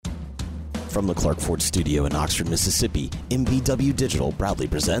From the Clark Ford Studio in Oxford, Mississippi, MVW Digital proudly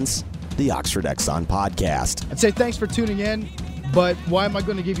presents the Oxford Exxon Podcast. I'd say thanks for tuning in, but why am I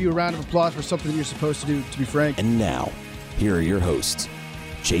going to give you a round of applause for something that you're supposed to do, to be frank? And now, here are your hosts,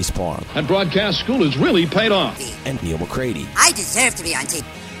 Chase Parham. And broadcast school has really paid off. And Neil McCready. I deserve to be on TV.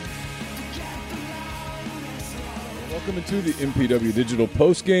 Welcome into the MPW Digital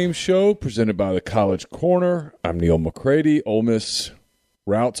Postgame Show presented by the College Corner. I'm Neil McCready. Ole Miss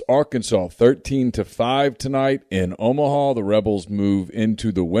routs Arkansas 13-5 tonight in Omaha. The Rebels move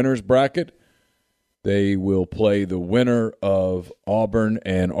into the winner's bracket. They will play the winner of Auburn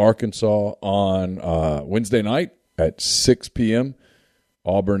and Arkansas on Wednesday night at 6 p.m.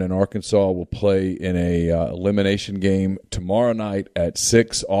 Auburn and Arkansas will play in a elimination game tomorrow night at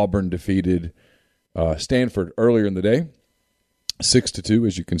 6. Auburn defeated Stanford earlier in the day, 6-2,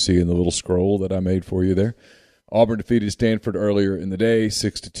 as you can see in the little scroll that I made for you there. Auburn defeated Stanford earlier in the day,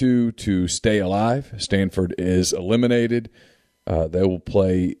 6-2, to stay alive. Stanford is eliminated. They will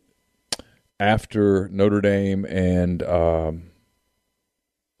play after Notre Dame and I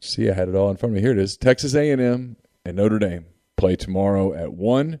had it all in front of me. Here it is. Texas A&M and Notre Dame play tomorrow at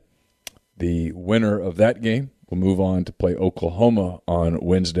 1. The winner of that game will move on to play Oklahoma on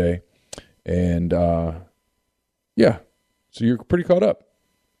Wednesday. And, so you're pretty caught up.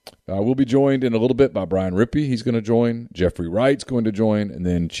 We'll be joined in a little bit by Brian Rippey. He's going to join. Jeffrey Wright's going to join. And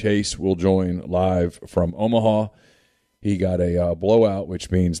then Chase will join live from Omaha. He got a blowout, which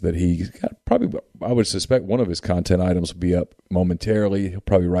means that he got probably, I would suspect, one of his content items will be up momentarily. He'll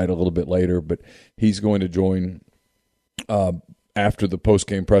probably write a little bit later, but he's going to join after the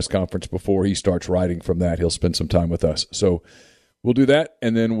post-game press conference before he starts writing from that. He'll spend some time with us. So we'll do that,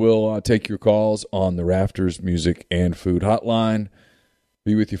 and then we'll take your calls on the Rafters Music and Food Hotline.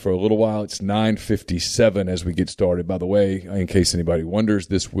 Be with you for a little while. It's 9:57 as we get started. By the way, in case anybody wonders,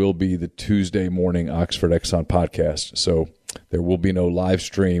 this will be the Tuesday morning Oxford Exxon podcast. So there will be no live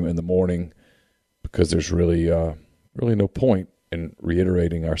stream in the morning because there's really no point in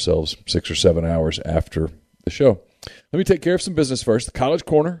reiterating ourselves 6 or 7 hours after the show. Let me take care of some business first. The College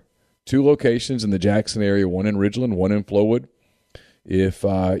Corner, 2 locations in the Jackson area, 1 in Ridgeland, 1 in Flowood. If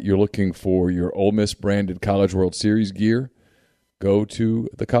you're looking for your Ole Miss branded College World Series gear, go to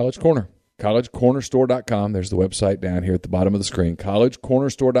the College Corner, collegecornerstore.com. There's the website down here at the bottom of the screen,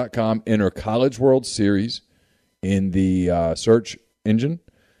 collegecornerstore.com. Enter College World Series in the search engine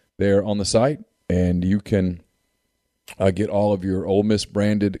there on the site, and you can get all of your Ole Miss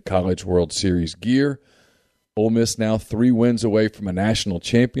branded College World Series gear. Ole Miss now 3 wins away from a national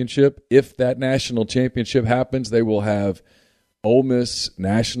championship. If that national championship happens, they will have Ole Miss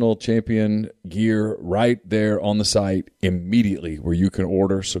national champion gear right there on the site immediately where you can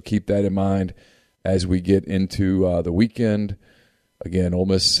order. So keep that in mind as we get into the weekend. Again, Ole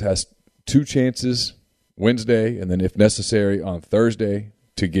Miss has 2 chances Wednesday and then, if necessary, on Thursday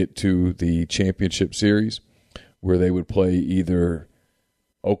to get to the championship series where they would play either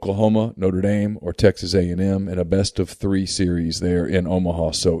Oklahoma, Notre Dame, or Texas A&M in a best-of-3 series there in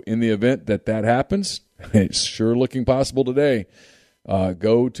Omaha. So in the event that happens, it's sure looking possible today,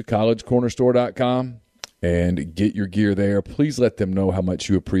 go to collegecornerstore.com and get your gear there. Please let them know how much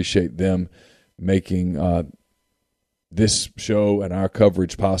you appreciate them making this show and our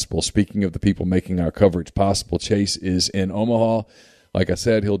coverage possible. Speaking of the people making our coverage possible, Chase is in Omaha. Like I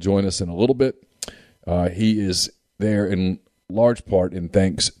said, he'll join us in a little bit. He is there in large part in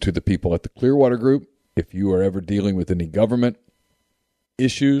thanks to the people at the Clearwater Group. If you are ever dealing with any government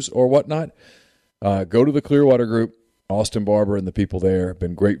issues or whatnot, go to the Clearwater Group. Austin Barber and the people there have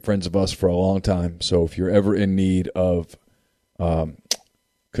been great friends of us for a long time. So if you're ever in need of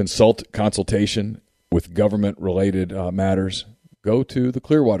consultation with government-related matters, go to the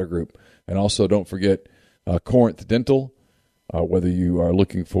Clearwater Group. And also don't forget Corinth Dental, whether you are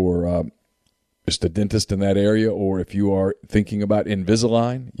looking for just a dentist in that area, or if you are thinking about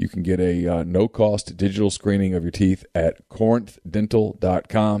Invisalign, you can get a no-cost digital screening of your teeth at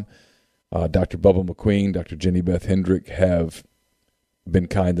corinthdental.com. Dr. Bubba McQueen, Dr. Jenny Beth Hendrick have been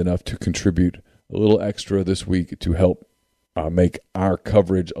kind enough to contribute a little extra this week to help make our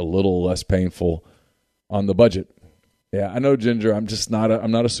coverage a little less painful on the budget. Yeah, I know, Ginger. I'm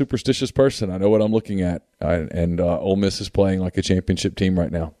not a superstitious person. I know what I'm looking at, and Ole Miss is playing like a championship team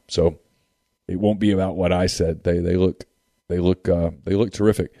right now. So it won't be about what I said. They look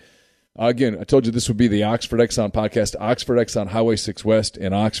terrific. Again, I told you this would be the Oxford Exxon podcast. Oxford Exxon, Highway 6 West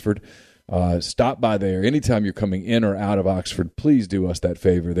in Oxford. Stop by there anytime you're coming in or out of Oxford. Please do us that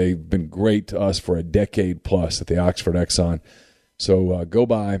favor. They've been great to us for a decade plus at the Oxford Exxon. So go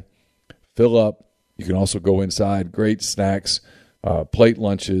by, fill up. You can also go inside. Great snacks, plate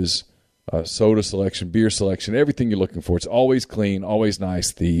lunches, soda selection, beer selection, everything you're looking for. It's always clean, always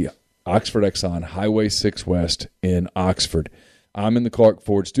nice. The Oxford Exxon, Highway 6 West in Oxford. I'm in the Clark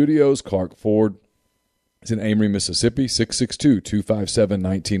Ford Studios. Clark Ford is in Amory, Mississippi.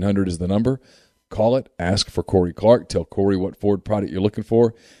 662-257-1900 is the number. Call it. Ask for Corey Clark. Tell Corey what Ford product you're looking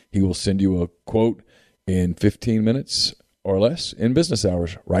for. He will send you a quote in 15 minutes or less in business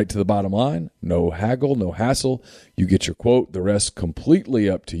hours, right to the bottom line. No haggle, no hassle. You get your quote. The rest completely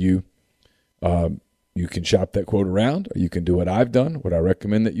up to you. You can shop that quote around, or you can do what I've done, what I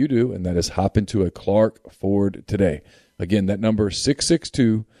recommend that you do, and that is hop into a Clark Ford today. Again, that number is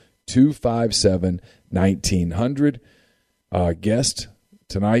 662-257-1900. Guest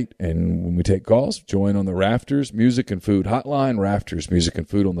tonight, and when we take calls, join on the Rafters Music and Food Hotline. Rafters Music and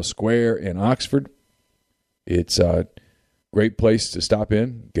Food on the Square in Oxford. It's a great place to stop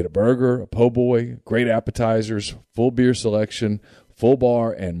in, get a burger, a po' boy, great appetizers, full beer selection, full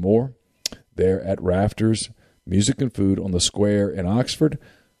bar, and more. There at Rafters Music and Food on the Square in Oxford.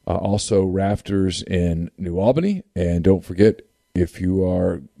 Also Rafters in New Albany. And don't forget, if you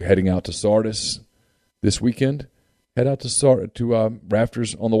are heading out to Sardis this weekend, head out to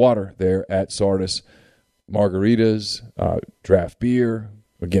Rafters on the Water there at Sardis. Margaritas, draft beer,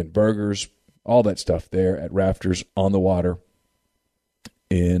 again, burgers, all that stuff there at Rafters on the Water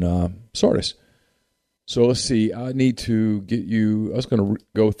in Sardis. So let's see. I need to get you. I was going to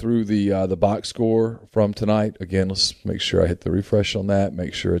go through the box score from tonight. Again, let's make sure I hit the refresh on that.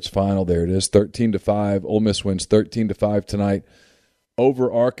 Make sure it's final. There it is. 13-5. Ole Miss wins 13-5 tonight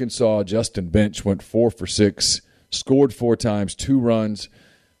over Arkansas. Justin Bench went 4 for 6, scored 4 times, 2 runs,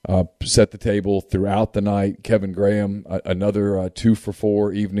 set the table throughout the night. Kevin Graham, another 2 for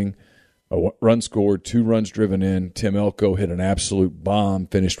 4 evening. A run scored, 2 runs driven in. Tim Elko hit an absolute bomb,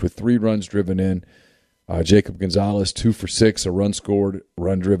 finished with 3 runs driven in. Jacob Gonzalez, 2 for 6, a run scored,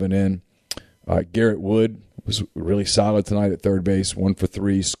 run driven in. Garrett Wood was really solid tonight at third base, 1 for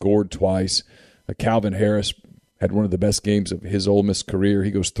 3, scored twice. Calvin Harris had one of the best games of his Ole Miss career.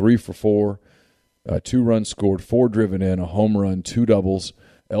 He goes 3 for 4, 2 runs scored, 4 driven in, a home run, 2 doubles.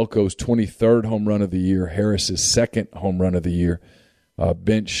 Elko's 23rd home run of the year, Harris's 2nd home run of the year.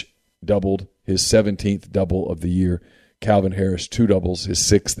 Bench doubled, his 17th double of the year. Calvin Harris, 2 doubles, his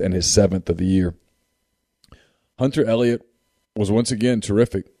 6th and his 7th of the year. Hunter Elliott was once again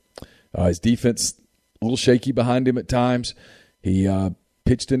terrific. His defense a little shaky behind him at times. He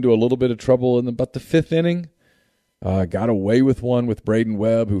pitched into a little bit of trouble in about the 5th inning. Got away with one with Braden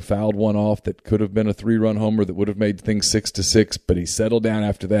Webb, who fouled one off that could have been a 3-run homer that would have made things 6-6, but he settled down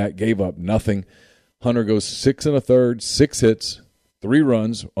after that, gave up nothing. Hunter goes 6 1/3, 6 hits, 3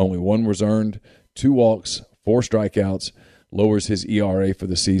 runs, only 1 was earned, 2 walks, 4 strikeouts. Lowers his ERA for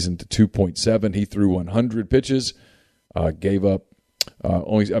the season to 2.7. He threw 100 pitches, gave up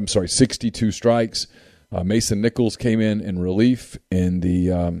 62 strikes. Mason Nichols came in relief in the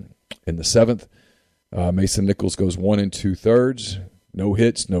 7th. Mason Nichols goes 1 2/3, no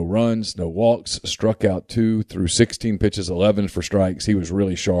hits, no runs, no walks, struck out 2, threw 16 pitches, 11 for strikes. He was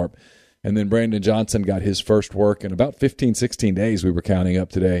really sharp. And then Brandon Johnson got his first work in about 15, 16 days we were counting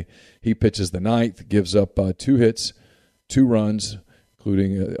up today. He pitches the 9th, gives up 2 hits, 2 runs,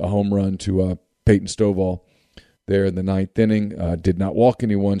 including a home run to Peyton Stovall there in the 9th inning. Did not walk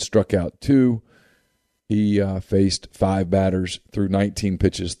anyone, struck out 2. He faced 5 batters, threw 19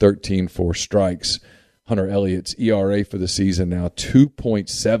 pitches, 13 for strikes. Hunter Elliott's ERA for the season now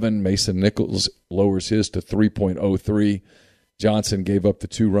 2.7. Mason Nichols lowers his to 3.03. Johnson gave up the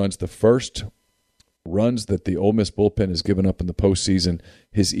 2 runs. The first runs that the Ole Miss bullpen has given up in the postseason.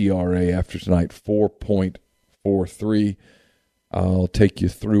 His ERA after tonight, 4.43. I'll take you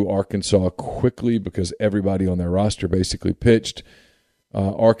through Arkansas quickly because everybody on their roster basically pitched.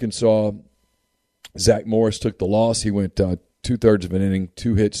 Arkansas, Zach Morris took the loss. He went 2/3 of an inning,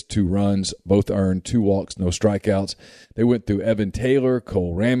 2 hits, 2 runs, both earned, 2 walks, no strikeouts. They went through Evan Taylor,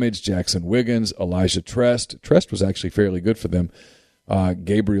 Cole Ramage, Jackson Wiggins, Elijah Trest. Trest was actually fairly good for them.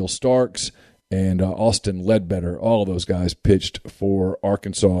 Gabriel Starks and Austin Ledbetter. All of those guys pitched for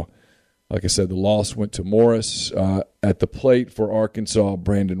Arkansas. Like I said, the loss went to Morris. At the plate for Arkansas,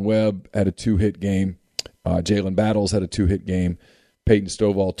 Brandon Webb had a 2-hit game. Jalen Battles had a 2-hit game. Peyton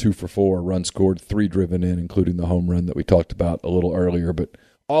Stovall, 2 for 4, a run scored, 3 driven in, including the home run that we talked about a little earlier. But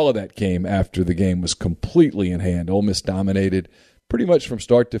all of that came after the game was completely in hand. Ole Miss dominated pretty much from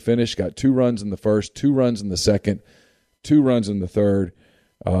start to finish. Got 2 runs in the first, 2 runs in the second, 2 runs in the third,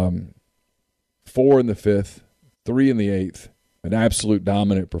 4 in the 5th, 3 in the 8th. An absolute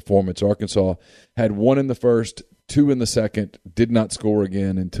dominant performance. Arkansas had 1 in the first, 2 in the second, did not score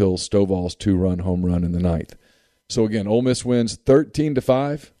again until Stovall's 2-run home run in the 9th. So, again, Ole Miss wins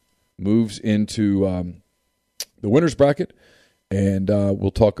 13-5. moves into the winner's bracket, and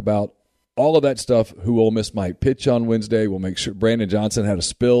we'll talk about all of that stuff, who Ole Miss might pitch on Wednesday. We'll make sure Brandon Johnson had a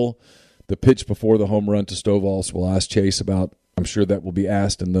spill, the pitch before the home run to Stovall, so we'll ask Chase about, I'm sure that will be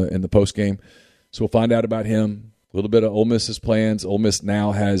asked in the post game. So we'll find out about him, a little bit of Ole Miss's plans. Ole Miss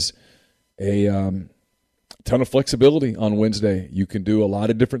now has a ton of flexibility on Wednesday. You can do a lot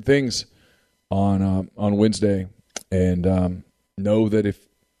of different things on Wednesday, and know that if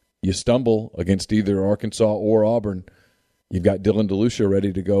you stumble against either Arkansas or Auburn, you've got Dylan DeLucia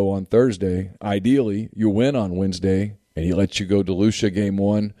ready to go on Thursday. Ideally, you win on Wednesday, and he lets you go DeLucia game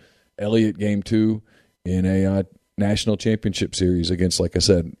 1, Elliott game 2 in a national championship series against, like I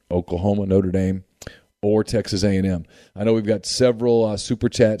said, Oklahoma, Notre Dame, or Texas A&M. I know we've got several super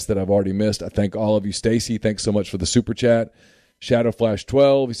chats that I've already missed. I thank all of you. Stacy, thanks so much for the super chat. Shadow Flash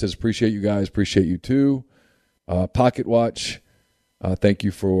 12, he says, appreciate you guys. Appreciate you too. Pocket Watch, thank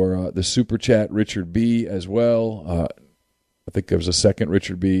you for the super chat. Richard B as well. I think there was a second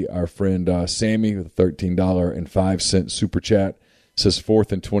Richard B. Our friend Sammy with a $13.05 super chat says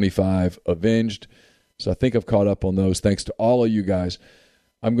 4th and 25 avenged. So I think I've caught up on those. Thanks to all of you guys.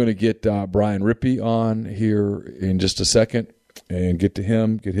 I'm going to get Brian Rippey on here in just a second and get to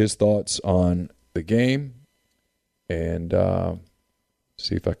him, get his thoughts on the game, and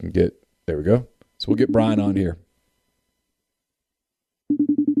see if I can get – there we go. So we'll get Brian on here.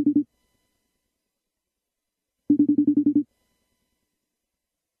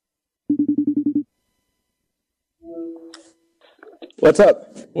 What's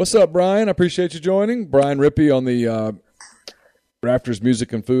up? What's up, Brian? I appreciate you joining. Brian Rippey on the Rafters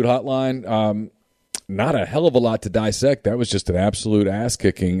Music and Food Hotline. Not a hell of a lot to dissect. That was just an absolute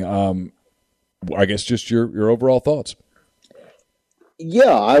ass-kicking. I guess just your overall thoughts.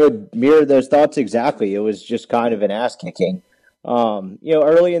 Yeah, I would mirror those thoughts exactly. It was just kind of an ass-kicking.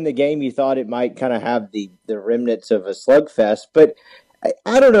 Early in the game, you thought it might kind of have the remnants of a slugfest, but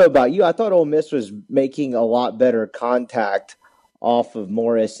I don't know about you. I thought Ole Miss was making a lot better contact off of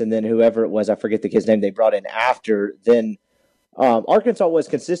Morris and then whoever it was, I forget the kid's name they brought in after, then Arkansas was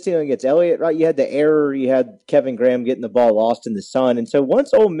consistent against Elliott, right? You had the error, you had Kevin Graham getting the ball lost in the sun, and so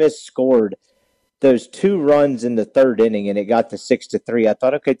once Ole Miss scored those 2 runs in the third inning and it got to 6-3, I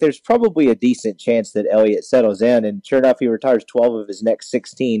thought, okay, there's probably a decent chance that Elliott settles in, and sure enough, he retires 12 of his next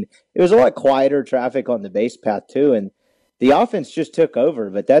 16. It was a lot quieter traffic on the base path too, and the offense just took over,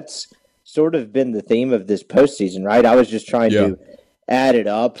 but that's sort of been the theme of this postseason, right? I was just trying to add it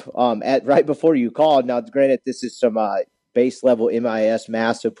up right before you called. Now, granted, this is some base level MIS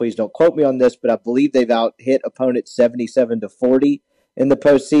math, so please don't quote me on this, but I believe they've hit opponents 77-40 in the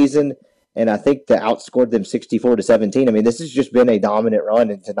postseason, and I think they outscored them 64-17. I mean, this has just been a dominant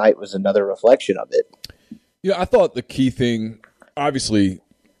run, and tonight was another reflection of it. Yeah, I thought the key thing, obviously,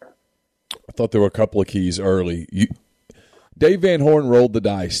 I thought there were a couple of keys early. Dave Van Horn rolled the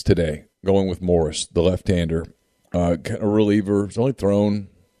dice today, going with Morris, the left-hander. A reliever. He's only thrown,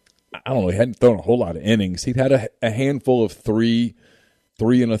 I don't know, he hadn't thrown a whole lot of innings. He'd had a handful of three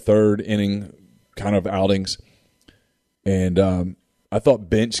and a third inning kind of outings. And I thought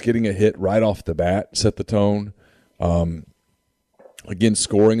Bench getting a hit right off the bat set the tone. Again,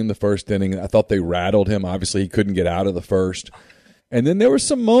 scoring in the first inning. I thought they rattled him. Obviously, he couldn't get out of the first. And then there were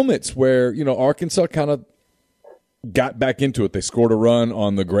some moments where, Arkansas kind of got back into it. They scored a run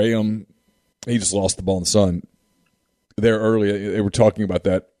on the Graham. He just lost the ball in the sun. There early, they were talking about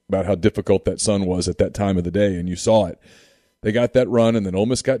that, about how difficult that sun was at that time of the day, and you saw it. They got that run, and then Ole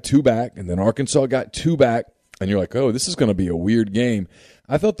Miss got 2 back, and then Arkansas got 2 back, and you're like, oh, this is going to be a weird game.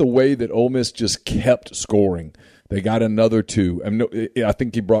 I thought the way that Ole Miss just kept scoring, they got another 2. I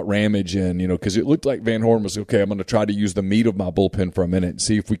think he brought Ramage in, because it looked like Van Horn was, okay, I'm going to try to use the meat of my bullpen for a minute and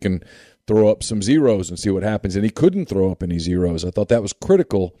see if we can throw up some zeros and see what happens, and he couldn't throw up any zeros. I thought that was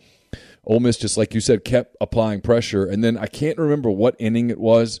critical. Ole Miss, just like you said, kept applying pressure. And then I can't remember what inning it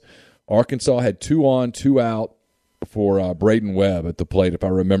was. Arkansas had 2 on, 2 out for Braden Webb at the plate, if I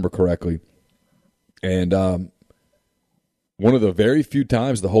remember correctly. And one of the very few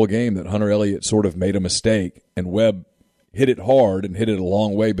times the whole game that Hunter Elliott sort of made a mistake, and Webb hit it hard and hit it a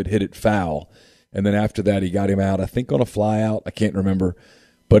long way, but hit it foul. And then after that, he got him out, I think on a fly out. I can't remember.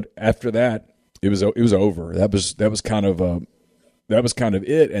 But after that, it was over. That was kind of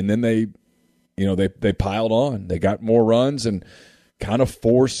it, and then they piled on. They got more runs and kind of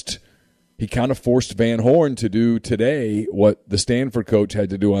forced Van Horn to do today what the Stanford coach had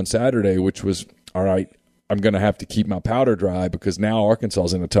to do on Saturday, which was, all right, I'm going to have to keep my powder dry because now Arkansas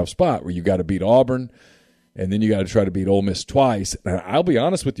is in a tough spot where you got to beat Auburn, and then you got to try to beat Ole Miss twice. And I'll be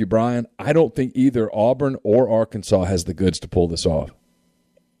honest with you, Brian, I don't think either Auburn or Arkansas has the goods to pull this off.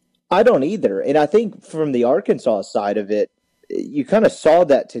 I don't either. And I think from the Arkansas side of it, you kind of saw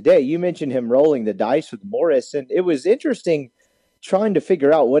that today. You mentioned him rolling the dice with Morris, and it was interesting trying to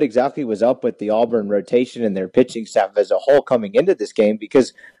figure out what exactly was up with the Auburn rotation and their pitching staff as a whole coming into this game,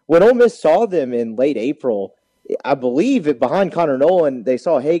 because when Ole Miss saw them in late April, I believe behind Connor Nolan, they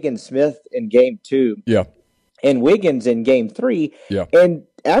saw Hagen Smith in game 2. Yeah. And Wiggins in game 3. Yeah. And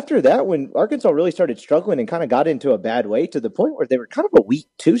after that, when Arkansas really started struggling and kind of got into a bad way to the point where they were kind of a weak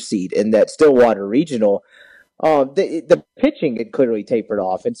 2 seed in that Stillwater Regional, the pitching had clearly tapered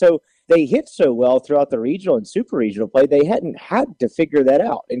off. And so they hit so well throughout the regional and super regional play, they hadn't had to figure that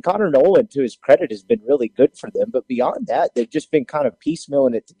out. And Connor Nolan, to his credit, has been really good for them. But beyond that, they've just been kind of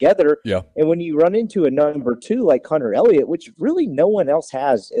piecemealing it together. Yeah. And when you run into a number 2 like Hunter Elliott, which really no one else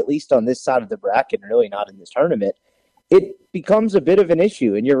has, at least on this side of the bracket, and really not in this tournament, it becomes a bit of an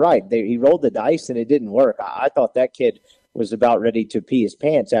issue. And you're right. He rolled the dice and it didn't work. I thought that kid was about ready to pee his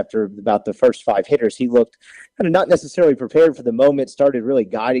pants after about the first 5 hitters. He looked kind of not necessarily prepared for the moment, started really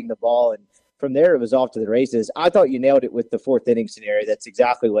guiding the ball, and from there it was off to the races. I thought you nailed it with the 4th inning scenario. That's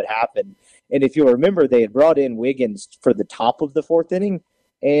exactly what happened. And if you'll remember, they had brought in Wiggins for the top of the 4th inning,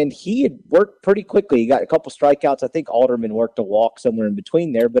 and he had worked pretty quickly. He got a couple strikeouts. I think Alderman worked a walk somewhere in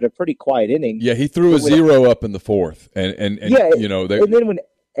between there, but a pretty quiet inning. Yeah, he threw a 0 up in the 4th. And then when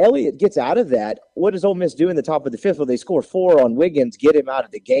Elliott gets out of that, what does Ole Miss do in the top of the 5th? Well, they score 4 on Wiggins, get him out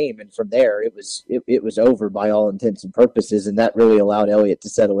of the game, and from there it was over by all intents and purposes, and that really allowed Elliott to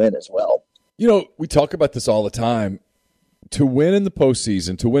settle in as well. We talk about this all the time. To win in the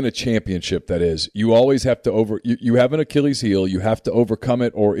postseason, to win a championship, that is, you always have to you have an Achilles heel, you have to overcome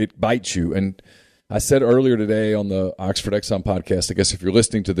it or it bites you. And I said earlier today on the Oxford Exxon podcast, I guess if you're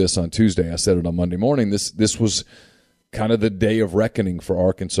listening to this on Tuesday, I said it on Monday morning, this was kind of the day of reckoning for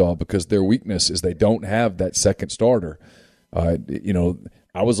Arkansas, because their weakness is they don't have that second starter. I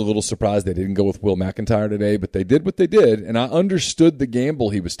was a little surprised they didn't go with Will McIntyre today, but they did what they did, and I understood the gamble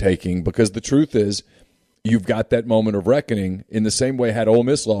he was taking, because the truth is you've got that moment of reckoning. In the same way, had Ole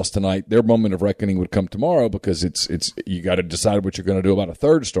Miss lost tonight, their moment of reckoning would come tomorrow, because it's you got to decide what you're going to do about a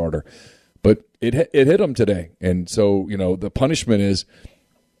third starter. But it hit them today, and so the punishment is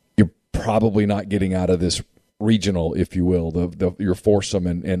you're probably not getting out of this regional, if you will, your foursome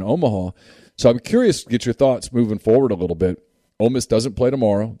in Omaha. So I'm curious to get your thoughts moving forward a little bit. Ole Miss doesn't play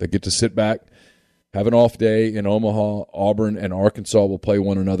tomorrow. They get to sit back, have an off day in Omaha. Auburn and Arkansas will play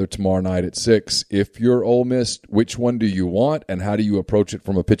one another tomorrow night at 6. If you're Ole Miss, which one do you want, and how do you approach it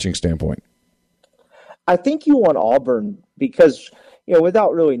from a pitching standpoint? I think you want Auburn because,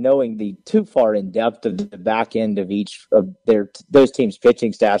 without really knowing the too far in depth of the back end of each of those teams'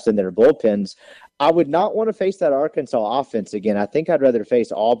 pitching staffs and their bullpens, I would not want to face that Arkansas offense again. I think I'd rather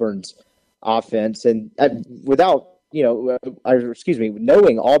face Auburn's offense, and without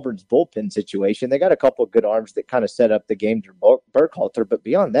knowing Auburn's bullpen situation, they got a couple of good arms that kind of set up the game through Burkhalter. But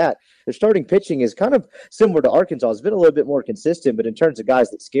beyond that, their starting pitching is kind of similar to Arkansas. It's been a little bit more consistent, but in terms of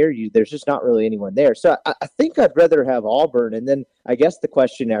guys that scare you, there's just not really anyone there. So I think I'd rather have Auburn. And then I guess the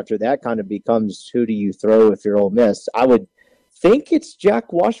question after that kind of becomes, who do you throw if you're Ole Miss? I would think it's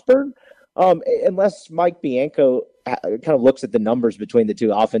Jack Washburn, unless Mike Bianco kind of looks at the numbers between the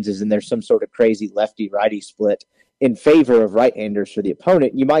two offenses and there's some sort of crazy lefty-righty split in favor of right-handers for the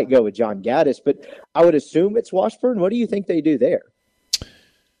opponent. You might go with John Gaddis, but I would assume it's Washburn. What do you think they do there?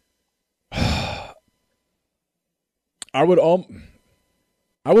 I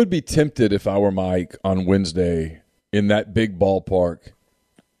would be tempted if I were Mike on Wednesday in that big ballpark.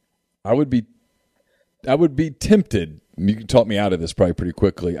 I would be tempted. You can talk me out of this probably pretty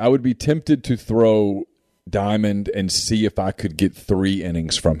quickly. I would be tempted to throw Diamond and see if I could get 3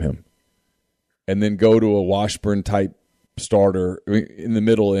 innings from him, and then go to a Washburn type starter in the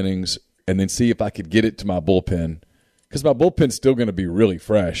middle innings, and then see if I could get it to my bullpen, because my bullpen's still going to be really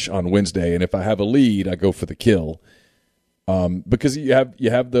fresh on Wednesday. And if I have a lead, I go for the kill, because you have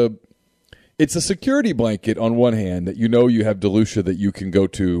it's a security blanket on one hand that you have DeLucia that you can go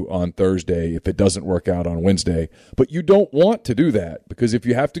to on Thursday if it doesn't work out on Wednesday. But you don't want to do that, because if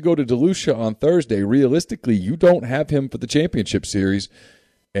you have to go to DeLucia on Thursday, realistically, you don't have him for the championship series.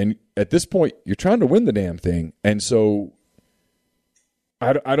 And at this point, you're trying to win the damn thing. And so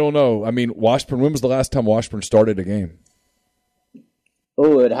I don't know. I mean, Washburn, when was the last time Washburn started a game?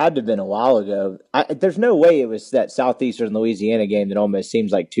 Oh, it had to have been a while ago. There's no way it was that Southeastern Louisiana game that almost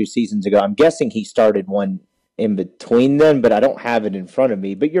seems like 2 seasons ago. I'm guessing he started one in between then, but I don't have it in front of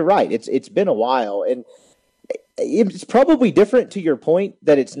me. But you're right. It's been a while. And it's probably different to your point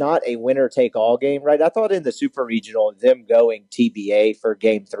that it's not a winner-take-all game, right? I thought in the Super Regional, them going TBA for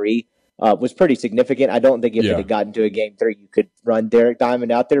Game 3 was pretty significant. I don't think if it had gotten to a game 3, you could run Derek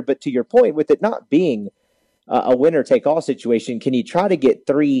Diamond out there. But to your point, with it not being a winner-take-all situation, can you try to get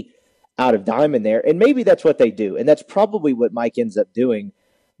 3 out of Diamond there? And maybe that's what they do, and that's probably what Mike ends up doing.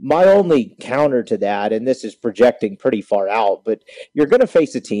 My only counter to that, and this is projecting pretty far out, but you're going to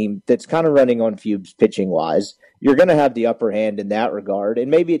face a team that's kind of running on fumes pitching-wise. You're going to have the upper hand in that regard, and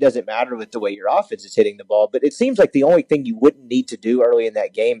maybe it doesn't matter with the way your offense is hitting the ball, but it seems like the only thing you wouldn't need to do early in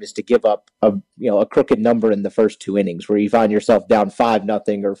that game is to give up a crooked number in the first 2 innings where you find yourself down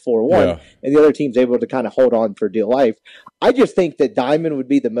 5-0 or 4-1, and the other team's able to kind of hold on for dear life. I just think that Diamond would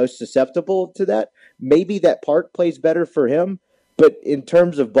be the most susceptible to that. Maybe that park plays better for him, but in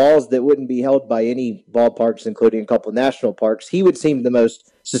terms of balls that wouldn't be held by any ballparks, including a couple of national parks, he would seem the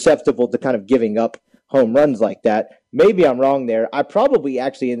most susceptible to kind of giving up home runs like that. Maybe I'm wrong there. I probably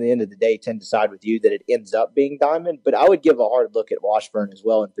actually, in the end of the day, tend to side with you that it ends up being Diamond, but I would give a hard look at Washburn as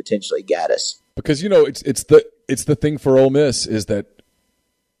well and potentially Gaddis. Because, it's the thing for Ole Miss is that,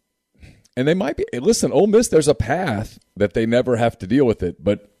 and they might be, listen, Ole Miss, there's a path that they never have to deal with it,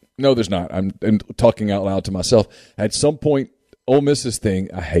 but no, there's not. I'm talking out loud to myself. At some point, Ole Miss's thing,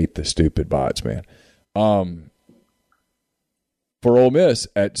 I hate the stupid bots, man. For Ole Miss,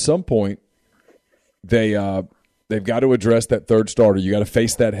 at some point, they've got to address that third starter. You got to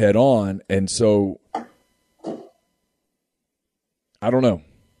face that head on, and so I don't know.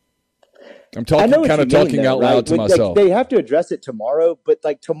 I'm talking out loud to myself. They have to address it tomorrow, but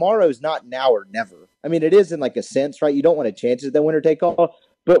tomorrow's not now or never. I mean, it is in a sense, right? You don't want to chance it that winner take all.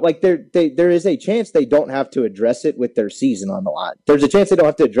 But there is a chance they don't have to address it with their season on the line. There's a chance they don't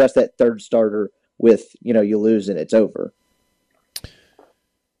have to address that third starter with, you lose and it's over.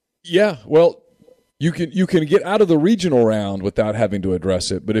 Yeah, well, you can get out of the regional round without having to address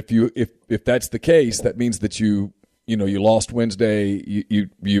it. But if that's the case, that means that you lost Wednesday,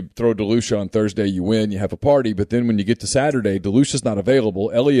 you throw DeLucia on Thursday, you win, you have a party. But then when you get to Saturday, DeLucia's not available.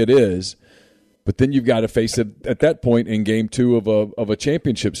 Elliott is. But then you've got to face it at that point in game 2 of a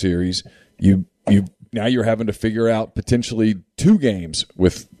championship series. Now you're having to figure out potentially 2 games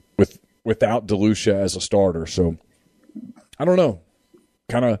without DeLucia as a starter. So I don't know.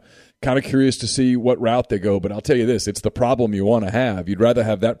 Kind of curious to see what route they go. But I'll tell you this: it's the problem you want to have. You'd rather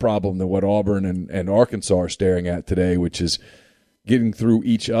have that problem than what Auburn and Arkansas are staring at today, which is getting through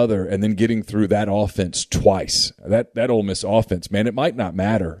each other and then getting through that offense twice. That Ole Miss offense, man, it might not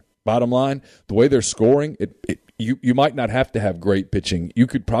matter. Bottom line, the way they're scoring, you might not have to have great pitching. You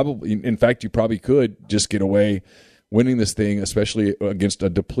could probably, in fact, you probably could just get away winning this thing, especially against a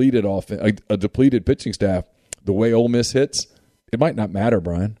depleted a depleted pitching staff. The way Ole Miss hits, it might not matter,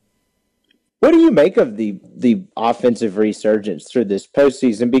 Brian. What do you make of the offensive resurgence through this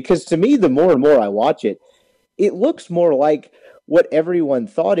postseason? Because to me, the more and more I watch it, it looks more like what everyone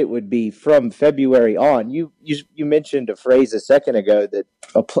thought it would be from February on. You mentioned a phrase a second ago that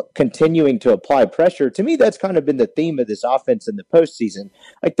continuing to apply pressure. To me, that's kind of been the theme of this offense in the postseason.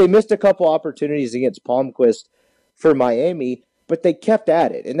 They missed a couple opportunities against Palmquist for Miami, but they kept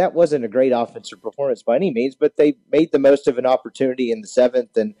at it. And that wasn't a great offensive performance by any means, but they made the most of an opportunity in the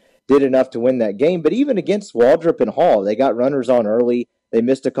 7th and did enough to win that game. But even against Waldrop and Hall, they got runners on early. They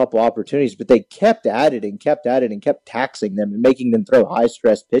missed a couple opportunities, but they kept at it and kept taxing them and making them throw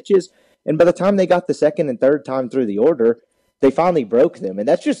high-stress pitches. And by the time they got the second and third time through the order, they finally broke them. And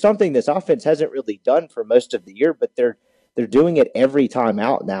that's just something this offense hasn't really done for most of the year, but they're doing it every time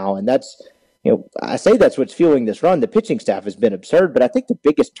out now. And that's, I say that's what's fueling this run. The pitching staff has been absurd, but I think the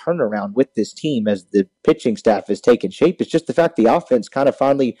biggest turnaround with this team as the pitching staff has taken shape is just the fact the offense kind of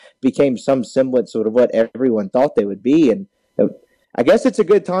finally became some semblance of what everyone thought they would be. And I guess it's a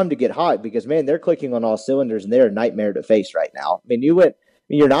good time to get hot because, man, they're clicking on all cylinders and they're a nightmare to face right now. I mean, your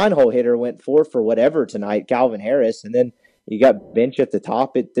 9-hole hitter went 4 for whatever tonight, Calvin Harris, and then you got bench at the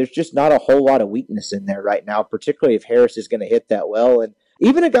top. There's just not a whole lot of weakness in there right now, particularly if Harris is going to hit that well. And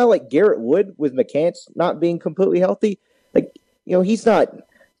even a guy like Garrett Wood with McCants not being completely healthy, he's not,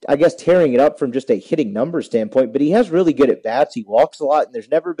 I guess, tearing it up from just a hitting number standpoint, but he has really good at bats. He walks a lot, and there's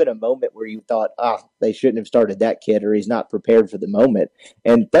never been a moment where you thought, they shouldn't have started that kid or he's not prepared for the moment.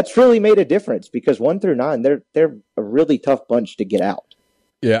 And that's really made a difference because 1 through 9, they're a really tough bunch to get out.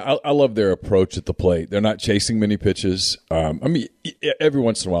 Yeah, I love their approach at the plate. They're not chasing many pitches. Every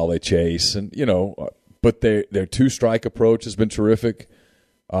once in a while they chase, and but their 2-strike approach has been terrific.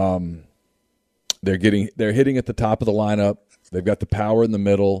 They're hitting at the top of the lineup. They've got the power in the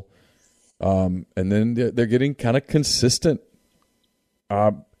middle, and then they're getting kind of consistent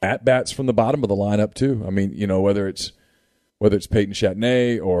at bats from the bottom of the lineup too. I mean, whether it's whether it's Peyton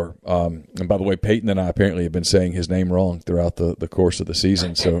Chatney or and by the way, Peyton and I apparently have been saying his name wrong throughout the course of the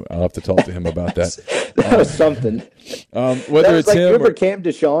season, so I'll have to talk to him about that. That was something. Whether it's like, him remember or Cam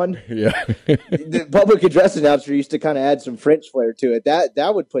Deshawn? yeah, The public address announcer used to kind of add some French flair to it.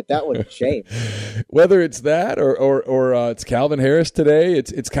 That would put that one to shame. whether it's that or it's Calvin Harris today,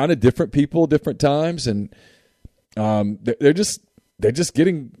 it's kind of different people, different times, and they're just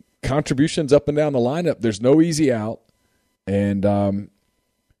getting contributions up and down the lineup. There's no easy out. And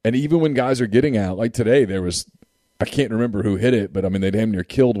even when guys are getting out, like today, there was, I can't remember who hit it, but I mean they damn near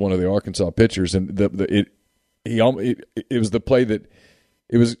killed one of the Arkansas pitchers, and it was the play that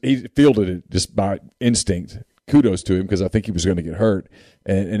he fielded it just by instinct. Kudos to him because I think he was going to get hurt,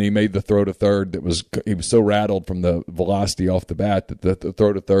 and he made the throw to third. He was so rattled from the velocity off the bat that the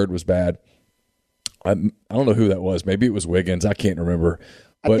throw to third was bad. I don't know who that was. Maybe it was Wiggins. I can't remember.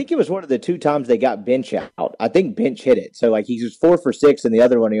 But, I think it was one of the 2 times they got Bench out. I think Bench hit it. So, like, he was 4 for 6, and the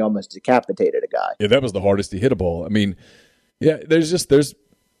other one he almost decapitated a guy. Yeah, that was the hardest he hit a ball. I mean, yeah, there's just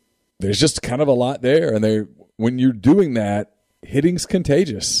kind of a lot there. And when you're doing that, hitting's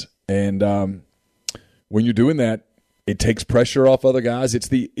contagious. And when you're doing that, it takes pressure off other guys. It's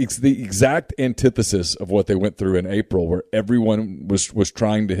the exact antithesis of what they went through in April, where everyone was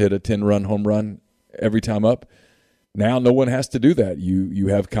trying to hit a 10-run home run every time up. Now no one has to do that. You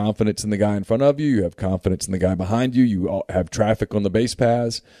have confidence in the guy in front of you. You have confidence in the guy behind you. You have traffic on the base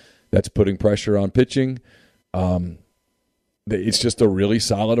paths. That's putting pressure on pitching. It's just a really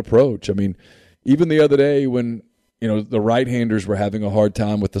solid approach. I mean, even the other day when the right-handers were having a hard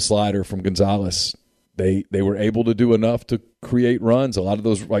time with the slider from Gonzalez, they were able to do enough to create runs. A lot of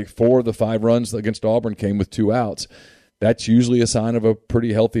those, like 4 of the 5 runs against Auburn came with 2 outs. That's usually a sign of a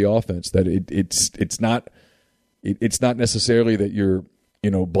pretty healthy offense. That it's not necessarily that you're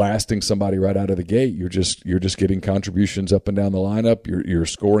blasting somebody right out of the gate. You're just getting contributions up and down the lineup. You're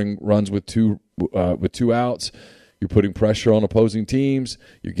scoring runs with two outs. You're putting pressure on opposing teams.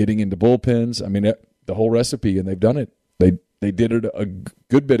 You're getting into bullpens. I mean, the whole recipe, and they've done it. They did it a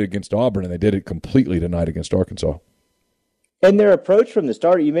good bit against Auburn, and they did it completely tonight against Arkansas. And their approach from the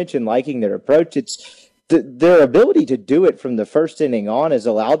start, you mentioned liking their approach. It's their ability to do it from the first inning on has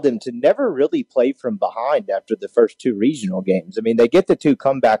allowed them to never really play from behind after the first 2 regional games. I mean, they get the 2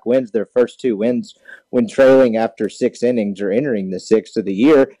 comeback wins, their first 2 wins when trailing after 6 innings or entering the 6th of the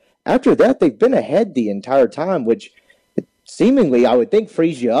year. After that, they've been ahead the entire time, which seemingly, I would think,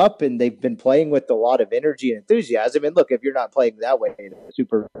 frees you up, and they've been playing with a lot of energy and enthusiasm. And look, if you're not playing that way in a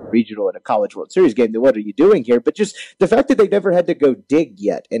super regional and a College World Series game, then what are you doing here? But just the fact that they've never had to go dig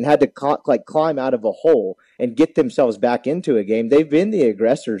yet and had to climb out of a hole and get themselves back into a game, they've been the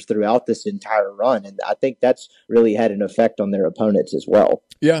aggressors throughout this entire run, and I think that's really had an effect on their opponents as well.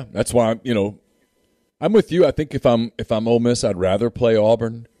 Yeah, that's why I'm with you. I think if I'm Ole Miss, I'd rather play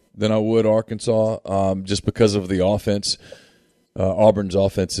Auburn than I would Arkansas, just because of the offense. Auburn's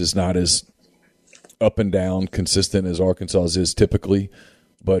offense is not as up and down consistent as Arkansas's is typically,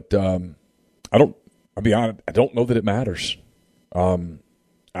 but I'll be honest, I don't know that it matters. I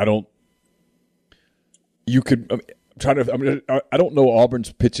don't know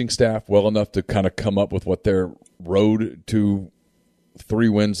Auburn's pitching staff well enough to kind of come up with what their road to 3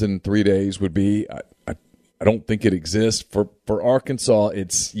 wins in 3 days would be. I don't think it exists. For Arkansas,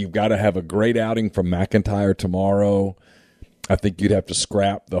 you've got to have a great outing from McIntyre tomorrow. I think you'd have to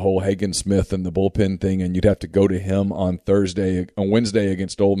scrap the whole Hagen Smith and the bullpen thing, and you'd have to go to him on Wednesday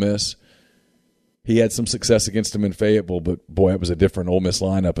against Ole Miss. He had some success against him in Fayetteville, but boy, it was a different Ole Miss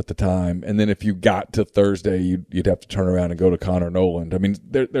lineup at the time. And then if you got to Thursday, you'd have to turn around and go to Connor Noland. I mean,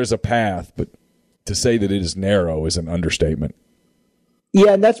 there's a path, but to say that it is narrow is an understatement.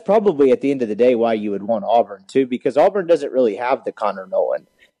 Yeah, and that's probably at the end of the day why you would want Auburn too, because Auburn doesn't really have the Connor Noland.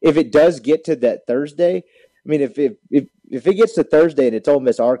 If it does get to that Thursday, I mean, if it gets to Thursday and it's Ole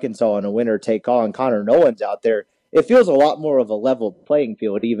Miss Arkansas and a winner take all and Connor Noland's out there, it feels a lot more of a level playing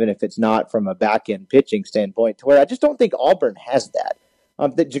field, even if it's not from a back end pitching standpoint. To where I just don't think Auburn has that.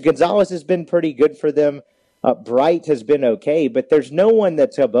 Gonzalez has been pretty good for them. Bright has been okay, but there's no one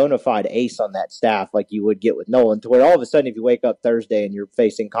that's a bona fide ace on that staff like you would get with Noland, to where all of a sudden if you wake up Thursday and you're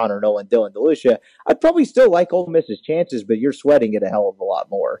facing Connor Noland, Dylan DeLucia, I'd probably still like Ole Miss's chances, but you're sweating it a hell of a lot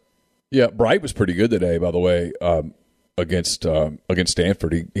more. Yeah, Bright was pretty good today, by the way, against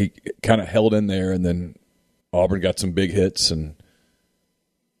Stanford. He kind of held in there, and then Auburn got some big hits, and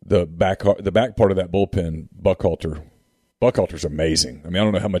the back part of that bullpen, Buckhalter's amazing. I mean, I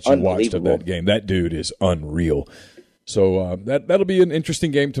don't know how much you watched of that game. That dude is unreal. So that'll be an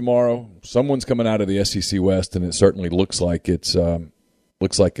interesting game tomorrow. Someone's coming out of the SEC West, and it certainly looks like it's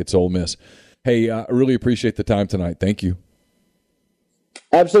Ole Miss. Hey, I really appreciate the time tonight. Thank you.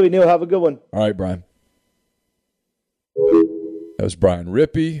 Absolutely, Neil. Have a good one. All right, Brian. That was Brian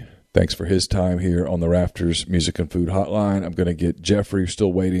Rippey. Thanks for his time here on the Rafters Music and Food Hotline. I'm going to get Jeffrey,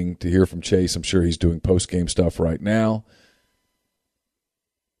 still waiting to hear from Chase. I'm sure he's doing post-game stuff right now.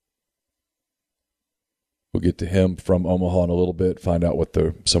 We'll get to him from Omaha in a little bit, find out what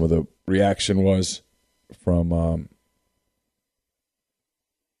some of the reaction was from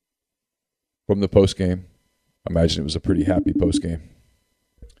the post-game. I imagine it was a pretty happy post-game.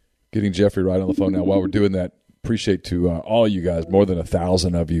 Getting Jeffrey right on the phone now. While we're doing that, appreciate to all you guys, more than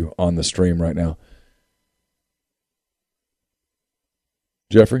 1,000 of you on the stream right now.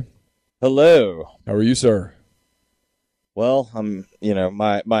 Jeffrey? Hello. How are you, sir? Well,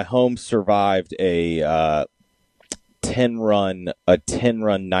 my home survived a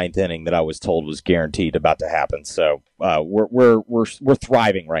 10-run ninth inning that I was told was guaranteed about to happen. So we're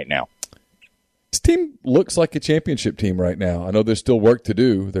thriving right now. This team looks like a championship team right now. I know there's still work to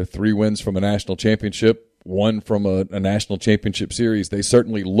do. They're 3 wins from a national championship, 1 from a national championship series. They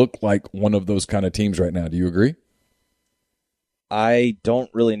certainly look like one of those kind of teams right now. Do you agree? I don't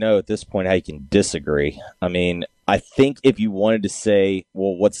really know at this point how you can disagree. I mean, I think if you wanted to say,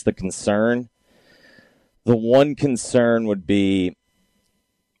 well, what's the concern? The one concern would be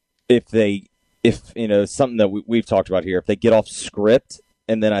if something that we've talked about here, if they get off script.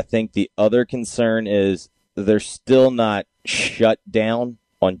 And then I think the other concern is they're still not shut down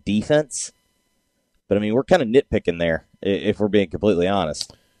on defense. But, I mean, we're kind of nitpicking there, if we're being completely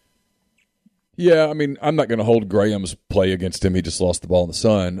honest. Yeah, I mean, I'm not going to hold Graham's play against him. He just lost the ball in the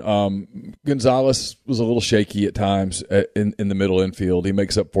sun. Gonzalez was a little shaky at times in the middle infield. He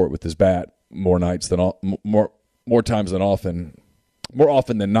makes up for it with his bat more times than often. More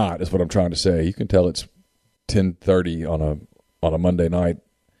often than not is what I'm trying to say. You can tell it's 10:30 on a Monday night.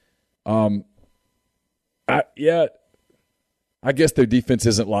 I guess their defense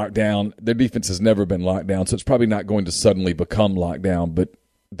isn't locked down. Their defense has never been locked down, so it's probably not going to suddenly become locked down. But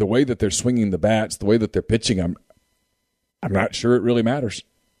the way that they're swinging the bats, the way that they're pitching, I'm not sure it really matters.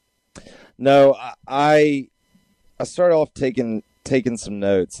 No, I started off taking some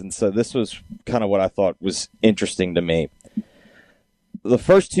notes, and so this was kind of what I thought was interesting to me. The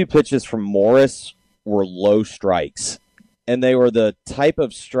first 2 pitches from Morris were low strikes, and they were the type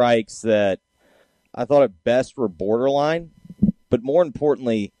of strikes that I thought at best were borderline. But more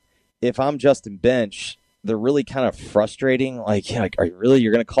importantly, if I'm Justin Bench, they're really kind of frustrating. Like, are you really,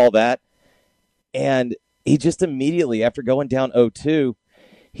 you're going to call that? And he just immediately, after going down 0-2,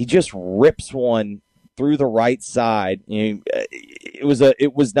 he just rips one through the right side. It was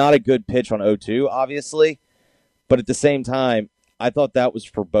not a good pitch on 0-2, obviously. But at the same time, I thought that was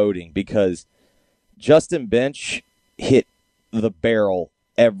foreboding because Justin Bench hit the barrel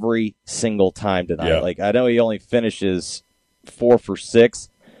every single time tonight. Yeah. Like, I know he only finishes 4 for 6,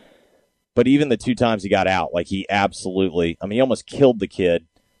 but even the 2 times he got out, like he almost killed the kid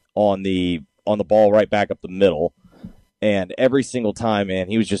on the ball right back up the middle. And every single time, man,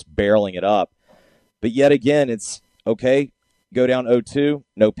 he was just barreling it up. But yet again, it's okay, go down 0-2,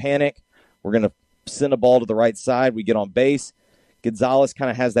 no panic. We're going to send a ball to the right side. We get on base. Gonzalez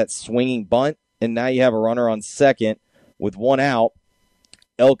kind of has that swinging bunt, and now you have a runner on second with 1 out.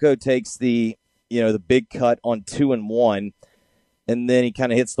 Elko takes the big cut on 2-1, and then he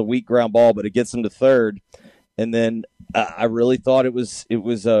kind of hits the weak ground ball, but it gets him to third. And then I really thought it was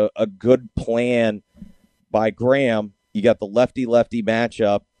a good plan by Graham. You got the lefty-lefty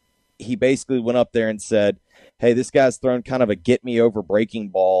matchup. He basically went up there and said, hey, this guy's thrown kind of a get-me-over breaking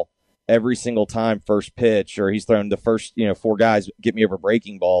ball every single time first pitch, or he's thrown the first 4 guys get-me-over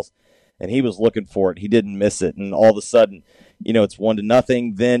breaking balls, and he was looking for it. He didn't miss it, and all of a sudden, it's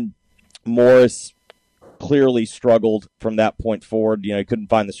 1-0. Then Morris clearly struggled from that point forward. He couldn't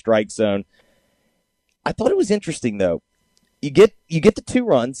find the strike zone. I thought it was interesting, though. You get the 2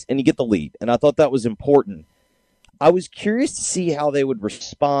 runs, and you get the lead, and I thought that was important. I was curious to see how they would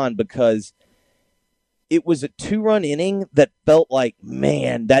respond because it was a 2-run inning that felt like,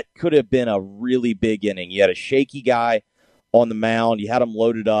 man, that could have been a really big inning. You had a shaky guy on the mound. You had him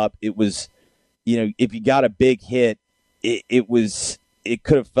loaded up. It was, if you got a big hit, it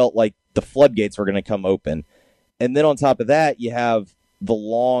could have felt like the floodgates were going to come open. And then on top of that, you have the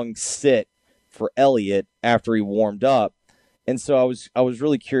long sit for Elliott after he warmed up. And so I was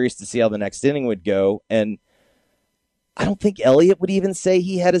really curious to see how the next inning would go. And I don't think Elliott would even say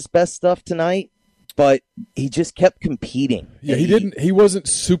he had his best stuff tonight, but he just kept competing. Yeah, he wasn't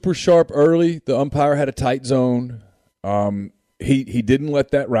super sharp early. The umpire had a tight zone. He didn't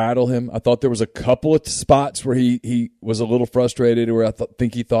let that rattle him. I thought there was a couple of spots where he was a little frustrated, where I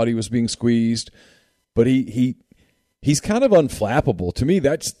think he thought he was being squeezed, but he he's kind of unflappable. To me,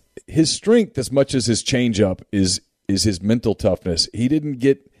 that's his strength as much as his changeup is his mental toughness. He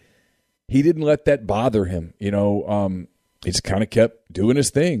didn't let that bother him. You know, he just kind of kept doing his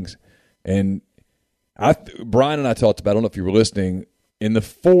things. And Brian and I talked about, I don't know if you were listening, in I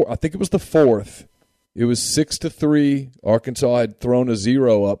think it was the fourth, it was 6-3. Arkansas had thrown a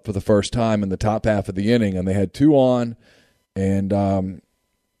 0 up for the first time in the top half of the inning, and they had 2 on and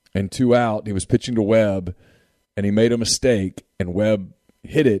 2 out. He was pitching to Webb, and he made a mistake, and Webb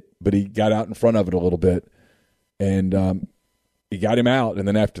hit it, but he got out in front of it a little bit, and he got him out. And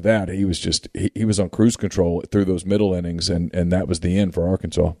then after that, he was just he was on cruise control through those middle innings, and that was the end for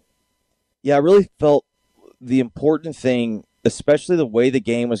Arkansas. Yeah, I really felt the important thing, especially the way the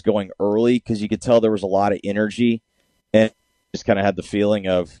game was going early, because you could tell there was a lot of energy, and just kind of had the feeling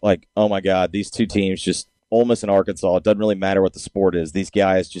of like, oh my God, these two teams, just Ole Miss and Arkansas, it doesn't really matter what the sport is. These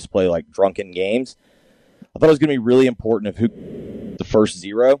guys just play like drunken games. I thought it was going to be really important of who the first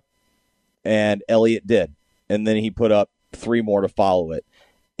 0, and Elliott did. And then he put up 3 more to follow it.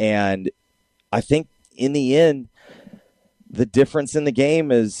 And I think in the end, the difference in the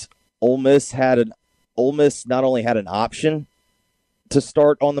game is Ole Miss not only had an option to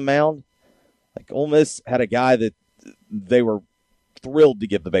start on the mound, like Ole Miss had a guy that they were thrilled to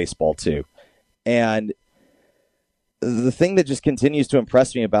give the baseball to. And the thing that just continues to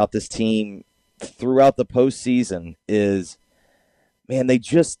impress me about this team throughout the postseason is, man, they're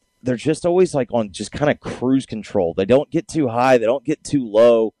just always like on just kind of cruise control. They don't get too high, they don't get too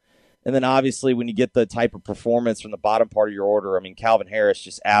low. And then obviously when you get the type of performance from the bottom part of your order, I mean, Calvin Harris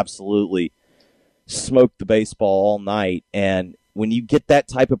just absolutely smoked the baseball all night. And when you get that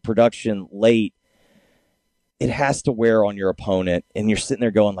type of production late, it has to wear on your opponent. And you're sitting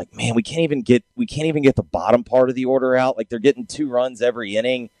there going like, man, we can't even get the bottom part of the order out. Like they're getting 2 runs every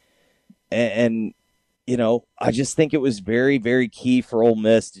inning. And you know, I just think it was very, very key for Ole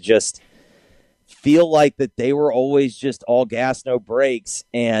Miss to just feel like that they were always just all gas, no brakes.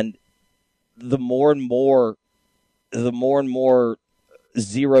 And the more and more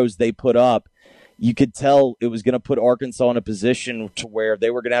zeros they put up, you could tell it was going to put Arkansas in a position to where they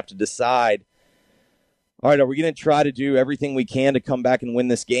were going to have to decide, all right, are we going to try to do everything we can to come back and win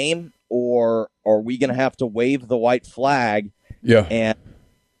this game, or are we going to have to wave the white flag? Yeah. And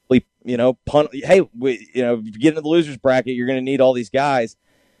punt. Hey, if you get into the losers bracket, you're going to need all these guys.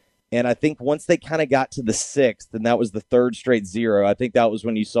 And I think once they kind of got to the 6th, and that was the 3rd straight 0, I think that was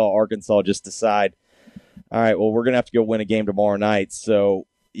when you saw Arkansas just decide, all right, well, we're going to have to go win a game tomorrow night. So,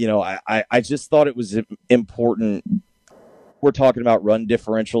 I just thought it was important. We're talking about run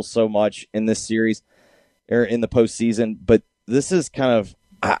differential so much in this series or in the postseason, but this is kind of,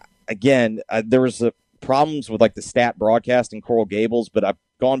 there was problems with like the stat broadcast in Coral Gables, but I've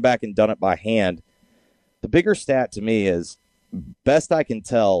gone back and done it by hand. The bigger stat to me is, best I can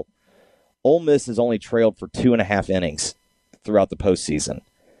tell, Ole Miss has only trailed for 2.5 innings throughout the postseason.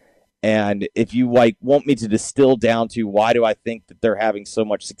 And if you want me to distill down to why do I think that they're having so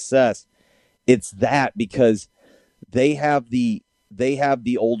much success, it's that because they have the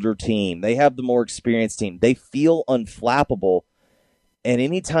older team, they have the more experienced team. They feel unflappable. And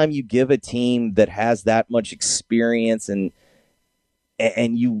anytime you give a team that has that much experience and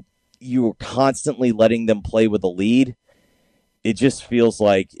you are constantly letting them play with a lead, it just feels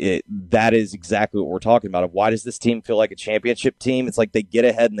like that is exactly what we're talking about. Of why does this team feel like a championship team? It's like they get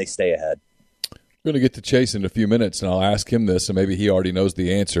ahead and they stay ahead. We're going to get to Chase in a few minutes, and I'll ask him this, and maybe he already knows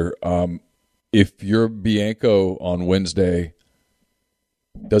the answer. If you're Bianco on Wednesday,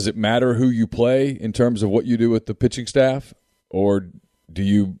 does it matter who you play in terms of what you do with the pitching staff, or do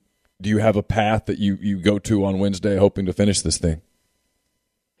you have a path that you go to on Wednesday hoping to finish this thing?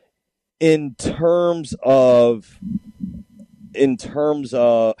 In terms of that's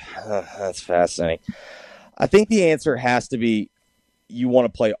fascinating. I think the answer has to be you want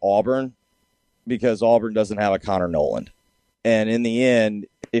to play Auburn because Auburn doesn't have a Connor Noland. And in the end,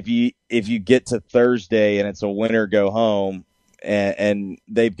 if you get to Thursday and it's a winner go home and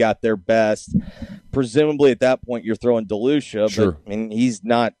they've got their best, presumably at that point you're throwing DeLucia. Sure. But I mean, he's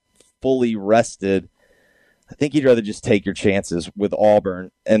not fully rested. I think you'd rather just take your chances with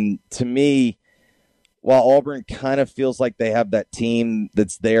Auburn. And to me, while Auburn kind of feels like they have that team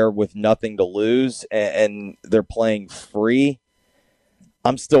that's there with nothing to lose and they're playing free,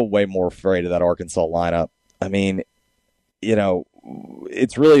 I'm still way more afraid of that Arkansas lineup. I mean,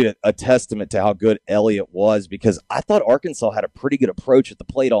 it's really a testament to how good Elliott was, because I thought Arkansas had a pretty good approach at the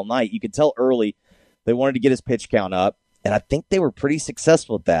plate all night. You could tell early they wanted to get his pitch count up, and I think they were pretty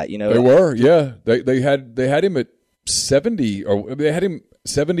successful at that. They were, yeah. They had him at 70, or they had him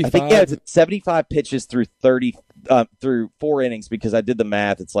 75. I think 75 pitches through 30 through 4 innings, because I did the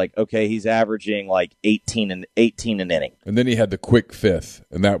math. It's like, okay, he's averaging like 18 an inning. And then he had the quick fifth,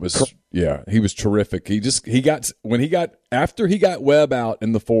 and that was he was terrific. After he got Webb out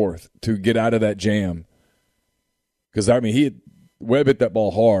in the fourth to get out of that jam, because Webb hit that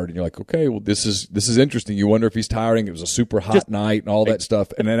ball hard, and you're like, okay, well, this is interesting. You wonder if he's tiring. It was a super hot night and all that stuff.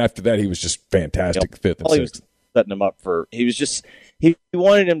 And then after that, he was just fantastic. Fifth and sixth, setting him up for. He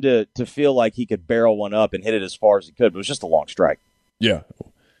wanted him to feel like he could barrel one up and hit it as far as he could. But it was just a long strike. Yeah,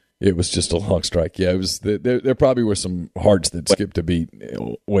 it was just a long strike. Yeah, it was. There probably were some hearts that skipped a beat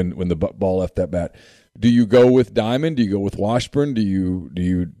when the ball left that bat. Do you go with Diamond? Do you go with Washburn? Do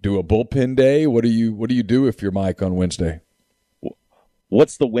you do a bullpen day? What do you do if you're Mike on Wednesday?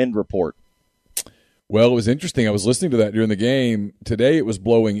 What's the wind report? Well, it was interesting. I was listening to that during the game. Today it was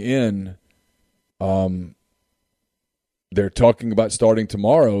blowing in. They're talking about starting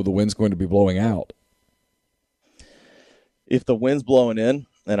tomorrow. The wind's going to be blowing out. If the wind's blowing in,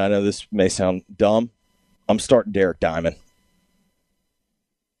 and I know this may sound dumb, I'm starting Derek Diamond.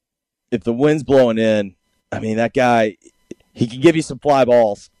 If the wind's blowing in, I mean, that guy, he can give you some fly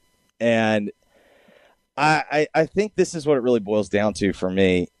balls. And I think this is what it really boils down to for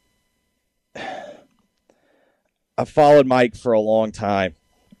me. I've followed Mike for a long time.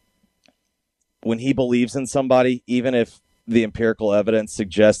 When he believes in somebody, even if the empirical evidence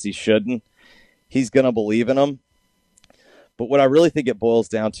suggests he shouldn't, he's going to believe in them. But what I really think it boils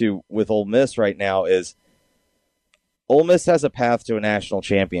down to with Ole Miss right now is Ole Miss has a path to a national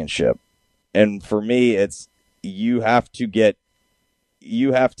championship. And for me, it's you have to get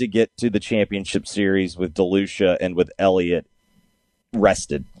to the championship series with DeLucia and with Elliott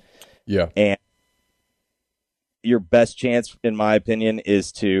rested. Yeah. And your best chance, in my opinion,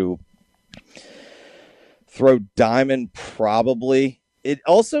 is to throw Diamond probably. It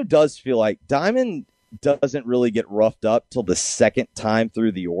also does feel like Diamond doesn't really get roughed up till the second time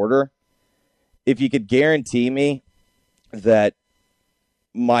through the order. If you could guarantee me that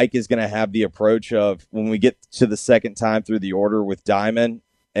Mike is going to have the approach of when we get to the second time through the order with Diamond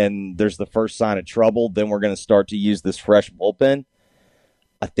and there's the first sign of trouble, then we're going to start to use this fresh bullpen.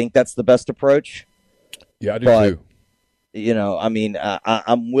 I think that's the best approach. Yeah, I do too. You know, I mean,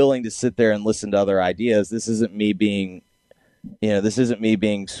 I'm willing to sit there and listen to other ideas. This isn't me being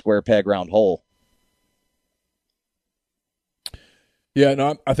square peg round hole. Yeah,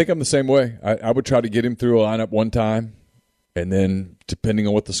 no, I think I'm the same way. I would try to get him through a lineup one time, and then depending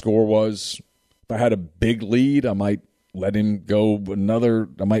on what the score was, if I had a big lead, I might let him go another.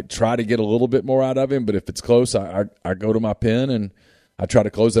 I might try to get a little bit more out of him, but if it's close, I go to my pen and I try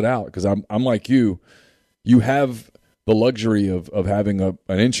to close it out because I'm like you. You have the luxury of having an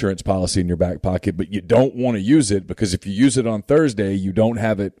insurance policy in your back pocket, but you don't want to use it because if you use it on Thursday, you don't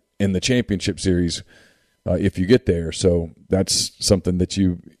have it in the championship series if you get there. So that's something that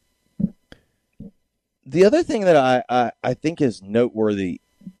you. The other thing that I think is noteworthy,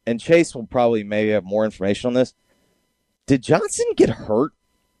 and Chase will probably maybe have more information on this. Did Johnson get hurt?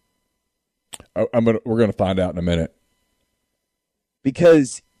 We're going to find out in a minute.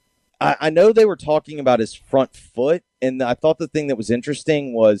 Because I know they were talking about his front foot, and I thought the thing that was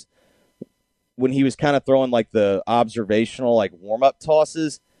interesting was when he was kind of throwing like the observational like warm-up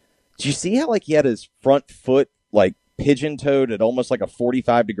tosses. Did you see how like he had his front foot like pigeon-toed at almost like a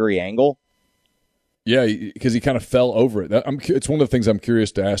 45-degree angle? Yeah, because he kind of fell over it. It's one of the things I'm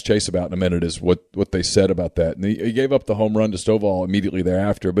curious to ask Chase about in a minute is what they said about that. And he gave up the home run to Stovall immediately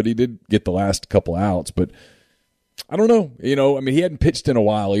thereafter, but he did get the last couple outs. But I don't know. You know, I mean, he hadn't pitched in a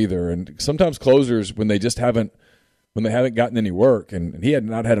while either. And sometimes closers, when they haven't gotten any work, and he had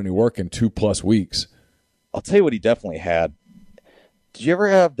not had any work in 2+ weeks. I'll tell you what he definitely had. Did you ever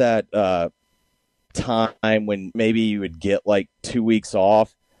have that time when maybe you would get like 2 weeks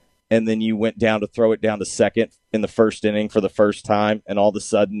off and then you went down to throw it down to second in the first inning for the first time, and all of a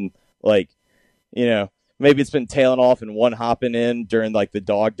sudden, like, you know, maybe it's been tailing off and one hopping in during like the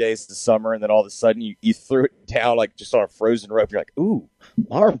dog days of the summer, and then all of a sudden you threw it down like just on a frozen rope. You're like, ooh,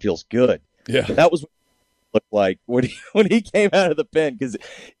 my arm feels good. Yeah, that was what it looked like when he came out of the pen, because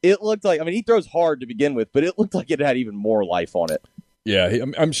it looked like, I mean, he throws hard to begin with, but it looked like it had even more life on it. Yeah,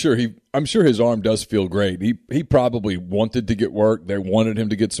 I'm sure his arm does feel great. He probably wanted to get work. They wanted him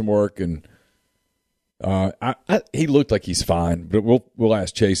to get some work, and he looked like he's fine. But we'll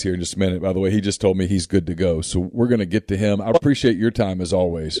ask Chase here in just a minute. By the way, he just told me he's good to go, so we're going to get to him. I appreciate your time as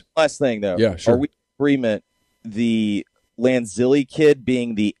always. Last thing though, yeah, sure. Are we in agreement the Lanzilli kid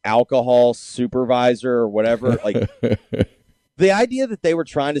being the alcohol supervisor or whatever? Like the idea that they were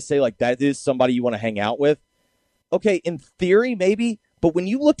trying to say like that is somebody you want to hang out with. Okay, in theory, maybe, but when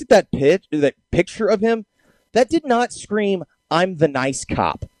you looked at that picture of him, That did not scream, I'm the nice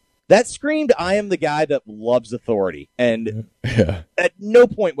cop. That screamed, I am the guy that loves authority, and at no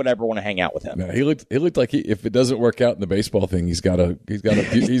point would I ever want to hang out with him. No, he looked like if it doesn't work out in the baseball thing, he's got a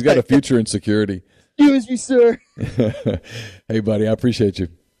future in security. Excuse me, sir. Hey, buddy, I appreciate you.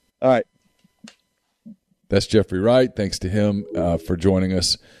 All right. That's Jeffrey Wright. Thanks to him for joining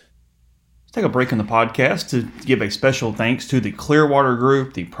us. Let's take a break in the podcast to give a special thanks to the Clearwater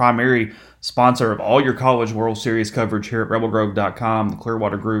Group, the primary sponsor of all your College World Series coverage here at rebelgrove.com. The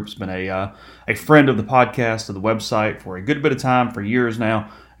Clearwater Group's been a friend of the podcast, of the website, for a good bit of time, for years now.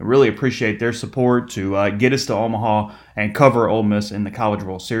 I really appreciate their support to get us to Omaha and cover Ole Miss in the College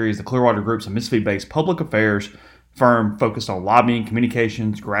World Series. The Clearwater Group's a Mississippi-based public affairs firm focused on lobbying,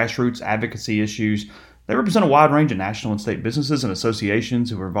 communications, grassroots advocacy issues. They represent a wide range of national and state businesses and associations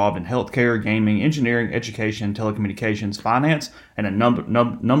who are involved in healthcare, gaming, engineering, education, telecommunications, finance, and a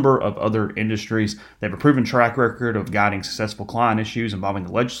number of other industries. They have a proven track record of guiding successful client issues involving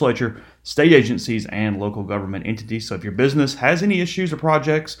the legislature, state agencies, and local government entities. So if your business has any issues or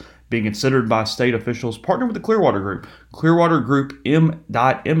projects being considered by state officials, partner with the Clearwater Group,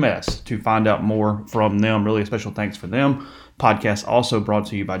 clearwatergroup.ms, to find out more from them. Really a special thanks for them. Podcast also brought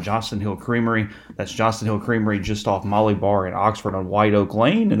to you by Johnston Hill Creamery. That's Johnston Hill Creamery just off Molly Bar in Oxford on White Oak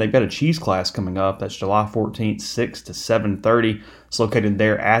Lane. And they've got a cheese class coming up. That's July 14th, 6 to 7:30. It's located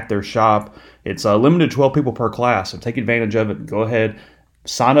there at their shop. It's limited to 12 people per class, so take advantage of it. Go ahead.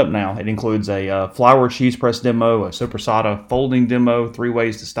 Sign up now. It includes a flour cheese press demo, a sopressata folding demo, 3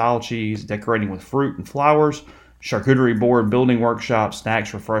 ways to style cheese, decorating with fruit and flowers, charcuterie board, building workshop,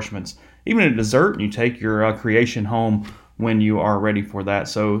 snacks, refreshments, even a dessert. And you take your creation home when you are ready for that.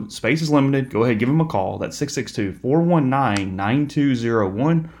 So space is limited. Go ahead, give them a call. That's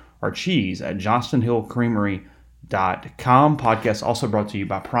 662-419-9201 or cheese at johnstonhillcreamery.com. Podcast also brought to you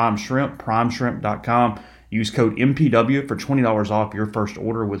by Prime Shrimp, primeshrimp.com. Use code MPW for $20 off your first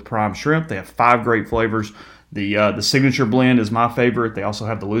order with Prime Shrimp. They have 5 great flavors. The signature blend is my favorite. They also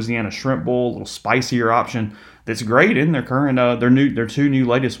have the Louisiana Shrimp Bowl, a little spicier option that's great in their current their 2 new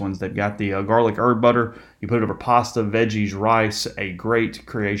latest ones. They've got the garlic herb butter. You put it over pasta, veggies, rice. A great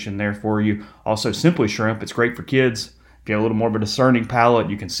creation there for you. Also, Simply Shrimp. It's great for kids. If you have a little more of a discerning palate,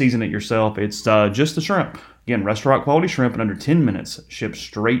 you can season it yourself. It's just the shrimp. Again, restaurant quality shrimp in under 10 minutes. Shipped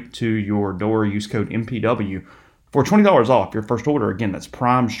straight to your door. Use code MPW for $20 off your first order. Again, that's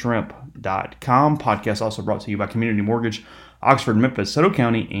primeshrimp.com. Podcast also brought to you by Community Mortgage, Oxford, Memphis, Soto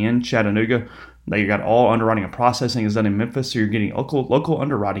County, and Chattanooga. They got all underwriting and processing is done in Memphis, so you're getting local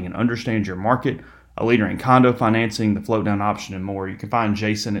underwriting and understand your market. A leader in condo financing, the float down option, and more. You can find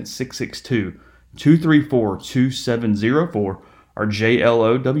Jason at 662-234-2704 or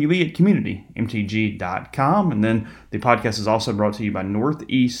JLOWE at communitymtg.com. And then the podcast is also brought to you by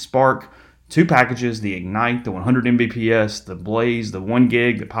Northeast Spark. 2 packages, the Ignite, the 100 Mbps, the Blaze, the 1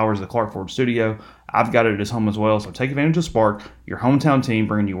 gig that powers the Clark Ford studio. I've got it at his home as well, so take advantage of Spark, your hometown team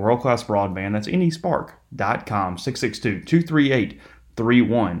bringing you world-class broadband. That's nespark.com,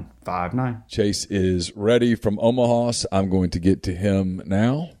 662-238-3159. Chase is ready from Omaha, so I'm going to get to him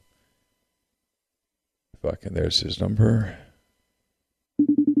now. If I can, there's his number.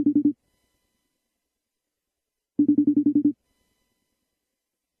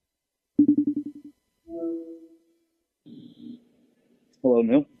 Hello,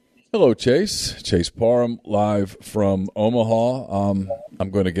 Neil. Hello, Chase. Chase Parham, live from Omaha. I'm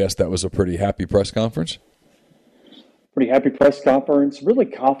going to guess that was a pretty happy press conference. Pretty happy press conference, really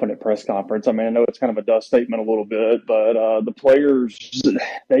confident press conference. I mean, I know it's kind of a dust statement a little bit, but the players,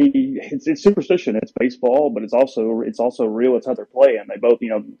 it's superstition. It's baseball, but it's also real. It's how they're playing. They both,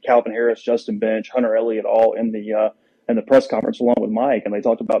 Calvin Harris, Justin Bench, Hunter Elliott, all in the press conference along with Mike, and they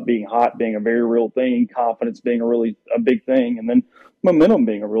talked about being hot being a very real thing, confidence being a big thing, and then momentum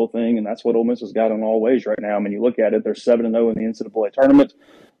being a real thing, and that's what Ole Miss has got in all ways right now. I mean, you look at it, they're 7-0 in the NCAA tournament.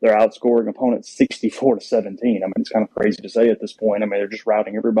 They're outscoring opponents 64-17. I mean, it's kind of crazy to say at this point. I mean, they're just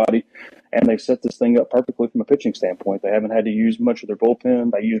routing everybody, and they've set this thing up perfectly from a pitching standpoint. They haven't had to use much of their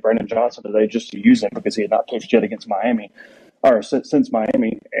bullpen. They used Brandon Johnson today just to use him because he had not pitched yet against Miami, or since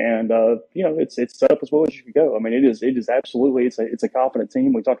Miami, and it's set up as well as you could go. I mean, it is absolutely it's a confident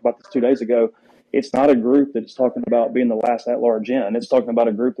team. We talked about this 2 days ago. It's not a group that's talking about being the last at-large in. It's talking about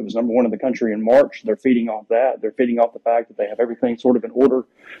a group that was number 1 in the country in March. They're feeding off that. They're feeding off the fact that they have everything sort of in order,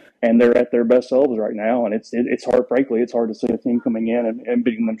 and they're at their best selves right now. And it's hard, frankly, it's hard to see a team coming in and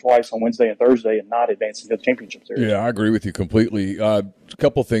beating them twice on Wednesday and Thursday and not advancing to the championship series. Yeah, I agree with you completely. A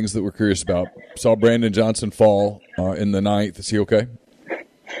couple things that we're curious about. Saw Brandon Johnson fall in the 9th. Is he okay?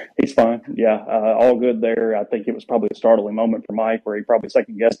 He's fine. Yeah, all good there. I think it was probably a startling moment for Mike where he probably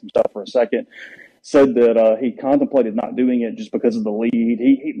second-guessed himself for a second. said that he contemplated not doing it just because of the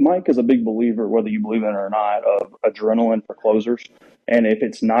lead. Mike is a big believer, whether you believe in it or not, of adrenaline for closers. And if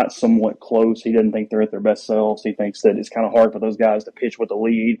it's not somewhat close, he doesn't think they're at their best selves. He thinks that it's kind of hard for those guys to pitch with the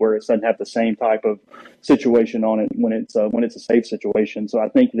lead, where it doesn't have the same type of situation on it when it's a safe situation. So I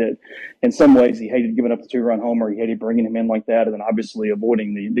think that in some ways he hated giving up the 2-run homer. He hated bringing him in like that, and then obviously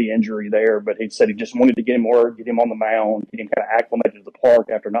avoiding the injury there. But he said he just wanted to get him work, get him on the mound, get him kind of acclimated to the park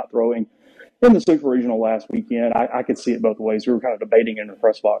after not throwing in the Super Regional last weekend. I could see it both ways. We were kind of debating in the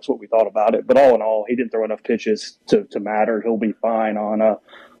press box what we thought about it. But all in all, he didn't throw enough pitches to matter. He'll be fine on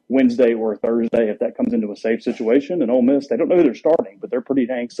Wednesday or Thursday if that comes into a safe situation. And Ole Miss, they don't know who they're starting, but they're pretty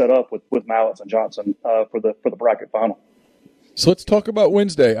dang set up with Mallets and Johnson for the bracket final. So let's talk about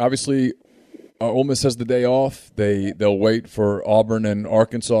Wednesday. Obviously, Ole Miss has the day off. They'll wait for Auburn and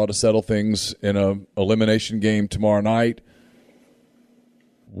Arkansas to settle things in a elimination game tomorrow night.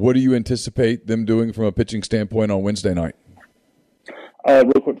 What do you anticipate them doing from a pitching standpoint on Wednesday night?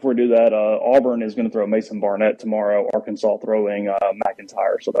 Real quick before we do that, Auburn is going to throw Mason Barnett tomorrow. Arkansas throwing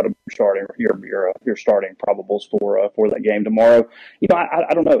McIntyre, so that'll be starting your starting probables for that game tomorrow. You know,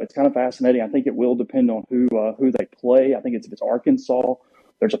 I don't know. It's kind of fascinating. I think it will depend on who they play. I think if it's Arkansas,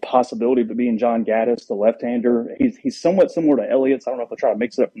 there's a possibility of it being John Gaddis, the left-hander. He's somewhat similar to Elliott's. I don't know if they'll try to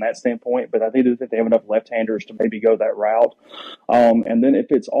mix it up from that standpoint, but I think that they have enough left-handers to maybe go that route. And then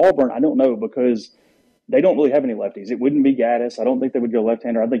if it's Auburn, I don't know, because they don't really have any lefties. It wouldn't be Gaddis. I don't think they would go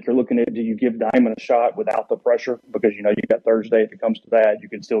left-hander. I think you're looking at, do you give Diamond a shot without the pressure? Because, you know, you got Thursday. If it comes to that, you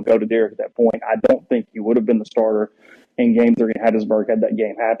could still go to Derek at that point. I don't think he would have been the starter in Game 3 in Hattiesburg had that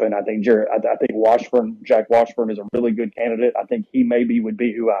game happen. I think Jack Washburn is a really good candidate. I think he maybe would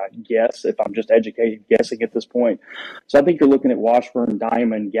be who I guess if I'm just educated guessing at this point. So I think you're looking at Washburn,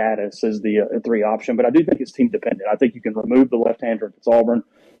 Diamond, Gaddis as the 3 option. But I do think it's team dependent. I think you can remove the left-hander if it's Auburn.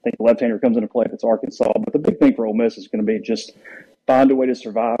 I think the left-hander comes into play if it's Arkansas. But the big thing for Ole Miss is going to be just find a way to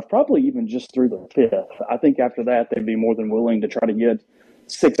survive, probably even just through the 5th. I think after that they'd be more than willing to try to get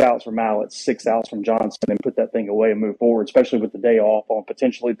 6 outs from Mallett, 6 outs from Johnson, and put that thing away and move forward, especially with the day off on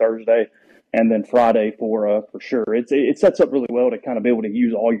potentially Thursday and then Friday for sure. It sets up really well to kind of be able to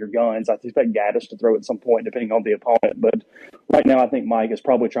use all your guns. I expect Gaddis to throw at some point depending on the opponent, but right now I think Mike is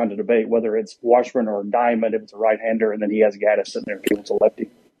probably trying to debate whether it's Washburn or Diamond if it's a right-hander, and then he has Gaddis sitting there if it's a lefty.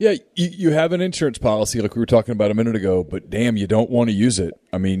 Yeah, you have an insurance policy like we were talking about a minute ago, but damn, you don't want to use it.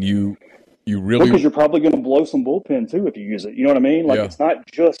 I mean, you really, because you're probably going to blow some bullpen too if you use it. You know what I mean? Like, It's not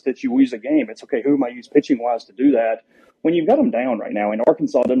just that you use a game. It's okay, who am I use pitching wise to do that? When you've got them down right now, and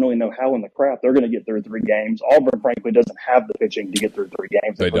Arkansas doesn't really know how in the crap they're going to get through 3 games. Auburn, frankly, doesn't have the pitching to get through 3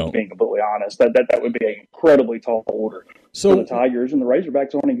 games. They don't. Being completely honest, that would be an incredibly tall order for the Tigers, and the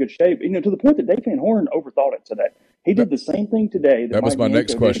Razorbacks aren't in good shape. You know, to the point that Dave Van Horn overthought it today. He did the same thing today that was my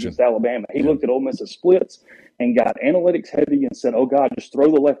next question. Against Alabama. He looked at Ole Miss's splits and got analytics heavy and said, "Oh God, just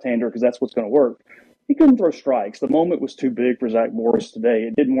throw the left-hander because that's what's going to work." He couldn't throw strikes. The moment was too big for Zach Morris today.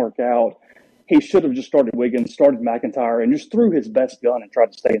 It didn't work out. He should have just started Wiggins, started McIntyre, and just threw his best gun and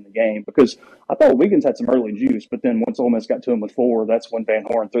tried to stay in the game, because I thought Wiggins had some early juice, but then once Ole Miss got to him with 4, that's when Van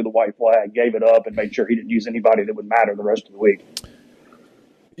Horn threw the white flag, gave it up, and made sure he didn't use anybody that would matter the rest of the week.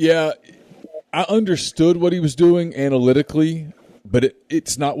 Yeah, I understood what he was doing analytically, but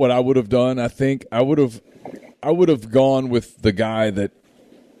it's not what I would have done. I think I would have gone with the guy that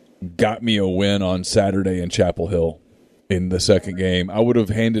got me a win on Saturday in Chapel Hill in the second game. I would have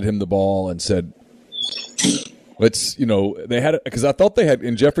handed him the ball and said, they had – because I thought they had –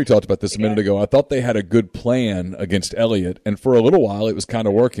 and Jeffrey talked about this a minute ago. I thought they had a good plan against Elliott, and for a little while it was kind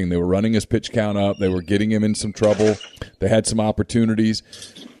of working. They were running his pitch count up. They were getting him in some trouble. They had some opportunities.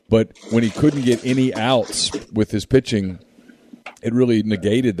 But when he couldn't get any outs with his pitching, it really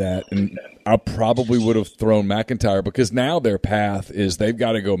negated that. And I probably would have thrown McIntyre, because now their path is they've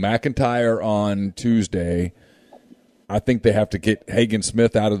got to go McIntyre on Tuesday. I think they have to get Hagen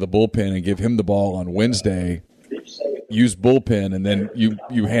Smith out of the bullpen and give him the ball on Wednesday. Use bullpen, and then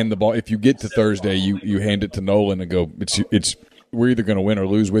you hand the ball. If you get to Thursday, you hand it to Nolan and go, it's we're either going to win or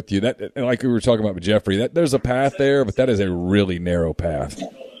lose with you. That, like we were talking about with Jeffrey, that there's a path there, but that is a really narrow path.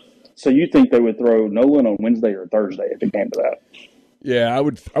 So you think they would throw Nolan on Wednesday or Thursday if it came to that? Yeah, I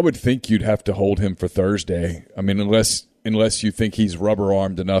would think you'd have to hold him for Thursday. I mean, unless you think he's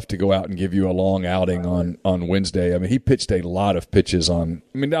rubber-armed enough to go out and give you a long outing on Wednesday. I mean, he pitched a lot of pitches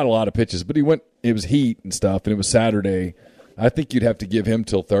not a lot of pitches, but it was heat and stuff, and it was Saturday. I think you'd have to give him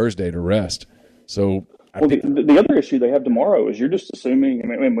till Thursday to rest. So, the other issue they have tomorrow is you're just assuming,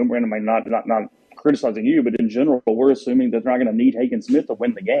 we're not criticizing you, but in general, we're assuming that they're not going to need Hagen Smith to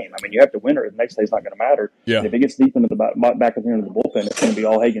win the game. I mean, you have to win or the next day's not going to matter. Yeah. And if it gets deep into the back of the end of the bullpen, it's going to be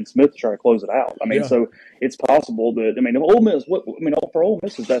all Hagen Smith to try to close it out. I mean, so it's possible that, I mean, if Ole Miss, for Ole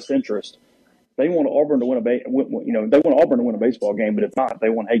Miss's best interest, they want Auburn to win they want Auburn to win a baseball game, but if not, they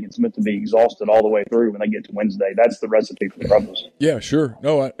want Hagen Smith to be exhausted all the way through when they get to Wednesday. That's the recipe for the Rebels. Yeah, sure.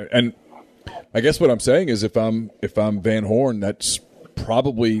 No, and I guess what I'm saying is if I'm Van Horn, that's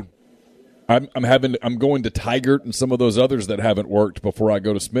probably I'm going to Tigert and some of those others that haven't worked before I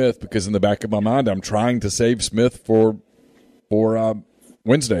go to Smith, because in the back of my mind I'm trying to save Smith for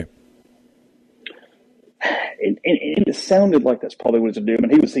Wednesday. And it sounded like that's probably what it's to do. I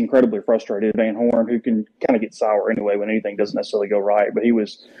mean, he was incredibly frustrated, Van Horn, who can kind of get sour anyway when anything doesn't necessarily go right. But he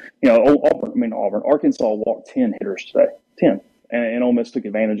was, Arkansas walked 10 hitters today, 10. And Ole Miss took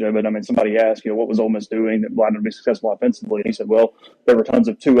advantage of it. I mean, somebody asked, what was Ole Miss doing that allowed them to be successful offensively? And he said, well, there were tons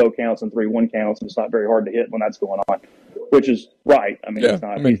of 2-0 counts and 3-1 counts, and it's not very hard to hit when that's going on, which is right. I mean, he's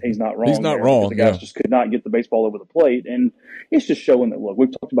not wrong. He's not wrong. The guys just could not get the baseball over the plate. And it's just showing that, look,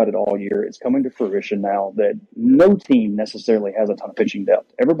 we've talked about it all year. It's coming to fruition now that no team necessarily has a ton of pitching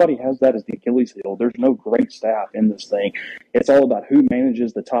depth. Everybody has that as the Achilles heel. There's no great staff in this thing. It's all about who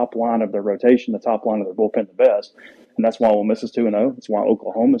manages the top line of their rotation, the top line of their bullpen the best. And that's why Ole Miss is 2-0. That's why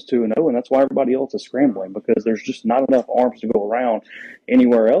Oklahoma is 2-0. And that's why everybody else is scrambling, because there's just not enough arms to go around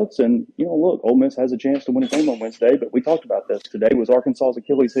anywhere else. And, look, Ole Miss has a chance to win a game on Wednesday, but we talked about this. Today was Arkansas's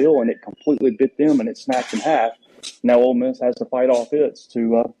Achilles heel, and it completely bit them, and it snapped in half. Now Ole Miss has to fight off its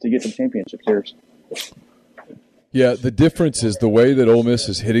to get to the championship series. Yeah, the difference is the way that Ole Miss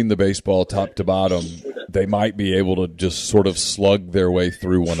is hitting the baseball top to bottom, they might be able to just sort of slug their way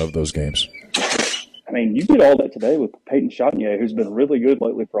through one of those games. I mean, you did all that today with Peyton Chatagnier, who's been really good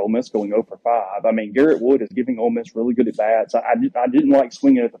lately for Ole Miss, going 0 for 5. I mean, Garrett Wood is giving Ole Miss really good at-bats. I didn't like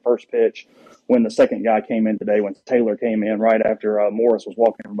swinging at the first pitch when the second guy came in today, when Taylor came in right after Morris was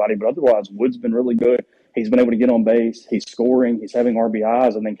walking everybody. But otherwise, Wood's been really good. He's been able to get on base. He's scoring. He's having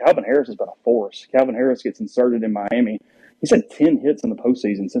RBIs. And then Calvin Harris has been a force. Calvin Harris gets inserted in Miami. He's had 10 hits in the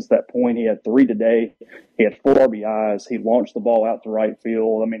postseason since that point. He had 3 today. He had 4 RBIs. He launched the ball out to right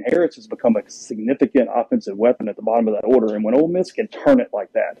field. I mean, Harris has become a significant offensive weapon at the bottom of that order. And when Ole Miss can turn it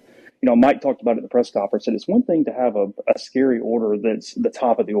like that, Mike talked about it at the press conference, and it's one thing to have a scary order that's the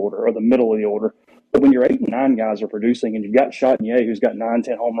top of the order or the middle of the order. But when your 8 and 9 guys are producing, and you've got Chatagnier, who's got 9,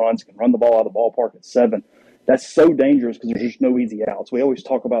 10 home runs, can run the ball out of the ballpark at 7, that's so dangerous because there's just no easy outs. We always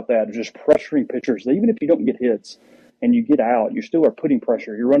talk about that. There's just pressuring pitchers. Even if you don't get hits and you get out, you still are putting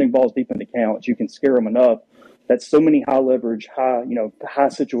pressure. You're running balls deep into counts. You can scare them enough. That's so many high leverage, high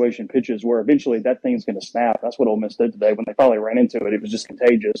situation pitches where eventually that thing's going to snap. That's what Ole Miss did today. When they finally ran into it, it was just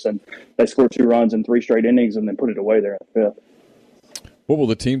contagious, and they scored 2 runs in 3 straight innings and then put it away there in the 5th. What will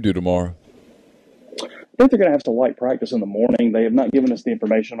the team do tomorrow? I think they're going to have some light practice in the morning. They have not given us the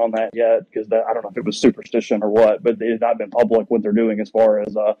information on that yet because I don't know if it was superstition or what, but it has not been public what they're doing as far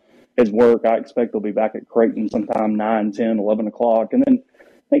as work. I expect they'll be back at Creighton sometime 9, 10, 11 o'clock. And then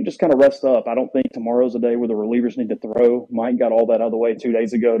I think just kind of rest up. I don't think tomorrow's a day where the relievers need to throw. Mike got all that out of the way 2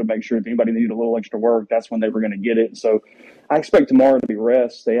 days ago to make sure if anybody needed a little extra work, that's when they were going to get it. So I expect tomorrow to be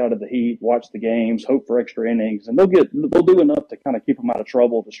rest, stay out of the heat, watch the games, hope for extra innings. And they'll do enough to kind of keep them out of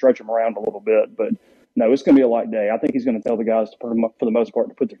trouble, to stretch them around a little bit. But no, it's going to be a light day. I think he's going to tell the guys, for the most part,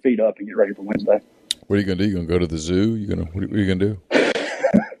 to put their feet up and get ready for Wednesday. What are you going to do? You going to go to the zoo? What are you going to do?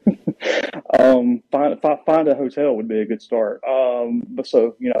 Find a hotel would be a good start. But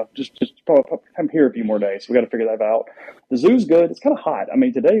so, just probably I'm here a few more days. So we got to figure that out. The zoo's good. It's kind of hot. I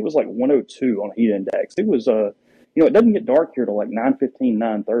mean, today it was like 102 on heat index. It was, it doesn't get dark here till like 9:15,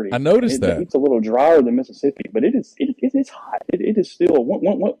 9:30. I noticed that. It's a little drier than Mississippi, but it is hot. It is still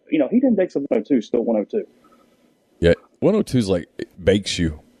heat index of 102 is still 102. Yeah, 102 is like it bakes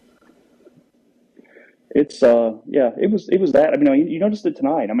you. It's it was that. I mean, you noticed it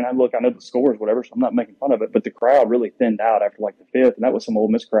tonight. I mean, I know the scores, whatever, so I'm not making fun of it, but the crowd really thinned out after like the 5th, and that was some Ole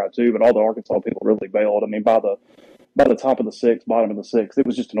Miss crowd too. But all the Arkansas people really bailed. I mean, by the top of the 6th, bottom of the 6th, it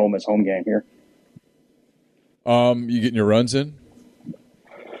was just an Ole Miss home game here. You getting your runs in?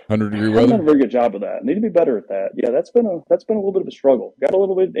 100-degree weather. I haven't done a very good job of that. Need to be better at that. Yeah, that's been a little bit of a struggle. Got a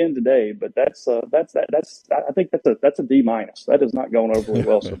little bit in today, but that's I think that's a D-. That is not going overly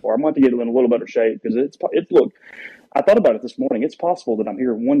well so far. I'm going to get it in a little better shape because look. I thought about it this morning. It's possible that I'm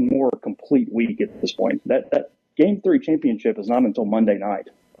here one more complete week at this point. That Game 3 championship is not until Monday night.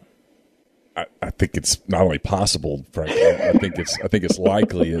 I think it's not only possible, frankly. I think it's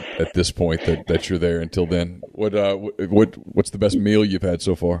likely at this point that you're there until then. What's the best meal you've had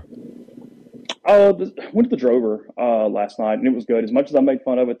so far? Went to the Drover last night, and it was good. As much as I made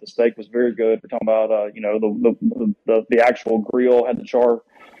fun of it, the steak was very good. We're talking about the actual grill had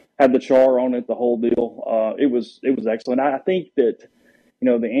the char on it, the whole deal. It was excellent. I think that the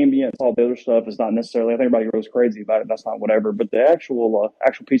ambience, all the other stuff is not necessarily. I think everybody goes crazy about it. That's not whatever. But the actual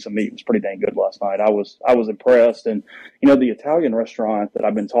piece of meat was pretty dang good last night. I was impressed, and the Italian restaurant that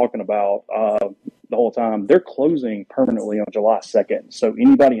I've been talking about the whole time, they're closing permanently on July 2nd. So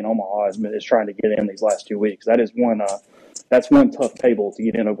anybody in Omaha is trying to get in these last 2 weeks. That is one. That's one tough table to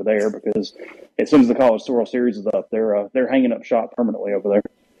get in over there, because as soon as the College World Series is up, they're hanging up shop permanently over there.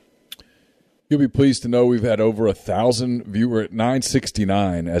 You'll be pleased to know we've had over 1,000 viewers at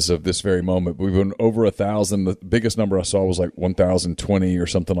 969 as of this very moment. But we've been over 1,000. The biggest number I saw was like 1,020 or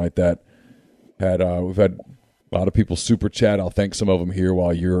something like that. We've had a lot of people super chat. I'll thank some of them here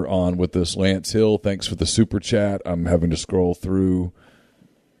while you're on with us. Lance Hill, thanks for the super chat. I'm having to scroll through.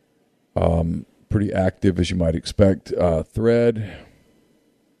 Pretty active, as you might expect. Thread.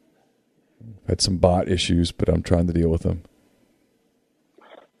 Had some bot issues, but I'm trying to deal with them.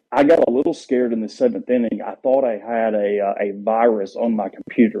 I got a little scared in the seventh inning. I thought I had a virus on my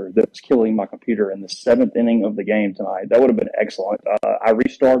computer that was killing my computer in the seventh inning of the game tonight. That would have been excellent. I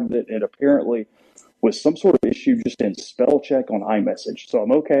restarted it. It apparently was some sort of issue just in spell check on iMessage. So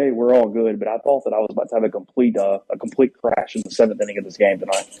I'm okay. We're all good. But I thought that I was about to have a complete crash in the seventh inning of this game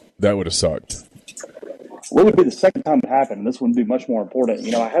tonight. That would have sucked. Well, it would be the second time it happened. This would be much more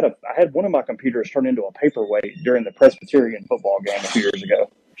important. I had one of my computers turn into a paperweight during the Presbyterian football game a few years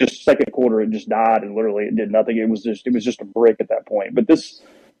ago. Just second quarter, it just died, and literally it did nothing. It was just a brick at that point. But this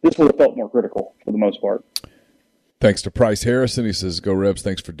would have felt more critical for the most part. Thanks to Price Harrison. He says, "Go Rebs!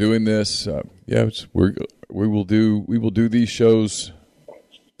 Thanks for doing this." We will do these shows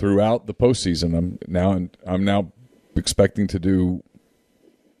throughout the postseason. I'm now expecting to do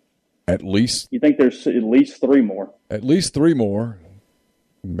at least. You think there's at least three more? At least three more,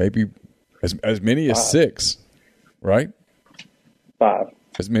 maybe as many as six, right? 5.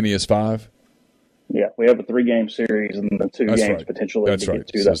 As many as 5? Yeah, we have a 3-game series and the 2 games right. potentially That's to right. get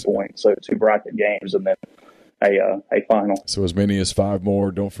to that point. So 2 bracket games and then a final. So as many as 5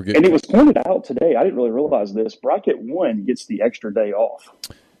 more. Don't forget. And it was pointed out today, I didn't really realize this, bracket 1 gets the extra day off.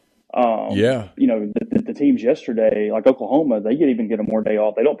 The teams yesterday, like Oklahoma, they even get a more day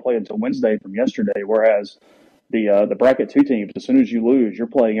off. They don't play until Wednesday from yesterday, whereas the bracket 2 teams, as soon as you lose, you're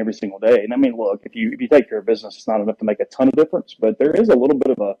playing every single day. And I mean, look, if you take care of business, it's not enough to make a ton of difference, but there is a little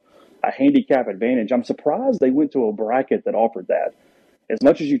bit of a handicap advantage. I'm surprised they went to a bracket that offered that. As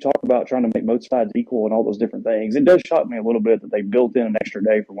much as you talk about trying to make both sides equal and all those different things, it does shock me a little bit that they built in an extra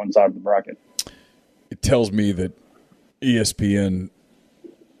day for one side of the bracket. It tells me that ESPN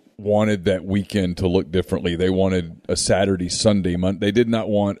wanted that weekend to look differently. They wanted a Saturday, Sunday, Monday. They did not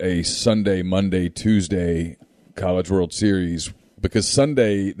want a Sunday, Monday, Tuesday College World Series, because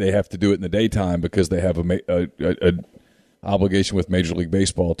Sunday they have to do it in the daytime because they have a obligation with Major League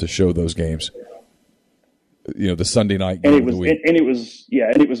Baseball to show those games. The Sunday night game of the week. And it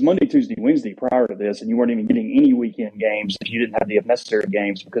was Monday, Tuesday, Wednesday prior to this, and you weren't even getting any weekend games if you didn't have the if necessary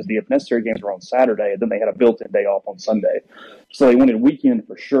games, because the if necessary games were on Saturday, and then they had a built-in day off on Sunday. So they wanted weekend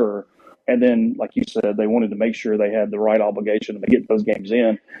for sure. And then, like you said, they wanted to make sure they had the right obligation to get those games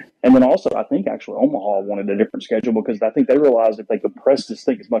in. And then also, I think actually Omaha wanted a different schedule, because I think they realized if they could press this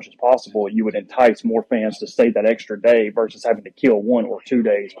thing as much as possible, you would entice more fans to stay that extra day versus having to kill 1 or 2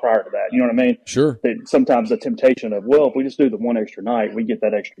 days prior to that. You know what I mean? Sure. Sometimes the temptation of, if we just do the one extra night, we get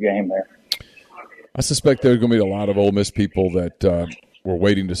that extra game there. I suspect there's going to be a lot of Ole Miss people that were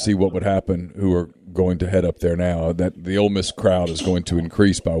waiting to see what would happen who are going to head up there now. That the Ole Miss crowd is going to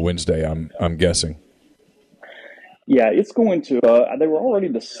increase by Wednesday, I'm guessing. Yeah, it's going to. They were already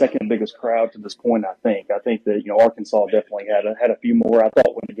the second biggest crowd to this point. I think that Arkansas definitely had a few more. I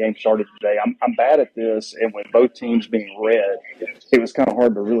thought when the game started today, I'm bad at this, and when both teams being red, it was kind of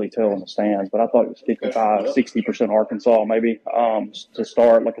hard to really tell in the stands. But I thought it was 55-60% Arkansas maybe to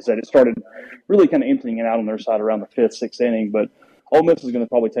start. Like I said, it started really kind of emptying it out on their side around the 5th, 6th inning, but Ole Miss is going to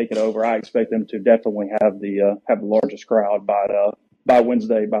probably take it over. I expect them to definitely have the largest crowd by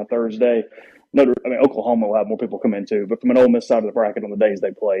Wednesday, by Thursday. Oklahoma will have more people come in too, but from an Ole Miss side of the bracket on the days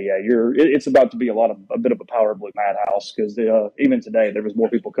they play, it's about to be a bit of a power blue madhouse, because even today there was more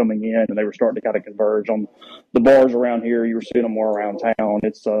people coming in and they were starting to kind of converge on the bars around here. You were seeing them more around town.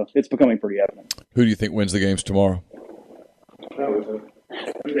 It's becoming pretty evident. Who do you think wins the games tomorrow?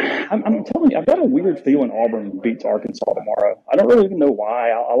 I'm telling you, I've got a weird feeling Auburn beats Arkansas tomorrow. I don't really even know why.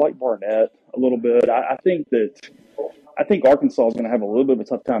 I like Barnett a little bit. I think that I think Arkansas is going to have a little bit of a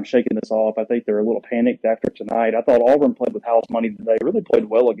tough time shaking this off. I think they're a little panicked after tonight. I thought Auburn played with house money today. Really played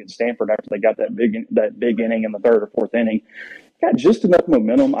well against Stanford after they got that big inning in the third or fourth inning. Got just enough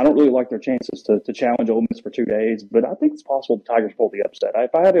momentum. I don't really like their chances to challenge Ole Miss for 2 days, but I think it's possible the Tigers pull the upset.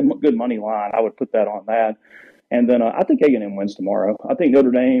 If I had a good money line, I would put that on that. And then I think A&M wins tomorrow. I think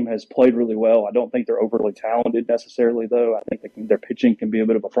Notre Dame has played really well. I don't think they're overly talented necessarily, though. I think their pitching can be a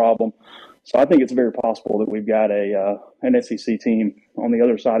bit of a problem. So I think it's very possible that we've got an SEC team on the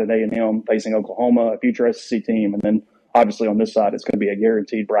other side at A&M facing Oklahoma, a future SEC team, and then obviously on this side it's going to be a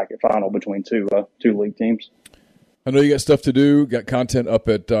guaranteed bracket final between two league teams. I know you got stuff to do. Got content up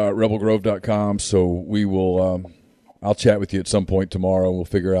at rebelgrove.com, so we will. I'll chat with you at some point tomorrow. We'll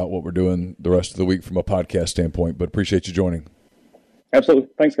figure out what we're doing the rest of the week from a podcast standpoint. But appreciate you joining. Absolutely,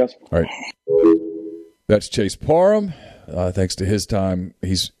 thanks, guys. All right, that's Chase Parham. Thanks to his time,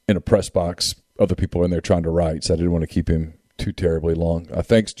 he's in a press box. Other people are in there trying to write, so I didn't want to keep him too terribly long.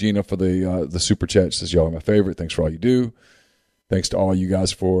 Thanks, Gina, for the super chat. Says y'all are my favorite. Thanks for all you do. Thanks to all you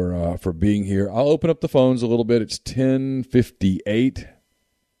guys for being here. I'll open up the phones a little bit. It's 10:58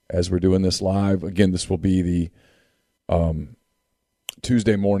 as we're doing this live. Again, this will be the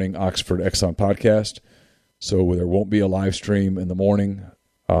Tuesday morning Oxford Exxon podcast, so there won't be a live stream in the morning.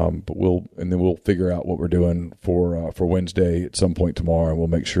 But we'll figure out what we're doing for Wednesday at some point tomorrow, and we'll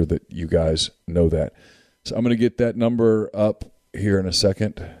make sure that you guys know that. So I'm going to get that number up here in a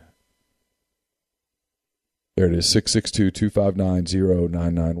second. There it is,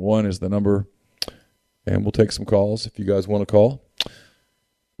 662-259-0991 is the number. And we'll take some calls if you guys want to call.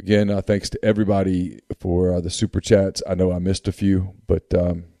 Again, thanks to everybody for the super chats. I know I missed a few, but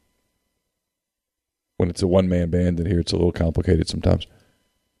when it's a one-man band in here, it's a little complicated sometimes.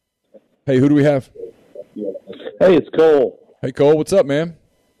 Hey, who do we have? Hey, it's Cole. Hey, Cole, what's up, man?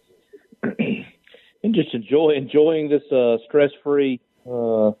 I'm just enjoying this stress-free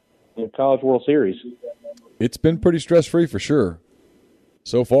College World Series. It's been pretty stress-free for sure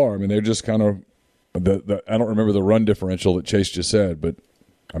so far. I mean, they're just kind of I don't remember the run differential that Chase just said, but,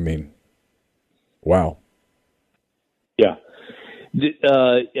 I mean, wow. Yeah. I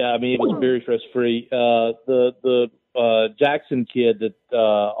mean, it was very stress-free. The Jackson kid that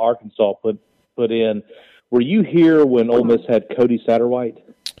Arkansas put in, were you here when Ole Miss had Cody Satterwhite?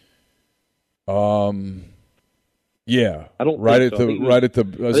 Yeah. I don't right think at so.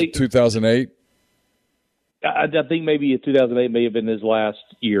 was it 2008? I think maybe 2008 may have been his last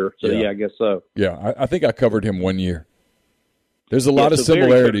year. So, yeah I guess so. Yeah, I think I covered him 1 year. There's a lot of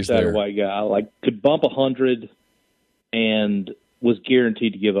similarities there. Satterwhite guy, could bump 100 and was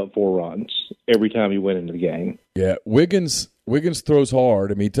guaranteed to give up 4 runs every time he went into the game. Yeah, Wiggins throws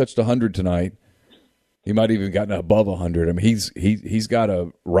hard. I mean, he touched 100 tonight. He might have even gotten above 100. I mean, he's got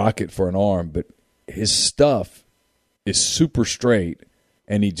a rocket for an arm, but his stuff is super straight,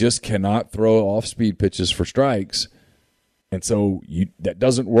 and he just cannot throw off-speed pitches for strikes. And so that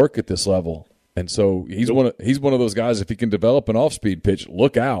doesn't work at this level. And so he's one of those guys, if he can develop an off-speed pitch,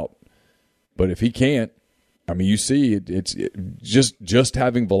 look out. But if he can't, I mean, you see, it's just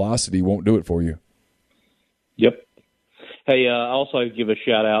having velocity won't do it for you. Yep. Hey, I also give a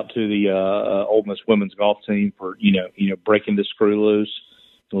shout out to the Ole Miss women's golf team for breaking the screw loose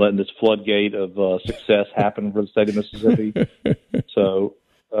and letting this floodgate of success happen for the state of Mississippi. So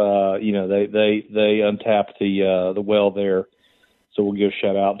they untapped the well there. So we'll give a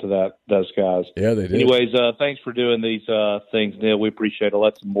shout out to those guys. Yeah, they did. Anyways, thanks for doing these things, Neil. We appreciate it.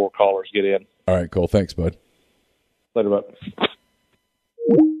 Let some more callers get in. All right, Cole. Thanks, bud. Later, bud.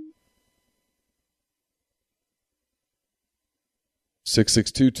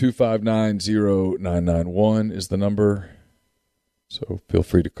 662-259-0991 is the number. So feel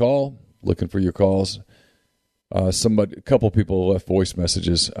free to call. Looking for your calls. A couple people left voice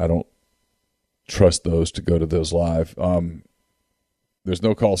messages. I don't trust those to go to those live. There's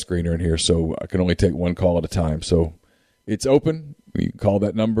no call screener in here, so I can only take one call at a time. So it's open. You can call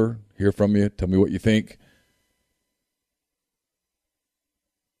that number, hear from you, tell me what you think.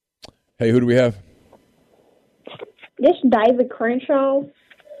 Hey, who do we have? This is David Crenshaw.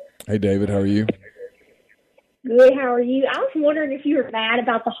 Hey, David, how are you? Good, how are you? I was wondering if you were mad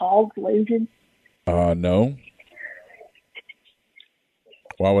about the Hogs losing. No.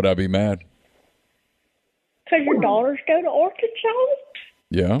 Why would I be mad? Because your daughters go to Arkansas?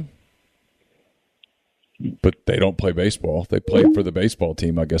 Yeah. But they don't play baseball. If they played for the baseball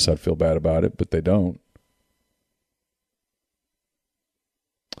team, I guess I'd feel bad about it, but they don't.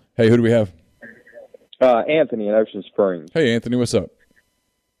 Hey, who do we have? Anthony in Ocean Springs. Hey, Anthony, what's up?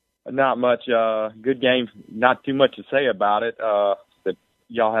 Not much. Good game. Not too much to say about it that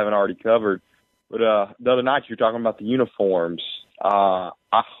y'all haven't already covered. But the other night you were talking about the uniforms. I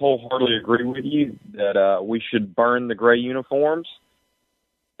wholeheartedly agree with you that we should burn the gray uniforms.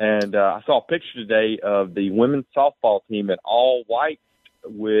 And I saw a picture today of the women's softball team in all white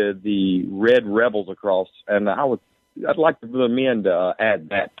with the red Rebels across. And I'd like for the men to add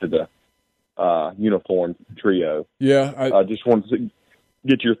that to the uniform trio. Yeah. I just wanted to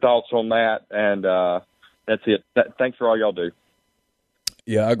get your thoughts on that. And that's it. Thanks for all y'all do.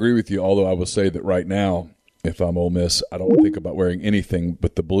 Yeah, I agree with you, although I will say that right now, if I'm Ole Miss, I don't think about wearing anything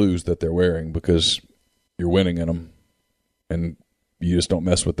but the blues that they're wearing because you're winning in them, and you just don't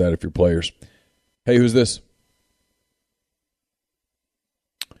mess with that if you're players. Hey, who's this?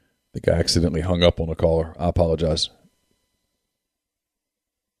 I think I accidentally hung up on a caller. I apologize.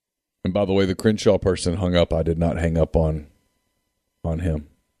 And by the way, the Crenshaw person hung up. I did not hang up on him.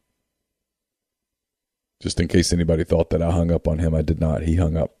 Just in case anybody thought that I hung up on him, I did not. He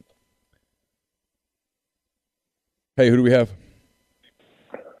hung up. Hey, who do we have?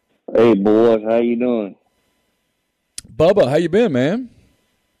 Hey, boys. How you doing? Bubba, how you been, man?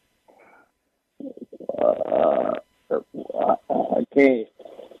 I can't.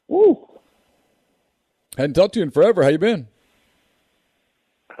 Woo. Hadn't talked to you in forever. How you been?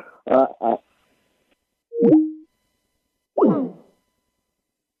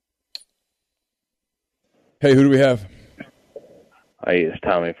 Hey, who do we have? Hey, it's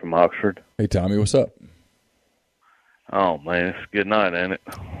Tommy from Oxford. Hey, Tommy, what's up? Oh, man, it's a good night, ain't it?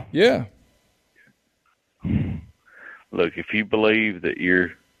 Yeah. Look, if you believe that you're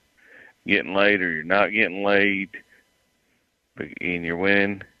getting laid or you're not getting laid and you're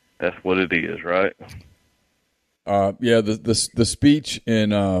winning, that's what it is, right? Yeah, the speech in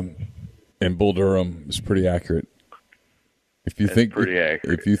Bull Durham is pretty accurate. If you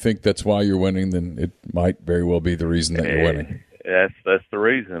think that's why you're winning, then it might very well be the reason that you're winning. That's the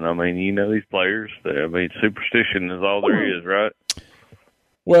reason. I mean, these players. Superstition is all there is, right?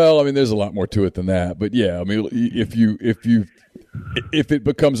 Well, I mean, there's a lot more to it than that. But yeah, I mean, if it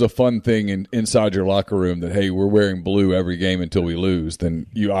becomes a fun thing inside your locker room that hey, we're wearing blue every game until we lose, then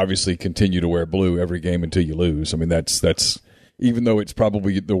you obviously continue to wear blue every game until you lose. I mean, that's even though it's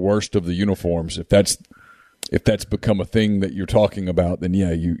probably the worst of the uniforms. If that's become a thing that you're talking about, then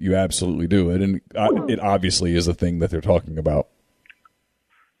yeah, you absolutely do it, and it obviously is a thing that they're talking about.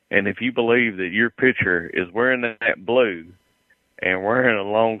 And if you believe that your pitcher is wearing that blue and wearing a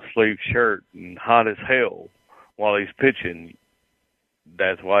long sleeve shirt and hot as hell while he's pitching,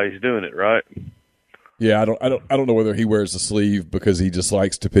 that's why he's doing it, right? Yeah, I don't know whether he wears a sleeve because he just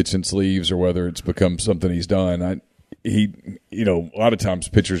likes to pitch in sleeves or whether it's become something he's done. A lot of times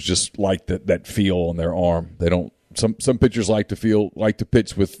pitchers just like that feel on their arm. They don't. Some pitchers like to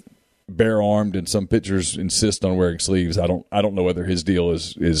pitch with bare armed, and some pitchers insist on wearing sleeves. I don't know whether his deal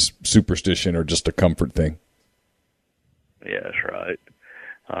is superstition or just a comfort thing. Yeah, that's right.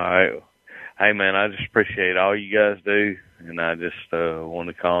 All right. Hey, man, I just appreciate all you guys do, and I just want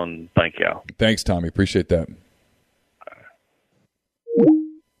to call and thank y'all. Thanks, Tommy. Appreciate that.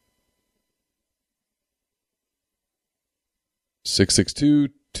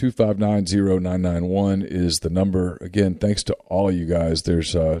 662-259-0991 is the number. Again, thanks to all of you guys.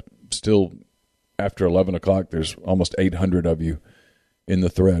 There's still, after 11 o'clock, there's almost 800 of you in the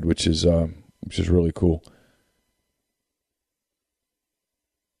thread, which is really cool.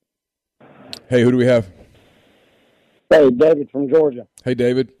 Hey, who do we have? Hey, David from Georgia. Hey,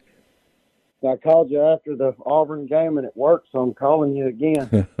 David. I called you after the Auburn game, and it worked, so I'm calling you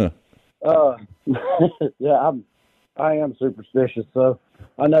again. Yeah, I am superstitious, so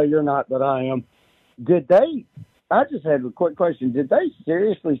I know you're not, but I am. I just had a quick question. Did they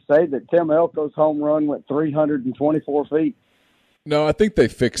seriously say that Tim Elko's home run went 324 feet? No, I think they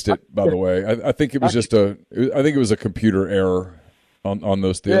fixed it, by the way. I think it was I think it was a computer error on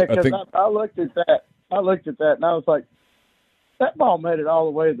those things. Yeah, because I looked at that. And I was like, that ball made it all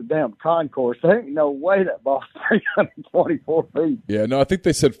the way to the damn concourse. There ain't no way that ball's 324 feet. Yeah, no, I think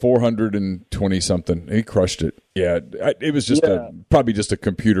they said 420-something. He crushed it. Yeah, it was just probably just a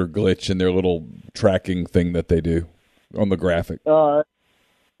computer glitch in their little tracking thing that they do on the graphic. Yeah,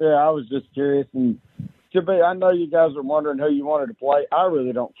 I was just curious. And I know you guys are wondering who you wanted to play. I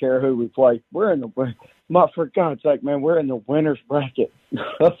really don't care who we play. We're in the for God's sake, man, we're in the winner's bracket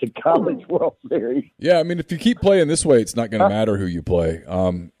of the College World Series. Yeah, I mean, if you keep playing this way, it's not going to matter who you play.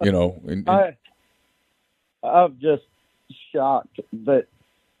 I'm just shocked that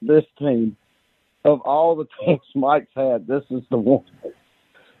this team, of all the teams Mike's had, this is the one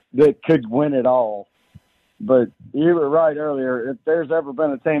that could win it all. But you were right earlier. If there's ever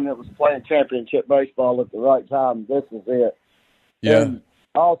been a team that was playing championship baseball at the right time, this is it. Yeah. And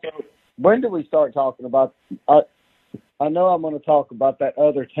also, when do we start talking about? I know I'm going to talk about that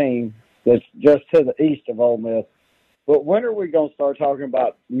other team that's just to the east of Ole Miss, but when are we going to start talking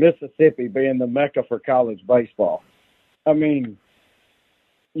about Mississippi being the mecca for college baseball? I mean,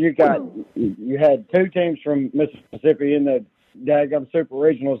 you had two teams from Mississippi in the daggum Super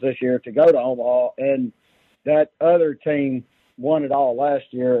Regionals this year to go to Omaha, and that other team won it all last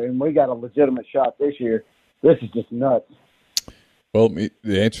year, and we got a legitimate shot this year. This is just nuts. Well, the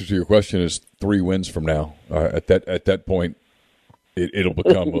answer to your question is 3 wins from now. At that point, it'll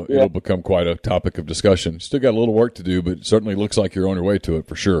become quite a topic of discussion. Still got a little work to do, but it certainly looks like you're on your way to it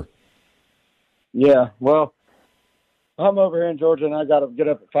for sure. Yeah, well, I'm over here in Georgia, and I got to get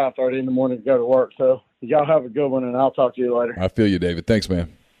up at 5:30 in the morning to go to work. So y'all have a good one, and I'll talk to you later. I feel you, David. Thanks,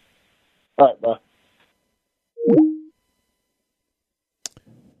 man. All right, bye.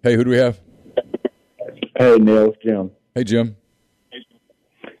 Hey, who do we have? Hey, Neil, it's Jim. Hey, Jim.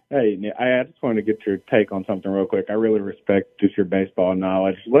 Hey, Neil, I just wanted to get your take on something real quick. I really respect just your baseball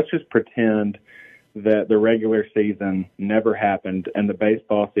knowledge. Let's just pretend that the regular season never happened and the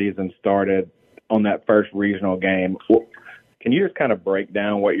baseball season started on that first regional game. Can you just kind of break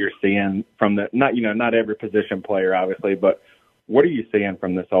down what you're seeing from not every position player, obviously, but what are you seeing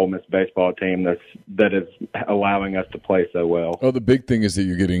from this Ole Miss baseball team that is allowing us to play so well? Oh, the big thing is that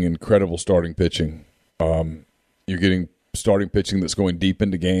you're getting incredible starting pitching. You're getting starting pitching that's going deep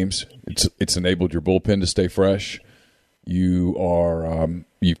into games. It's enabled your bullpen to stay fresh. You've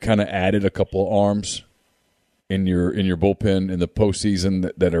kind of added a couple of arms in your bullpen in the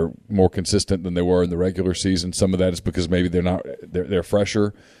postseason that are more consistent than they were in the regular season. Some of that is because maybe they're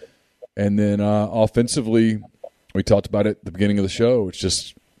fresher. And then offensively, we talked about it at the beginning of the show. It's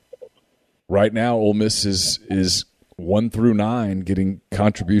just right now Ole Miss is 1 through 9 getting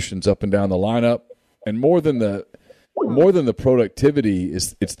contributions up and down the lineup, and more than the productivity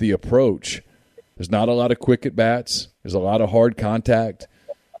it's the approach. There's not a lot of quick at bats. There's a lot of hard contact.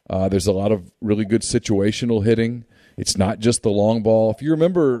 There's a lot of really good situational hitting. It's not just the long ball. If you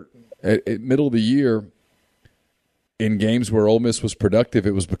remember at middle of the year, in games where Ole Miss was productive,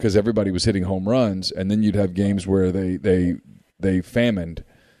 it was because everybody was hitting home runs, and then you'd have games where they famined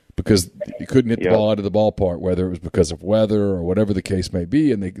because you couldn't hit the ball out of the ballpark, whether it was because of weather or whatever the case may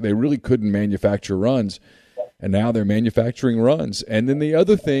be, and they really couldn't manufacture runs, and now they're manufacturing runs. And then the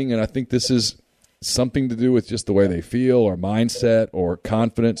other thing, and I think this is something to do with just the way they feel or mindset or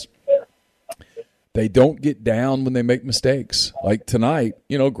confidence, they don't get down when they make mistakes. Like tonight,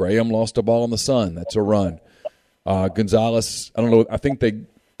 Graham lost a ball in the sun. That's a run. Gonzalez, I don't know. I think they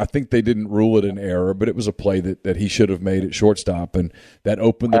didn't rule it an error, but it was a play that he should have made at shortstop, and that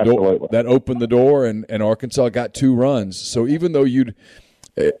opened the door. That opened the door, and Arkansas got 2 runs. So even though you'd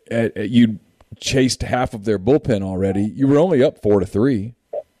chased half of their bullpen already, you were only up 4-3.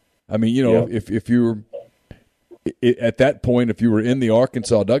 I mean, if you were at that point, if you were in the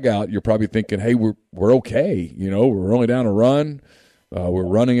Arkansas dugout, you're probably thinking, "Hey, we're okay. We're only down a run. We're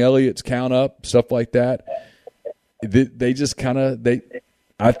running Elliott's count up, stuff like that." They just kind of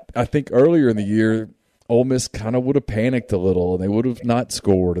I think earlier in the year, Ole Miss kind of would have panicked a little. They would have not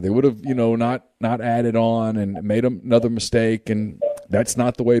scored. They would have not added on and made another mistake. And that's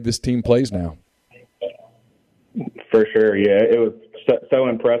not the way this team plays now. For sure, yeah, it was so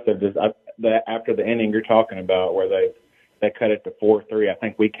impressive. After the inning you're talking about, where they cut it to 4-3, I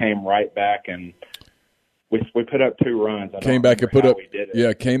think we came right back and we put up 2 runs. Came back and put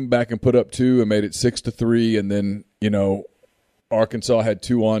up 2 and made it 6-3, and then Arkansas had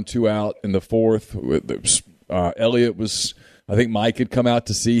 2 on, 2 out in the 4th. Elliott was, I think Mike had come out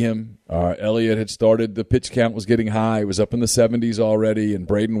to see him. Elliott had started. The pitch count was getting high. It was up in the 70s already, and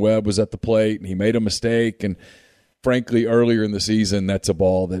Braden Webb was at the plate, and he made a mistake. And frankly, earlier in the season, that's a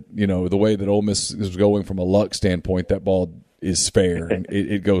ball that, the way that Ole Miss is going from a luck standpoint, that ball is fair. And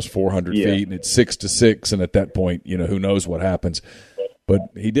it goes 400 feet, and it's 6-6, and at that point, who knows what happens. But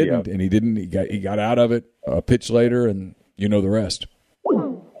he didn't, and he didn't. He got out of it a pitch later, and the rest.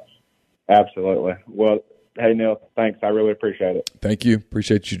 Absolutely. Well, hey, Neil, thanks. I really appreciate it. Thank you.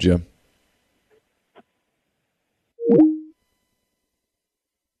 Appreciate you, Jim.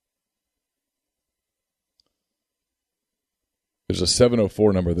 There's a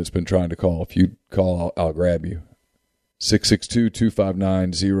 704 number that's been trying to call. If you call, I'll grab you.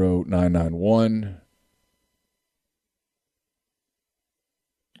 662-259-0991.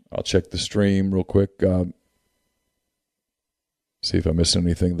 I'll check the stream real quick. See if I missed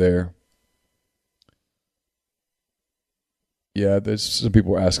anything there. Yeah, there's some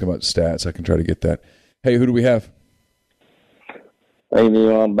people were asking about stats. I can try to get that. Hey, who do we have? Hey,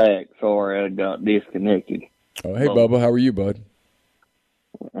 Neil, I'm back. Sorry, I got disconnected. Oh, hey, Bubba. How are you, bud?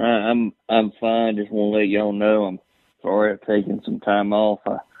 I'm fine. Just want to let y'all know I'm sorry I've taken some time off.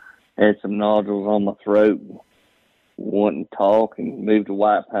 I had some nodules on my throat, wanting to talk, and moved to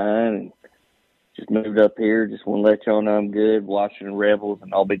White Pine, and just moved up here. Just want to let y'all know I'm good, watching the Rebels,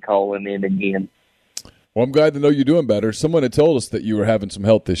 and I'll be calling in again. Well, I'm glad to know you're doing better. Someone had told us that you were having some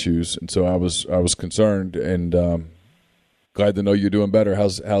health issues, and so I was concerned, and glad to know you're doing better.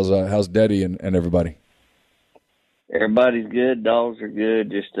 How's Daddy and everybody? Everybody's good. Dogs are good.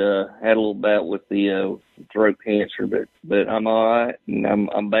 Just had a little bout with the throat cancer, but I'm all right, and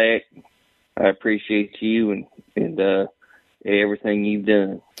I'm back. I appreciate you and everything you've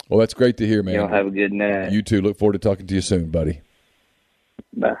done. Well, that's great to hear, man. Y'all have a good night. You too. Look forward to talking to you soon, buddy.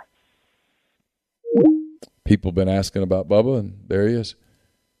 Bye. People been asking about Bubba, and there he is.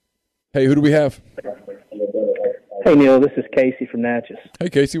 Hey, who do we have? Hey, Neil, this is Casey from Natchez. Hey,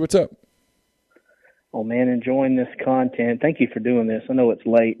 Casey, what's up? Oh, man, enjoying this content. Thank you for doing this. I know it's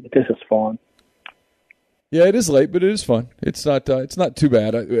late, but this is fun. Yeah, it is late, but it is fun. It's not too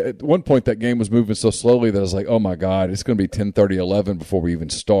bad. At one point, that game was moving so slowly that I was like, oh, my God, it's going to be 10:30, 11 before we even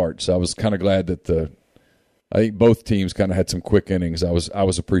start. So I was kind of glad that I think both teams kind of had some quick innings. I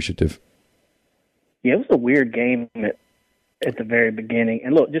was appreciative. Yeah, it was a weird game at the very beginning.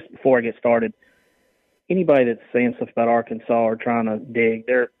 And, look, just before I get started, anybody that's saying stuff about Arkansas or trying to dig,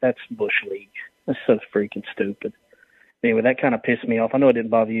 that's Bush League. That's so freaking stupid. Anyway, that kind of pissed me off. I know it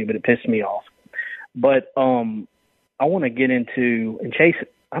didn't bother you, but it pissed me off. But I want to get into – and Chase,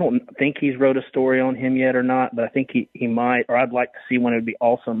 I don't think he's wrote a story on him yet or not, but I think he might, or I'd like to see one. It would be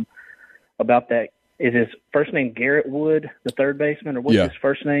awesome about that. Is his first name Garrett Wood, the third baseman, or what's his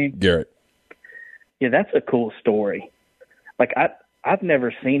first name? Garrett. Yeah, that's a cool story. Like, I've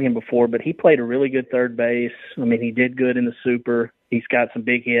never seen him before, but he played a really good third base. I mean, he did good in the Super. He's got some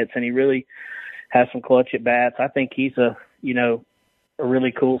big hits, and he really has some clutch at bats. I think he's a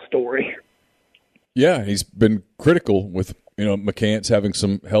really cool story. Yeah, he's been critical with, McCants having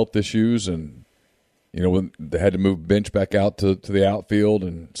some health issues, and, when they had to move Bench back out to the outfield,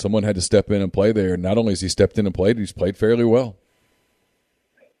 and someone had to step in and play there. And not only has he stepped in and played, he's played fairly well.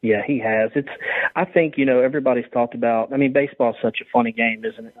 Yeah, he has. I think, everybody's talked about, baseball is such a funny game,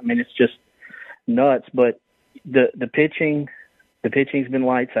 isn't it? It's just nuts, but the pitching's been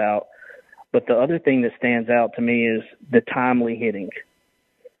lights out. But the other thing that stands out to me is the timely hitting.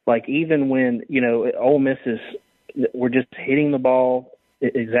 Like, even when, Ole Miss we're just hitting the ball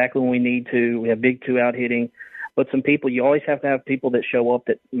exactly when we need to. We have big two-out hitting. But some people, you always have to have people that show up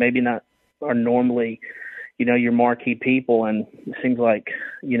that maybe not are normally, your marquee people. And it seems like,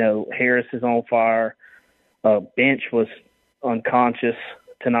 Harris is on fire. Bench was unconscious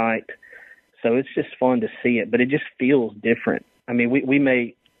tonight. So it's just fun to see it. But it just feels different. We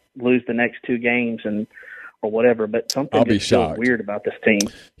may lose the next two games or whatever, but something just feels weird about this team.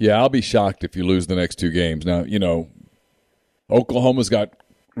 Yeah, I'll be shocked if you lose the next two games. Now, Oklahoma's got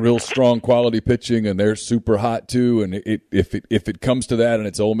real strong quality pitching, and they're super hot too. And if it comes to that, and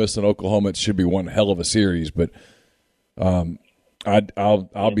it's Ole Miss and Oklahoma, it should be one hell of a series. But I'll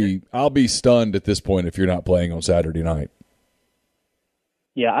be stunned at this point if you're not playing on Saturday night.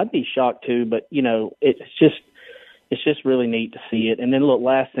 Yeah, I'd be shocked too. But it's just really neat to see it. And then, look,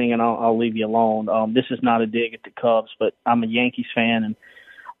 last thing, and I'll leave you alone. This is not a dig at the Cubs, but I'm a Yankees fan, and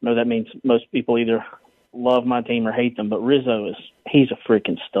I know that means most people either love my team or hate them. But Rizzo he's a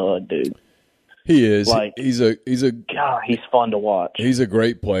freaking stud, dude. He is. Like, he's a God. He's fun to watch. He's a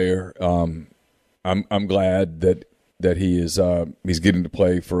great player. I'm glad that he is. He's getting to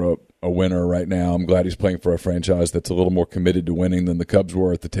play for a winner right now. I'm glad he's playing for a franchise that's a little more committed to winning than the Cubs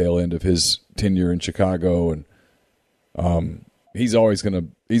were at the tail end of his tenure in Chicago, and he's always gonna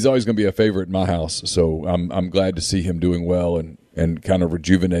be a favorite in my house. So I'm glad to see him doing well and kind of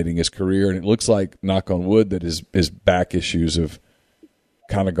rejuvenating his career. And it looks like, knock on wood, that his back issues have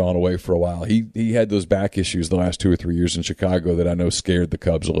kind of gone away for a while. He had those back issues the last 2 or 3 years in Chicago that I know scared the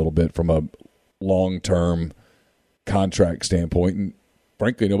Cubs a little bit from a long-term contract standpoint. And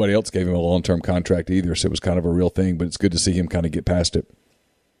frankly, nobody else gave him a long-term contract either, so it was kind of a real thing. But it's good to see him kind of get past it.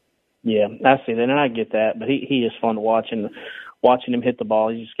 Yeah, I see that, and I get that. But he is fun to watch, and watching him hit the ball,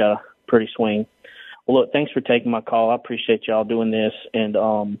 he's just got a pretty swing. Well, look, thanks for taking my call. I appreciate y'all doing this, and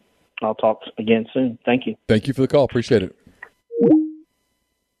I'll talk again soon. Thank you. Thank you for the call. Appreciate it.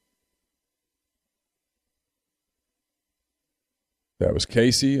 That was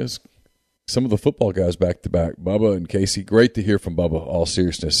Casey. Some of the football guys back to back, Bubba and Casey. Great to hear from Bubba, all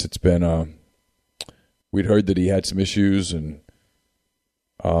seriousness. It's been we'd heard that he had some issues, and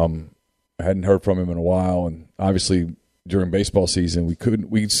I hadn't heard from him in a while. And obviously during baseball season, we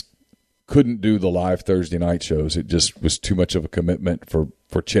couldn't do the live Thursday night shows. It just was too much of a commitment for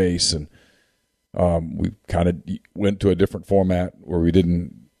Chase, and we kind of went to a different format where we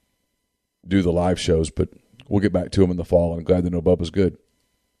didn't do the live shows, but we'll get back to them in the fall. I'm glad to know Bubba's good.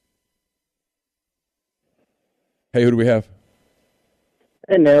 Hey, who do we have?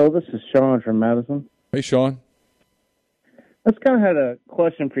 Hey, Neil, this is Sean from Madison. Hey, Sean. I just kind of had a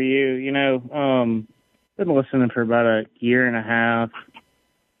question for you. Been listening for about a year and a half.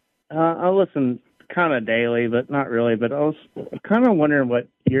 I listen kind of daily, but not really. But I was kind of wondering what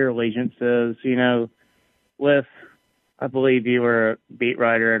your allegiance is, with, I believe you were a beat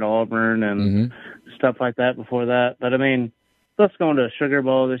writer at Auburn and stuff like that before that. But, let's go into a Sugar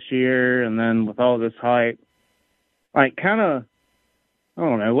Bowl this year, and then with all this hype, I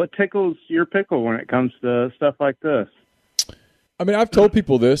don't know, what tickles your pickle when it comes to stuff like this? I've told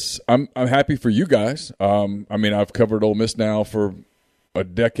people this. I'm happy for you guys. I've covered Ole Miss now for a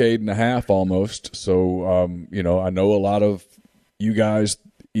decade and a half almost. So, I know a lot of you guys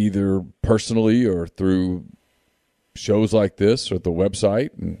either personally or through shows like this or the website.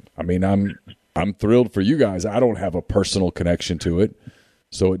 And I'm thrilled for you guys. I don't have a personal connection to it,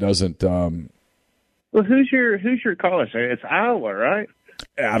 so it doesn't. Well, who's your college? It's Iowa, right?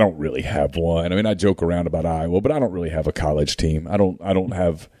 I don't really have one. I joke around about Iowa, but I don't really have a college team. I don't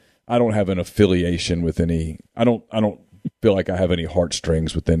have an affiliation with any. I don't feel like I have any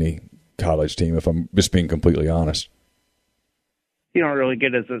heartstrings with any college team, if I'm just being completely honest. You don't really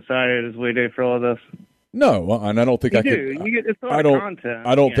get as excited as we do for all of this. No, and I don't think I could. It's a lot of content.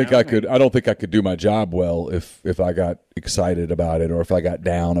 I don't think I could. I don't think I could do my job well if I got excited about it or if I got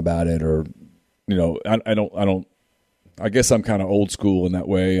down about it, or I don't. I guess I'm kind of old school in that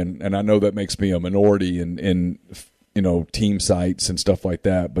way, and I know that makes me a minority in team sites and stuff like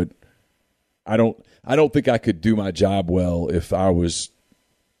that. But I don't think I could do my job well if I was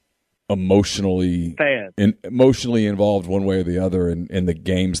emotionally involved one way or the other in the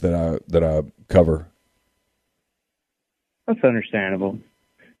games that I cover. That's understandable.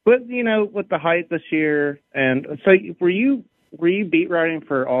 But with the hype this year, and so were you beat writing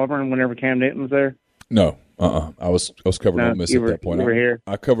for Auburn whenever Cam Newton was there? No. I was covering Ole Miss at that point. You were here?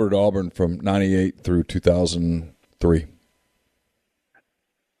 I covered Auburn from 98 through 2003.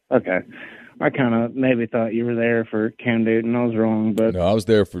 Okay. I kind of maybe thought you were there for Cam Newton. I was wrong, but no, I was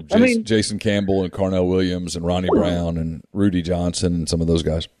there for Jason Campbell and Carnell Williams and Ronnie Brown and Rudy Johnson and some of those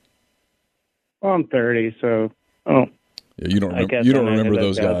guys. Well, I'm 30, so yeah, you don't remember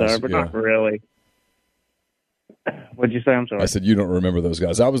those guys, but not really. What'd you say? I'm sorry. I said you don't remember those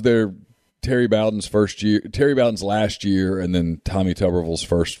guys. I was there Terry Bowden's last year, and then Tommy Tuberville's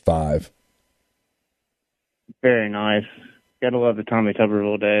first 5. Very nice. Gotta love the Tommy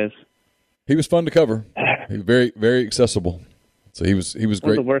Tuberville days. He was fun to cover. He was very, very accessible. So he was great.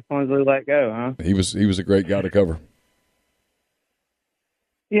 One of the worst ones we let go, huh? He was a great guy to cover.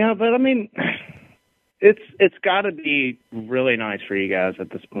 Yeah, but it's got to be really nice for you guys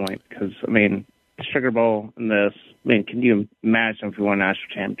at this point because Sugar Bowl and this. Can you imagine if we won a national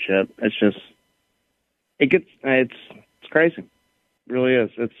championship? It's crazy. It really is.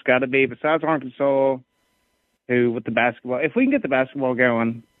 It's got to be, besides Arkansas, who with the basketball, if we can get the basketball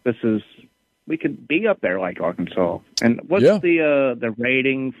going, we could be up there like Arkansas. And what's the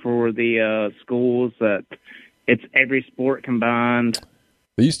rating for the schools that it's every sport combined?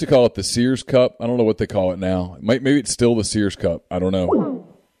 They used to call it the Sears Cup. I don't know what they call it now. Maybe it's still the Sears Cup. I don't know.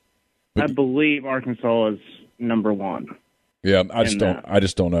 I believe Arkansas is number 1. Yeah, I just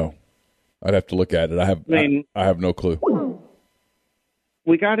don't know. I'd have to look at it. I have no clue.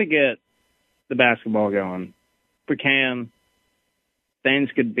 We got to get the basketball going. If we can, things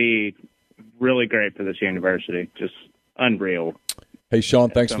could be really great for this university. Just unreal. Hey, Sean,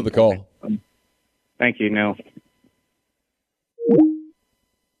 thanks for the call. Thank you, Neil.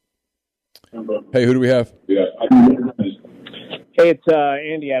 Hey, who do we have? Hey, it's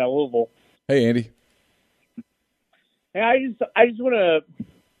Andy out of Louisville. Hey, Andy. Hey, I just want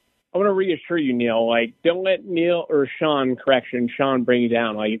to reassure you, Neil. Like, don't let Neil or Sean bring you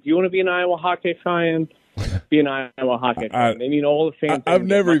down. Like, if you want to be an Iowa Hockey fan, be an Iowa Hockey fan. All the fans. I've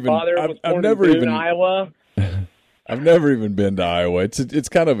never even in Iowa. I've never even been to Iowa. It's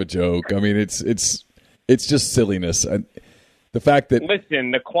kind of a joke. It's just silliness. The fact that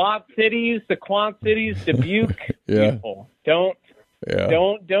listen, the Quad Cities, Dubuque people. Don't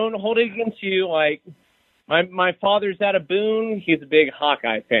hold it against you. Like my father's out of Boone. He's a big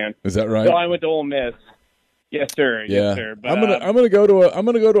Hawkeye fan. Is that right? So I went to Ole Miss. Yes, sir. Yeah. Yes, sir. But, I'm gonna go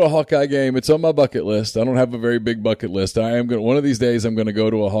to a Hawkeye game. It's on my bucket list. I don't have a very big bucket list. One of these days I'm gonna go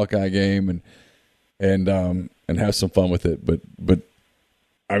to a Hawkeye game and have some fun with it. But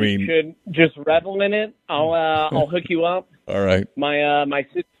I mean, you should just revel in it. I'll hook you up. All right. My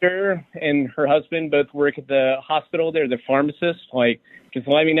sister and her husband both work at the hospital. They're the pharmacists. Like, just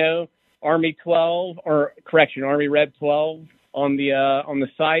let me know. Army Red 12 on the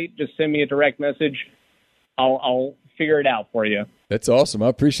site. Just send me a direct message. I'll figure it out for you. That's awesome. I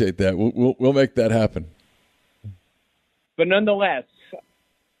appreciate that. We'll make that happen. But nonetheless,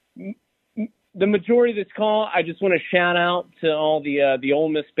 the majority of this call, I just want to shout out to all the Ole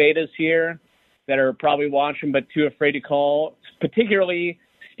Miss betas here that are probably watching but too afraid to call, particularly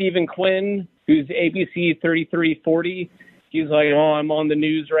Stephen Quinn, who's ABC 3340. He's like, oh, I'm on the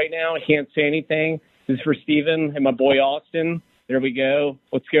news right now. I can't say anything. This is for Stephen and my boy Austin. There we go.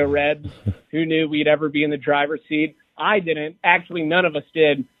 Let's go, Rebs. Who knew we'd ever be in the driver's seat? I didn't. Actually, none of us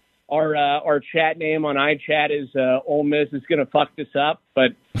did. Our chat name on iChat is Ole Miss is going to fuck this up,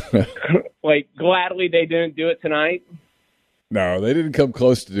 but like gladly they didn't do it tonight. No, they didn't come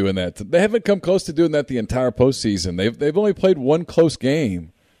close to doing that. They haven't come close to doing that the entire postseason. They've only played one close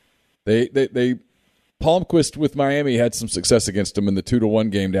game. They Palmquist with Miami had some success against them in the 2-1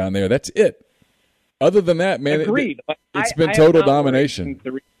 game down there. That's it. Other than that, man, agreed. It's been total domination.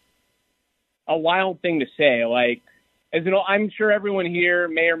 A wild thing to say, like. I'm sure everyone here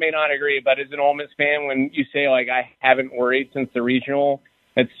may or may not agree, but as an Ole Miss fan, when you say, like, I haven't worried since the regional,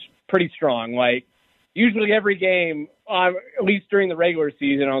 it's pretty strong. Like, usually every game, at least during the regular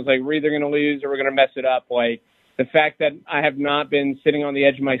season, I was like, we're either going to lose or we're going to mess it up. Like, the fact that I have not been sitting on the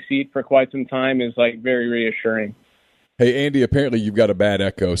edge of my seat for quite some time is, like, very reassuring. Hey, Andy, apparently you've got a bad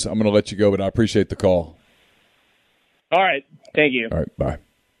echo, so I'm going to let you go, but I appreciate the call. All right. Thank you. All right. Bye.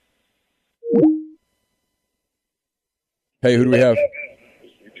 Hey, who do we have?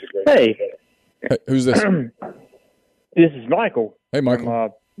 Hey, who's this? This is Michael. Hey, Michael.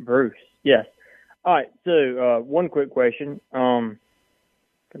 From, Bruce. Yes. All right. So, one quick question. Good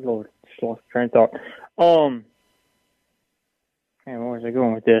Lord, just lost train of thought. Man, where was I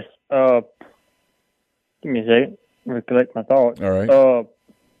going with this? Give me a second. Recollect my thoughts. All right.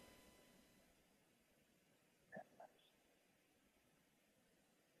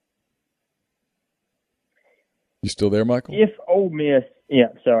 You still there, Michael? If Ole Miss,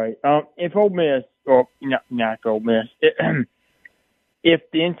 if Ole Miss, or not Ole Miss, if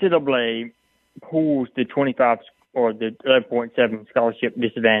the NCAA pulls the 25 or the 11.7 scholarship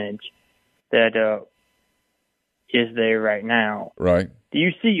disadvantage that is there right now, right? Do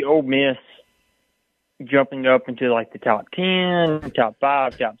you see Ole Miss jumping up into like the top 10, top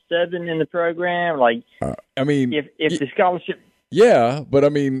 5, top 7 in the program? Like, I mean, if the scholarship, yeah, but I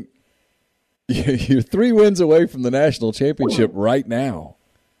mean. You're 3 wins away from the national championship right now.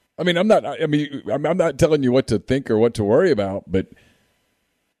 I mean, I'm not telling you what to think or what to worry about, but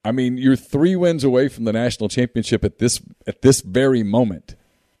I mean, you're 3 wins away from the national championship at this very moment.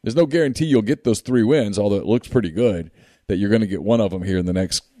 There's no guarantee you'll get those 3 wins, although it looks pretty good that you're going to get one of them here in the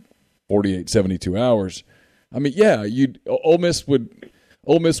next 48, 72 hours. I mean, yeah, Ole Miss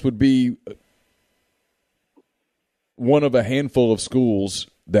would be one of a handful of schools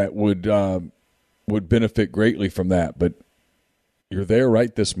that would benefit greatly from that, but you're there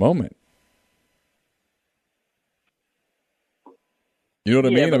right this moment. You know what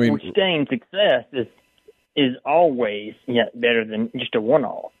I mean? But I mean, sustained success is always better than just a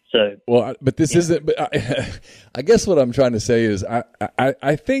one-off. So, well, but this isn't. But I guess what I'm trying to say is,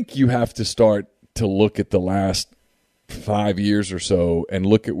 I think you have to start to look at the last 5 years or so and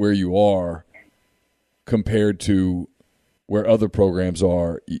look at where you are compared to where other programs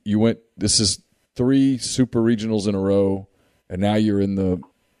are. You went. This is 3 super regionals in a row, and now you're in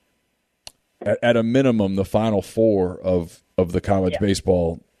at a minimum the Final 4 of the college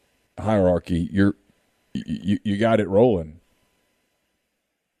baseball hierarchy. You got it rolling.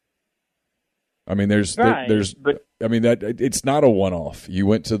 I mean, I mean that it's not a one-off. You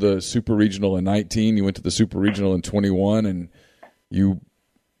went to the super regional in 19. You went to the super regional in 21, and you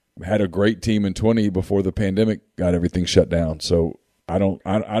had a great team in 20 before the pandemic got everything shut down. So I don't.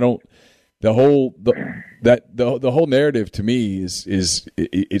 The whole narrative to me is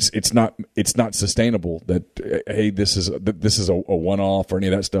it's not sustainable. That hey, this is a one-off or any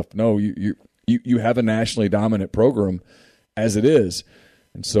of that stuff. No, you have a nationally dominant program as it is,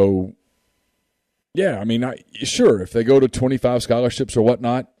 and so yeah, I mean, sure, if they go to 25 scholarships or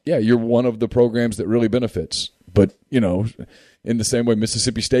whatnot, yeah, you're one of the programs that really benefits. But in the same way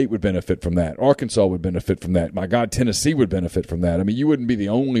Mississippi State would benefit from that. Arkansas would benefit from that. My God, Tennessee would benefit from that. I mean, you wouldn't be the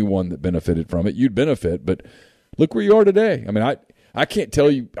only one that benefited from it. You'd benefit, but look where you are today. I mean, I can't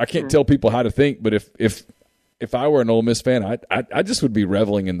tell people how to think, but if I were an Ole Miss fan, I just would be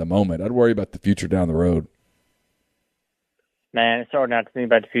reveling in the moment. I'd worry about the future down the road. Man, it's hard not to think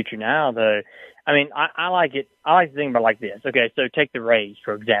about the future now, though. I mean, I like it. I like to think about it like this. Okay, so take the Rays,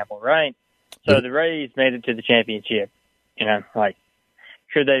 for example, right? So the Rays made it to the championship. You know, like,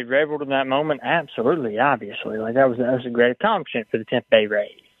 should they have reveled in that moment? Absolutely, obviously. Like, that was a great accomplishment for the Tampa Bay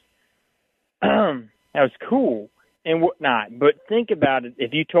Rays. That was cool and whatnot. But think about it.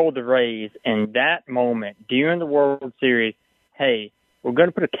 If you told the Rays in that moment during the World Series, hey, we're going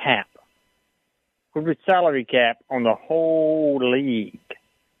to put a cap. We're going to put a salary cap on the whole league.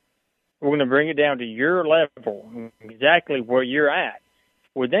 We're going to bring it down to your level, exactly where you're at.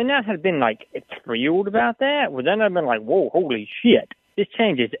 Would they not have been, like, thrilled about that? Would they not have been like, whoa, holy shit, this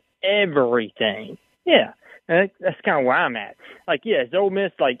changes everything? Yeah, and that's kind of where I'm at. Like, yeah, is Ole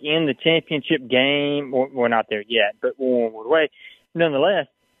Miss, like, in the championship game? We're not there yet, but we're on the way. Nonetheless,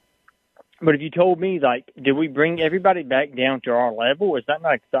 but if you told me, like, did we bring everybody back down to our level? Is that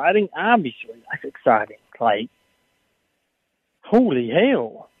not exciting? Obviously, that's exciting. Like, holy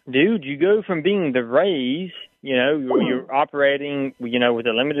hell, dude, you go from being the Rays, you know, you're operating, you know, with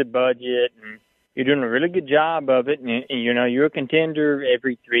a limited budget, and you're doing a really good job of it, and you know, you're a contender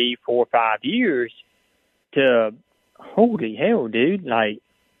every 3, 4, 5 years, to, holy hell, dude, like,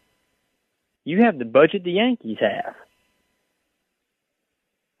 you have the budget the Yankees have.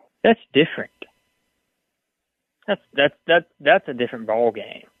 That's different. That's a different ball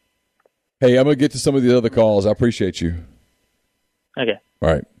game. Hey, I'm going to get to some of the other calls. I appreciate you. Okay. All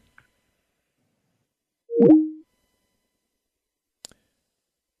right.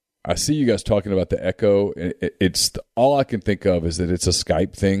 I see you guys talking about the echo. It's all I can think of is that it's a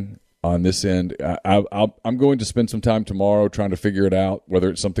Skype thing on this end. I'm going to spend some time tomorrow trying to figure it out, whether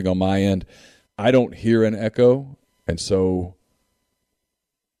it's something on my end. I don't hear an echo, and so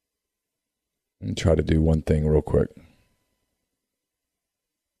let me try to do one thing real quick.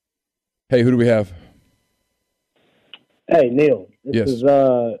 Hey, who do we have? Hey, Neil. This Yes. is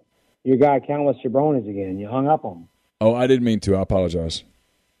your guy, Countless Jabronis again. You hung up on him. Oh, I didn't mean to. I apologize.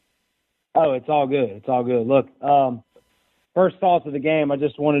 Oh, it's all good. It's all good. Look, first thoughts of the game, I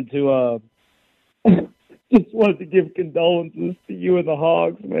just wanted to give condolences to you and the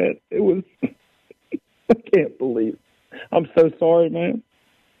Hogs, man. It was I can't believe it. I'm so sorry, man.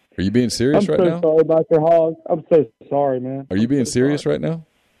 Are you being serious right now? I'm so sorry about your Hogs. I'm so sorry, man. Are you being serious right now?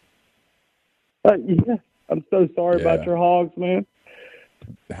 Yeah. I'm so sorry about your Hogs, man.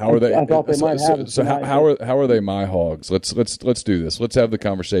 How are they? I thought they might have. So how are they my Hogs? Let's do this. Let's have the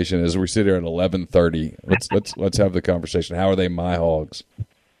conversation as we sit here at 11:30. Let's have the conversation. How are they my Hogs?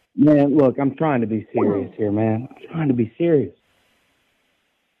 Man, look, I'm trying to be serious here, man. I'm trying to be serious.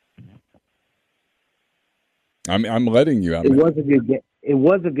 I'm letting you. It was a good game. It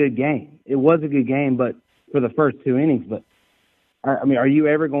was a good game. It was a good game, but for the first 2 innings. But I mean, are you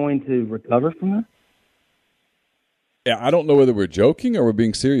ever going to recover from that? Yeah, I don't know whether we're joking or we're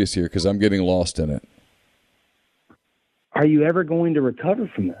being serious here because I'm getting lost in it. Are you ever going to recover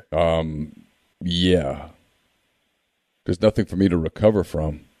from that? Yeah. There's nothing for me to recover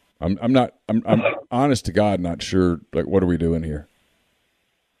from. I'm honest to God not sure, like, what are we doing here?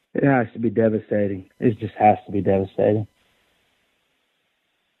 It has to be devastating. It just has to be devastating.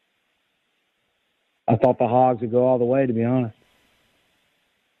 I thought the Hogs would go all the way, to be honest.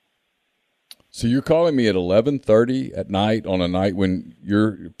 So you're calling me at 11:30 at night on a night when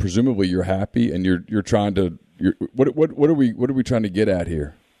you're presumably happy and you're trying to what are we trying to get at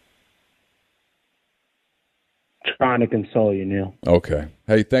here? Trying to console you, Neil. Okay.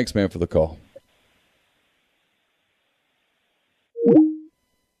 Hey, thanks, man, for the call.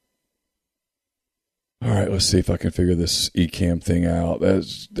 All right, let's see if I can figure this eCam thing out.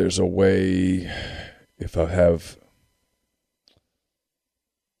 There's a way if I have.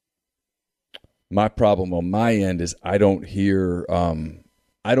 My problem on my end is I don't hear an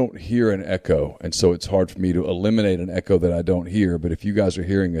echo, and so it's hard for me to eliminate an echo that I don't hear. But if you guys are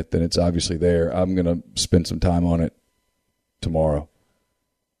hearing it, then it's obviously there. I'm going to spend some time on it tomorrow.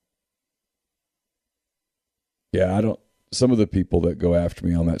 Yeah, I don't. Some of the people that go after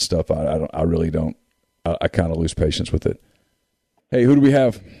me on that stuff, I really don't. I kind of lose patience with it. Hey, who do we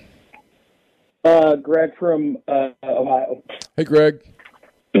have? Greg from Ohio. Hey, Greg.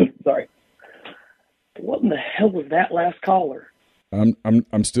 Sorry. What in the hell was that last caller?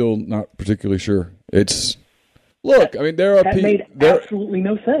 I'm still not particularly sure. It's look. I mean, there are that made absolutely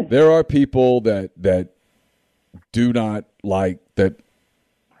no sense. There are people that do not like that.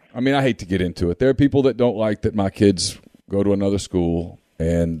 I mean, I hate to get into it. There are people that don't like that my kids go to another school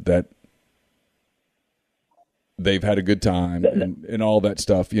and that they've had a good time and all that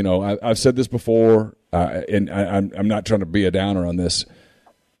stuff. You know, I've said this before, and I'm not trying to be a downer on this.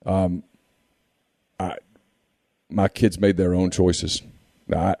 my kids made their own choices.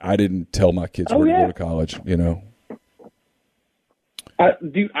 I didn't tell my kids where to go to college, you know.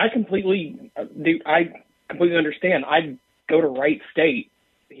 I completely understand. I go to Wright State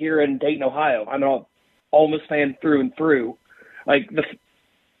here in Dayton, Ohio. I'm an Ole Miss fan through and through. Like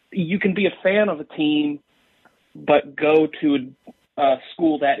you can be a fan of a team, but go to a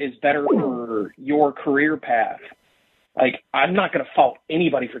school that is better for your career path. Like, I'm not going to fault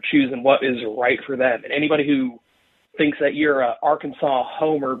anybody for choosing what is right for them. And anybody who thinks that you're an Arkansas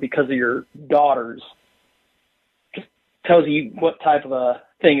homer because of your daughters just tells you what type of a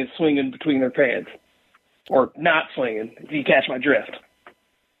thing is swinging between their pants. Or not swinging, if you catch my drift.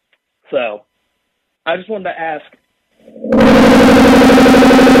 So, I just wanted to ask.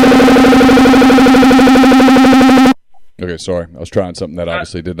 Okay, sorry. I was trying something that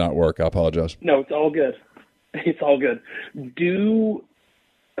obviously did not work. I apologize. No, it's all good. It's all good. Who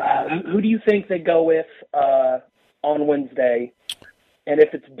do you think they go with on Wednesday? And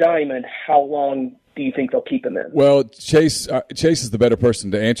if it's Diamond, how long do you think they'll keep him in? Well, Chase is the better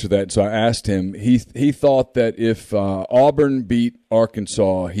person to answer that. So I asked him. He thought that if Auburn beat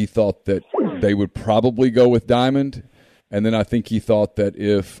Arkansas, he thought that they would probably go with Diamond. And then I think he thought that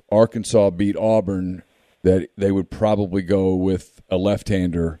if Arkansas beat Auburn, that they would probably go with a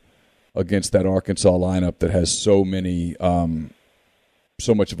left-hander against that Arkansas lineup that has so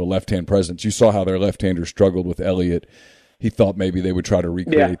much of a left-hand presence. You saw how their left-hander struggled with Elliott. He thought maybe they would try to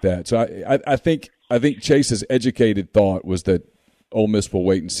recreate that. So I think Chase's educated thought was that Ole Miss will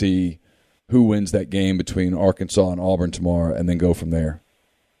wait and see who wins that game between Arkansas and Auburn tomorrow, and then go from there.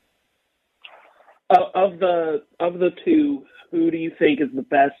 Of the two, who do you think is the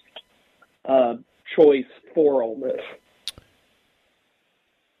best choice for Ole Miss?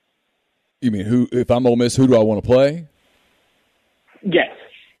 You mean who? If I'm Ole Miss, who do I want to play? Yes.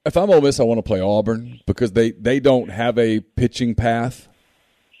 If I'm Ole Miss, I want to play Auburn because they don't have a pitching path.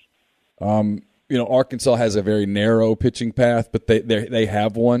 Arkansas has a very narrow pitching path, but they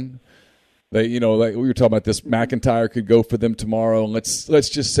have one. Like we were talking about this, McIntyre could go for them tomorrow. And let's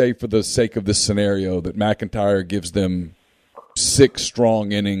just say, for the sake of this scenario, that McIntyre gives them 6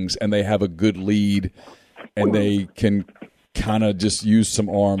 strong innings and they have a good lead and they can kind of just use some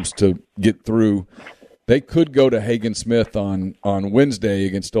arms to get through. They could go to Hagen Smith on Wednesday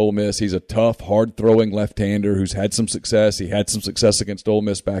against Ole Miss. He's a tough, hard-throwing left-hander who's had some success. He had some success against Ole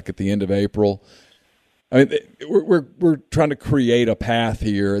Miss back at the end of April. I mean, we're trying to create a path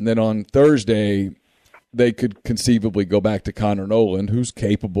here, and then on Thursday they could conceivably go back to Connor Noland, who's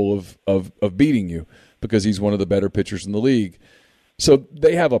capable of beating you because he's one of the better pitchers in the league. So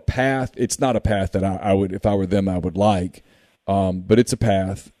they have a path. It's not a path that I would, if I were them, I would like. But it's a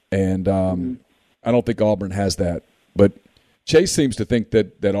path, and I don't think Auburn has that. But Chase seems to think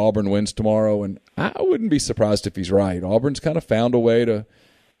that Auburn wins tomorrow, and I wouldn't be surprised if he's right. Auburn's kind of found a way to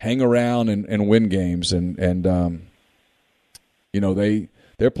hang around and win games, and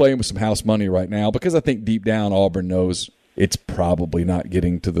they're playing with some house money right now because I think deep down Auburn knows it's probably not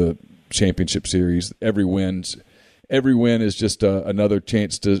getting to the championship series. Every win is just another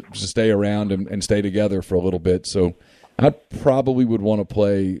chance to stay around and stay together for a little bit. So I probably would want to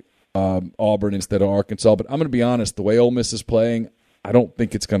play Auburn instead of Arkansas. But I'm going to be honest, the way Ole Miss is playing, I don't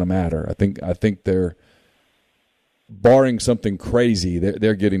think it's going to matter. I think they're, barring something crazy,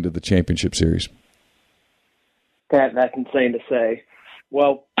 they're getting to the championship series. That's insane to say.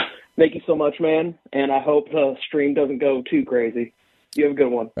 Well, thank you so much, man, and I hope the stream doesn't go too crazy. You have a good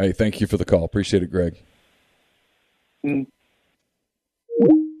one. Hey, thank you for the call. Appreciate it, Greg.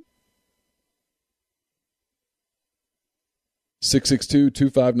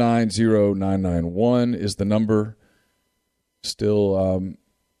 662-259-0991 is the number. Still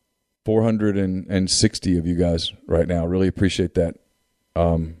 460 of you guys right now. Really appreciate that.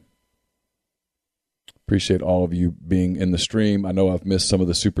 Appreciate all of you being in the stream. I know I've missed some of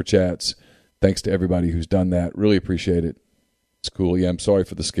the super chats. Thanks to everybody who's done that. Really appreciate it. It's cool. Yeah, I'm sorry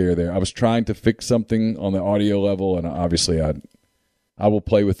for the scare there. I was trying to fix something on the audio level, and obviously I will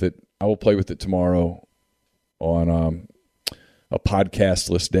play with it. I will play with it tomorrow on a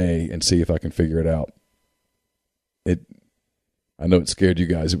podcastless day and see if I can figure it out. I know it scared you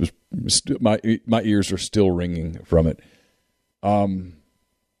guys. It was my ears are still ringing from it. Let's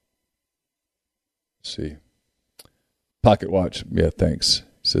see. Pocket watch. Yeah, thanks.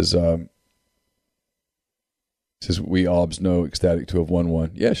 Says we Aubs know ecstatic to have won one.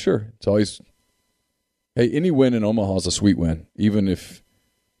 Yeah, sure. It's always, hey, any win in Omaha is a sweet win, even if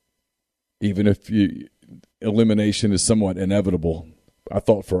elimination is somewhat inevitable. I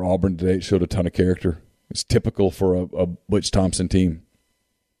thought for Auburn today it showed a ton of character. It's typical for a Butch Thompson team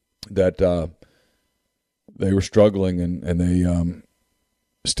that they were struggling, and they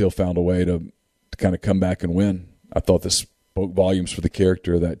still found a way to kind of come back and win. I thought this spoke volumes for the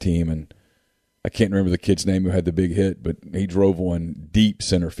character of that team, and I can't remember the kid's name who had the big hit, but he drove one deep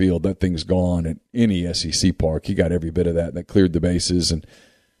center field. That thing's gone at any SEC park. He got every bit of that, and that cleared the bases. And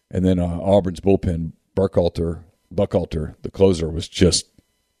then Auburn's bullpen, Buchalter, the closer, was just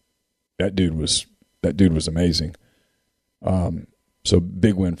that dude was amazing. So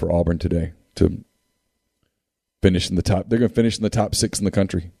big win for Auburn today to finish in the top. They're going to finish in the top 6 in the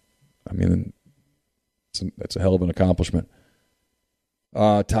country. I mean, that's a hell of an accomplishment.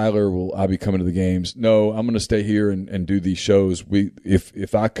 Tyler, will I be coming to the games? No, I'm going to stay here and do these shows.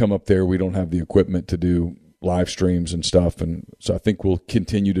 If I come up there, we don't have the equipment to do live streams and stuff, and so I think we'll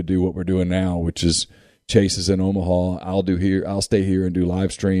continue to do what we're doing now, which is Chase is in Omaha. I'll stay here and do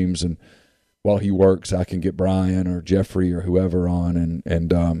live streams, and while he works, I can get Brian or Jeffrey or whoever on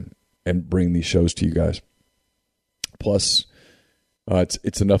and bring these shows to you guys. Plus,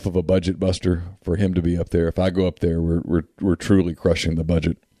 it's enough of a budget buster for him to be up there. If I go up there, we're truly crushing the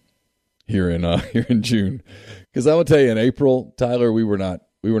budget here in June. Because I will tell you, in April, Tyler, we were not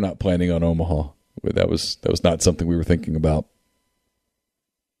planning on Omaha. That was not something we were thinking about.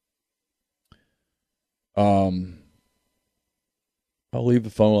 I'll leave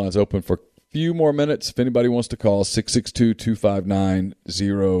the phone lines open for a few more minutes. If anybody wants to call,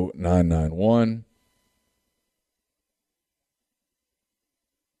 662-259-0991.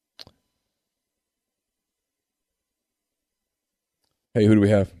 Hey, who do we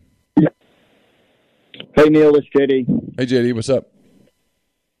have? Hey, Neil, it's JD. Hey, JD, what's up?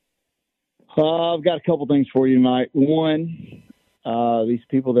 I've got a couple things for you tonight. One, these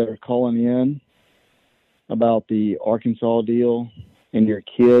people that are calling in about the Arkansas deal and your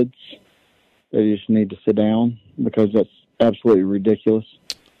kids, they just need to sit down, because that's absolutely ridiculous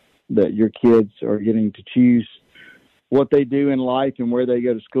that your kids are getting to choose what they do in life and where they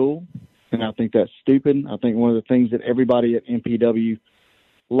go to school. And I think that's stupid. I think one of the things that everybody at MPW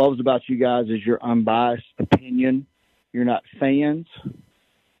loves about you guys is your unbiased opinion. You're not fans.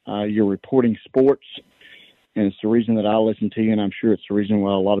 You're reporting sports. And it's the reason that I listen to you, and I'm sure it's the reason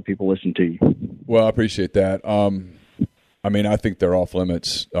why a lot of people listen to you. Well, I appreciate that. I mean, I think they're off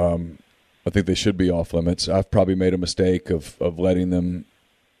limits. I think they should be off limits. I've probably made a mistake of letting them.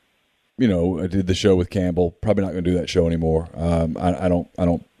 I did the show with Campbell. Probably not going to do that show anymore. I don't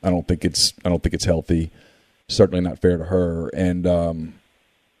think it's healthy. Certainly not fair to her. And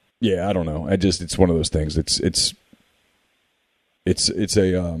I don't know. It's one of those things.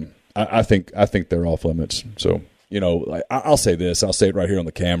 I think they're off limits. So I'll say this. I'll say it right here on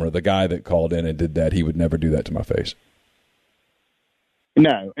the camera. The guy that called in and did that, he would never do that to my face.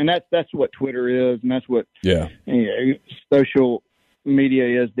 No, and that's what Twitter is, and that's what social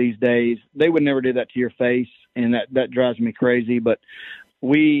media is these days. They would never do that to your face, and that drives me crazy. But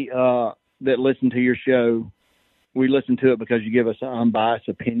we that listen to your show, we listen to it because you give us an unbiased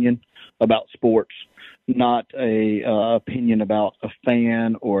opinion about sports, not a opinion about a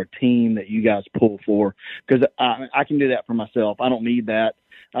fan or a team that you guys pull for. Because I can do that for myself. I don't need that.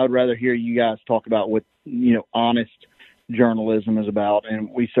 I would rather hear you guys talk about what honest journalism is about, and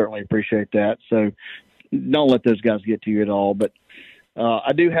we certainly appreciate that. So don't let those guys get to you at all. But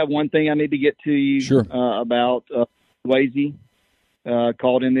I do have one thing I need to get to you about Swayze.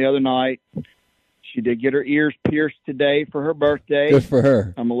 Called in the other night. She did get her ears pierced today for her birthday. Good for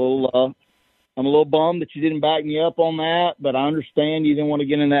her. I'm a little bummed that you didn't back me up on that, but I understand you didn't want to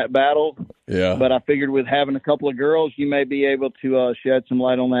get in that battle. Yeah. But I figured with having a couple of girls, you may be able to shed some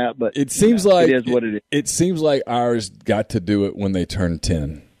light on that. But it seems like it is what it is. It seems like ours got to do it when they turned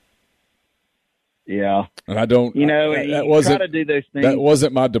 10. Yeah. And I don't. That wasn't, try to do those things. That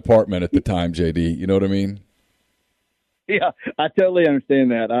wasn't my department at the time, JD. You know what I mean? Yeah, I totally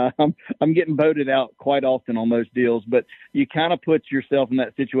understand that. I'm getting voted out quite often on those deals, but you kind of put yourself in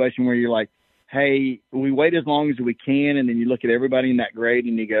that situation where you're like, hey, we wait as long as we can, and then you look at everybody in that grade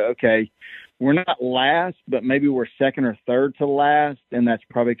and you go, okay, we're not last, but maybe we're second or third to last, and that's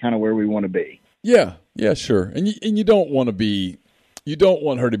probably kind of where we want to be. Yeah, sure. And you don't want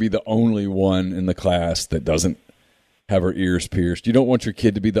her to be the only one in the class that doesn't have her ears pierced. You don't want your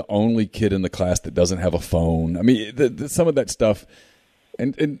kid to be the only kid in the class that doesn't have a phone. I mean, some of that stuff,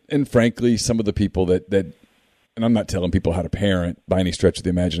 and frankly, some of the people that, and I'm not telling people how to parent by any stretch of the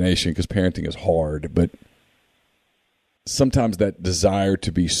imagination, because parenting is hard, but sometimes that desire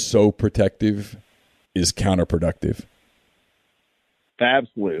to be so protective is counterproductive.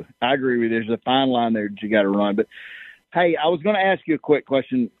 Absolutely. I agree with you. There's a fine line there that you got to run. But, hey, I was going to ask you a quick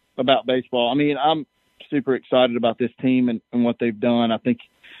question about baseball. I mean, I'm super excited about this team and what they've done. I think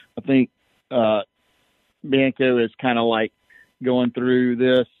Bianco is kind of like going through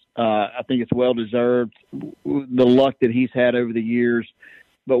this. I think it's well deserved, the luck that he's had over the years.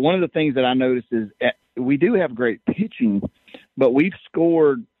 But one of the things that I noticed is we do have great pitching, but we've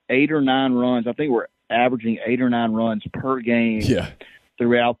scored 8 or 9 runs. I think we're averaging 8 or 9 runs per game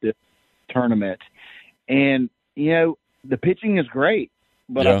throughout this tournament. And, the pitching is great,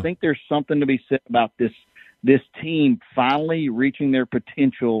 but I think there's something to be said about this team finally reaching their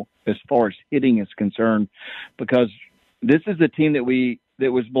potential as far as hitting is concerned, because this is the team that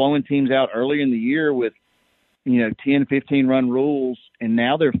was blowing teams out earlier in the year with, 10, 15 run rules. And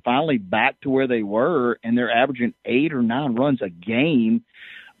now they're finally back to where they were, and they're averaging 8 or 9 runs a game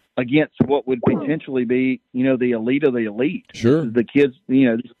against what would potentially be, the elite of the elite. Sure. The kids,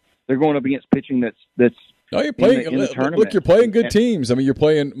 they're going up against pitching that's no, you're playing. In the tournament. Look, you're playing good teams. I mean, you're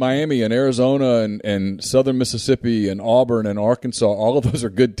playing Miami and Arizona and Southern Mississippi and Auburn and Arkansas. All of those are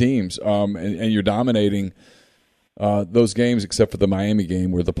good teams, and you're dominating those games, except for the Miami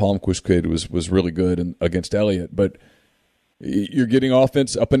game where the Palmquist kid was really good against Elliott. But you're getting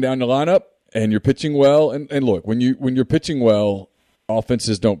offense up and down the lineup, and you're pitching well. And look, when you're pitching well,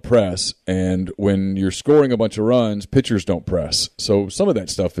 offenses don't press, and when you're scoring a bunch of runs, pitchers don't press. So some of that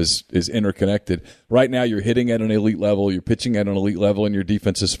stuff is interconnected. Right now, you're hitting at an elite level, you're pitching at an elite level, and your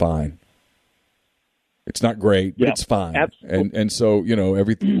defense is fine. It's not great, but it's fine. Absolutely. And so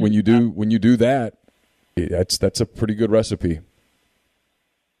everything when you do that, that's a pretty good recipe.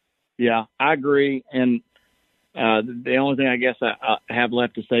 Yeah, I agree. And the only thing I guess I have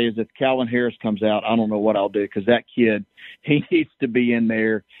left to say is if Calvin Harris comes out, I don't know what I'll do, because that kid, he needs to be in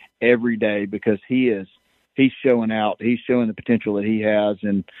there every day, because he's showing out. He's showing the potential that he has.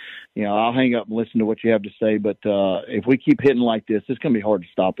 And, I'll hang up and listen to what you have to say. But if we keep hitting like this, it's going to be hard to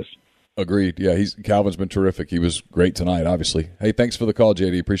stop us. Agreed. Yeah, Calvin's been terrific. He was great tonight, obviously. Hey, thanks for the call,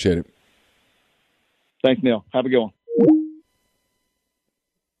 JD. Appreciate it. Thanks, Neil. Have a good one.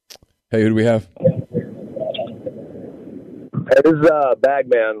 Hey, who do we have? Hey, this is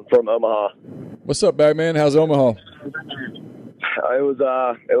Bagman from Omaha. What's up, Bagman? How's Omaha?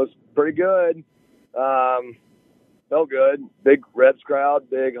 It was pretty good. Felt good. Big Rebs crowd,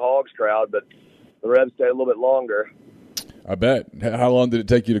 big Hogs crowd, but the Rebs stayed a little bit longer. I bet. How long did it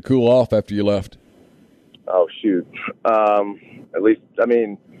take you to cool off after you left? Oh, shoot. At least,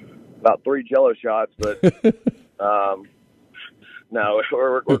 about 3 Jello shots, but no,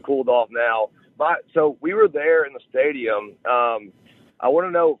 we're cooled off now. So we were there in the stadium. I want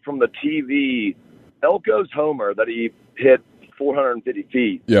to know from the TV, Elko's homer that he hit 450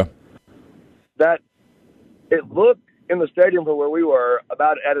 feet. Yeah. That it looked in the stadium from where we were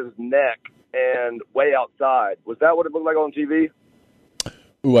about at his neck and way outside. Was that what it looked like on TV?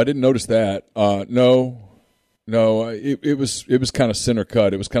 Ooh, I didn't notice that. No. It was kind of center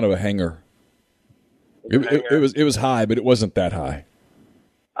cut. It was kind of a hanger. It was high, but it wasn't that high.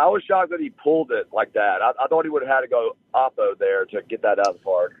 I was shocked that he pulled it like that. I thought he would have had to go oppo there to get that out of the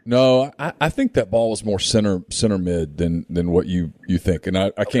park. No, I think that ball was more center mid than what you think, and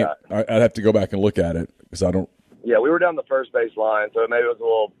I can't. I'd have to go back and look at it because I don't. Yeah, we were down the first base line, so maybe it was a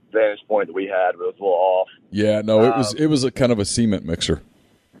little vantage point that we had, but it was a little off. Yeah, no, it was a kind of a cement mixer.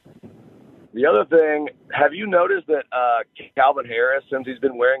 The other thing, have you noticed that Calvin Harris, since he's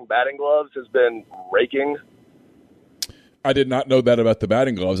been wearing batting gloves, has been raking? I did not know that about the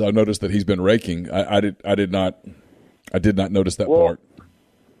batting gloves. I noticed that he's been raking. I did not notice that part.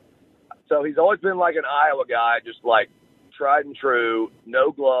 So he's always been like an Iowa guy, just like tried and true,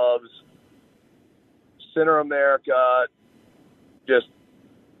 no gloves, center America, just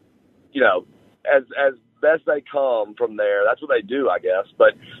as best they come from there. That's what they do, I guess.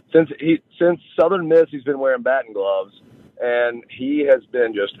 But since Southern Miss, he's been wearing batting gloves, and he has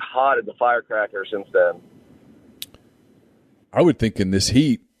been just hot as a firecracker since then. I would think in this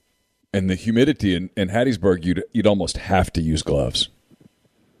heat and the humidity in Hattiesburg, you'd almost have to use gloves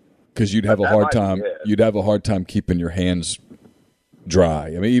because you'd have a hard time. You'd have a hard time keeping your hands dry.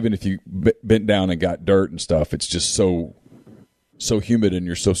 I mean, even if you bent down and got dirt and stuff, it's just so humid and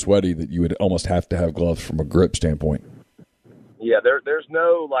you're so sweaty that you would almost have to have gloves from a grip standpoint. Yeah, there's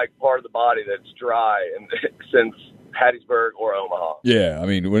no part of the body that's dry since Hattiesburg or Omaha. Yeah, I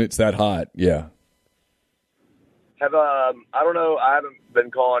mean when it's that hot, yeah. I don't know. I haven't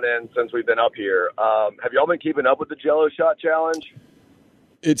been calling in since we've been up here. Have y'all been keeping up with the Jello Shot Challenge?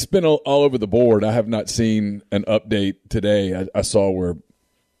 It's been all over the board. I have not seen an update today. I saw where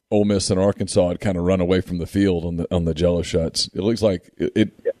Ole Miss and Arkansas had kind of run away from the field on the Jello shots. It looks like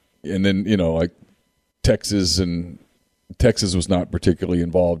it and then Texas was not particularly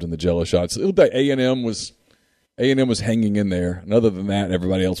involved in the Jello shots. It looked like A&M A&M was hanging in there, and other than that,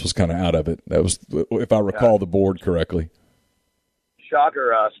 everybody else was kind of out of it. That was, if I recall the board correctly.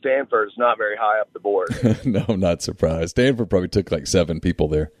 Shocker, Stanford's not very high up the board. No, I'm not surprised. Stanford probably took like 7 people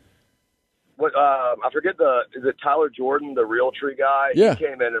there. What I forget is it Tyler Jordan, the Realtree guy? Yeah. He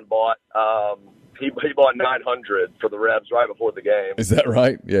came in and bought he bought 900 for the Rebs right before the game. Is that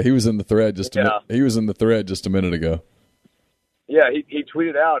right? Yeah, he was in the thread he was in the thread just a minute ago. Yeah, he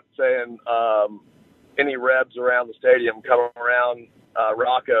tweeted out saying any Rebs around the stadium come around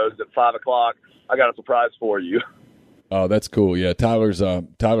Rocco's at 5:00. I got a surprise for you. Oh, that's cool. Yeah, Tyler's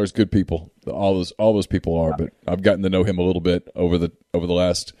good people. All those people are, but I've gotten to know him a little bit over the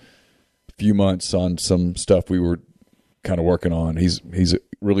last few months on some stuff we were kind of working on. He's a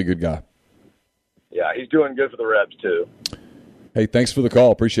really good guy. Yeah, he's doing good for the Rebs too. Hey, thanks for the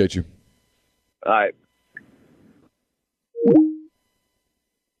call. Appreciate you. All right.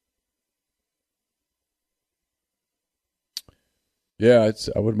 Yeah,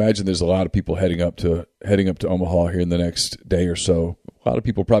 I would imagine there's a lot of people heading up to Omaha here in the next day or so. A lot of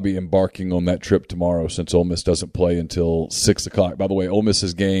people probably embarking on that trip tomorrow since Ole Miss doesn't play until 6:00. By the way, Ole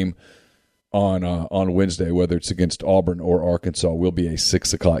Miss's game on Wednesday, whether it's against Auburn or Arkansas, will be a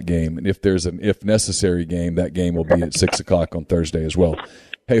 6:00 game. And if there's an if necessary game, that game will be at 6:00 on Thursday as well.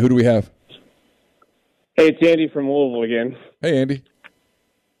 Hey, who do we have? Hey, it's Andy from Louisville again. Hey, Andy.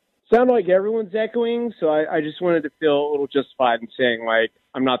 Sound like everyone's echoing, so I just wanted to feel a little justified in saying, like,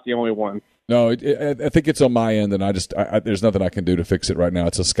 I'm not the only one. No, I think it's on my end, and there's nothing I can do to fix it right now.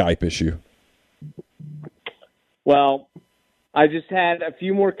 It's a Skype issue. Well, I just had a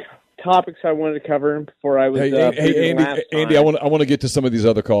few more topics I wanted to cover before I was. Hey, Andy, I want to get to some of these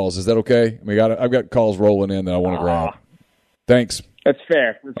other calls. Is that okay? I've got calls rolling in that I want to grab. Thanks. That's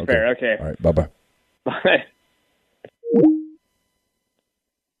fair. That's fair. Okay. All right. Bye-bye. Bye.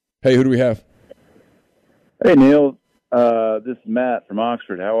 Hey, who do we have? Hey, Neil. This is Matt from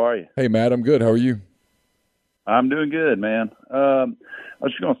Oxford. How are you? Hey, Matt. I'm good. How are you? I'm doing good, man. I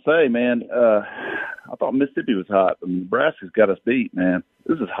was just going to say, man, I thought Mississippi was hot, but Nebraska's got us beat, man.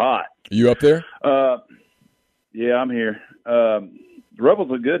 This is hot. Are you up there? Yeah, I'm here. The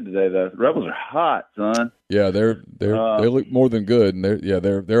Rebels look good today, though. The Rebels are hot, son. Yeah, they look more than good, and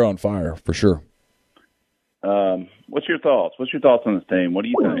they're on fire for sure. What's your thoughts? What's your thoughts on this team? What do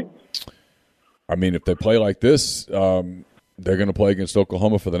you think? I mean, if they play like this, they're going to play against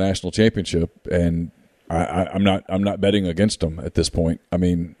Oklahoma for the national championship, and I'm not betting against them at this point. I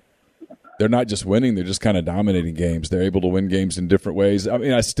mean, they're not just winning; they're just kind of dominating games. They're able to win games in different ways. I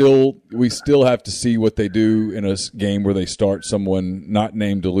mean, we still have to see what they do in a game where they start someone not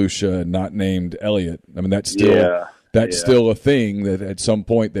named DeLucia and not named Elliott. I mean, that's still a thing that at some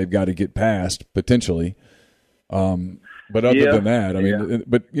point they've got to get past potentially. But other than that, I mean,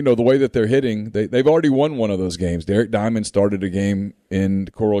 but the way that they're hitting, they've already won one of those games. Derek Diamond started a game in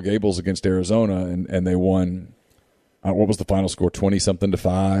Coral Gables against Arizona, and they won. What was the final score? 20-something to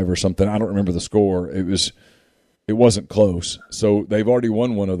 5 or something. I don't remember the score. It wasn't close. So they've already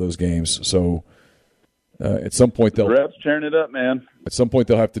won one of those games. So at some point the Rebs tearing it up, man. At some point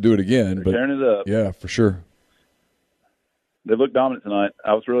they'll have to do it again. They're tearing it up. Yeah, for sure. They looked dominant tonight.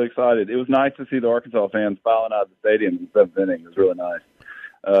 I was really excited. It was nice to see the Arkansas fans filing out of the stadium in the 7th inning. It was really nice.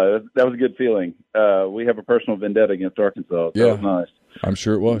 That was a good feeling. We have a personal vendetta against Arkansas. So that was nice. I'm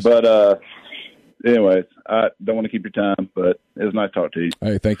sure it was. But anyways, I don't want to keep your time, but it was nice to talk to you.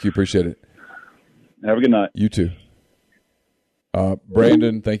 Hey, thank you. Appreciate it. Have a good night. You too.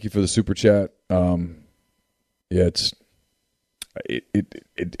 Brandon, thank you for the super chat. It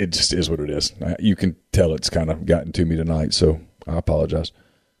just is what it is. You can tell it's kind of gotten to me tonight, so I apologize.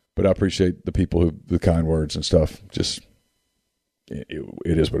 But I appreciate the people the kind words and stuff. Just it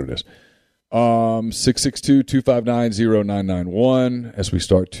is what it is. 662-259-0991 as we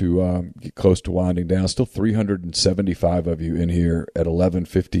start to get close to winding down. Still 375 of you in here at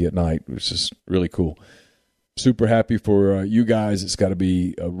 11:50 at night, which is really cool. Super happy for you guys. It's got to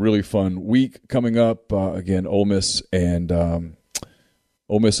be a really fun week coming up. Again, Ole Miss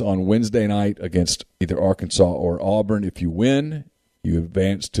on Wednesday night against either Arkansas or Auburn. If you win, you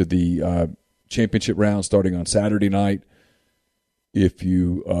advance to the championship round starting on Saturday night. If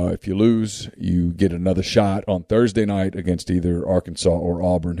you lose, you get another shot on Thursday night against either Arkansas or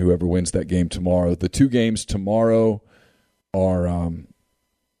Auburn. Whoever wins that game tomorrow. The two games tomorrow are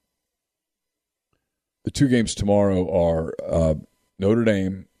Notre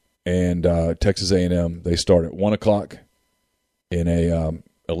Dame and Texas A&M. They start at 1:00 in a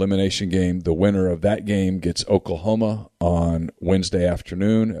elimination game. The winner of that game gets Oklahoma on Wednesday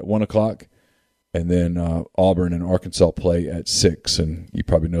afternoon at 1:00. And then Auburn and Arkansas play at 6, and you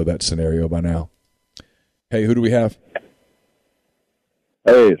probably know that scenario by now. Hey, who do we have?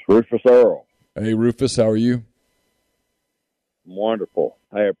 Hey, it's Rufus Earl. Hey, Rufus, how are you? Wonderful.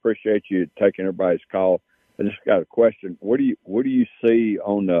 Hey, I appreciate you taking everybody's call. I just got a question. What do you see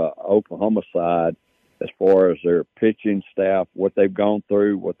on the Oklahoma side as far as their pitching staff, what they've gone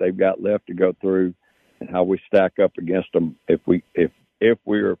through, what they've got left to go through, and how we stack up against them if we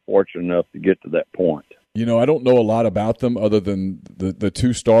are fortunate enough to get to that point? You know, I don't know a lot about them other than the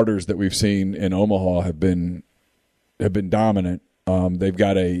two starters that we've seen in Omaha have been dominant. They've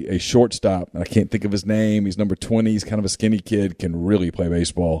got a shortstop, and I can't think of his name. He's number 20. He's kind of a skinny kid, can really play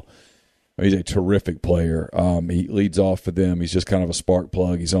baseball. He's a terrific player. He leads off for them. He's just kind of a spark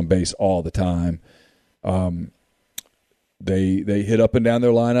plug. He's on base all the time. They hit up and down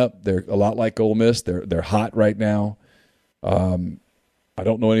their lineup. They're a lot like Ole Miss. They're hot right now. I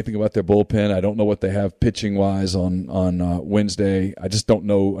don't know anything about their bullpen. I don't know what they have pitching-wise on Wednesday. I just don't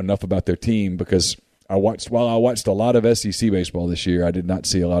know enough about their team because while I watched a lot of SEC baseball this year, I did not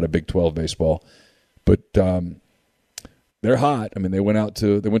see a lot of Big 12 baseball. But they're hot. I mean, they went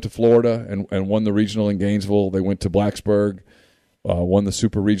to Florida and won the regional in Gainesville. They went to Blacksburg, won the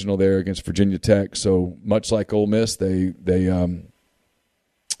super regional there against Virginia Tech. So much like Ole Miss, they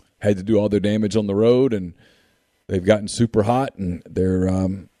had to do all their damage on the road, and they've gotten super hot, and they're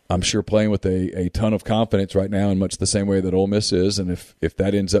I'm sure playing with a ton of confidence right now in much the same way that Ole Miss is. And if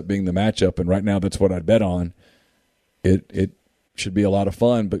that ends up being the matchup, and right now that's what I'd bet on, it should be a lot of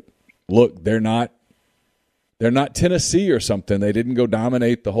fun. But look, they're not Tennessee or something. They didn't go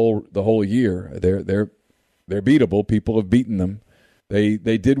dominate the whole year. They're beatable. People have beaten them.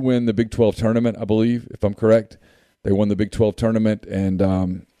 They did win the Big 12 tournament, I believe, if I'm correct. They won the Big 12 tournament and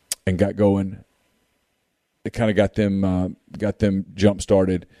got going. It kind of got them jump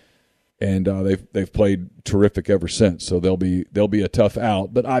started, and they've played terrific ever since. So they'll be a tough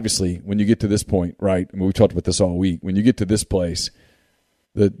out. But obviously, when you get to this point, right? I mean, we talked about this all week. When you get to this place,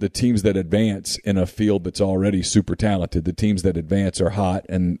 the teams that advance in a field that's already super talented, the teams that advance are hot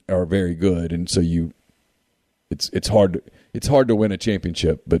and are very good, and so it's hard to win a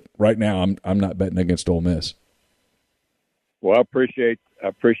championship. But right now, I'm not betting against Ole Miss. Well, I appreciate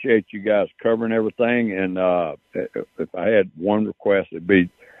you guys covering everything. And if I had one request, it'd be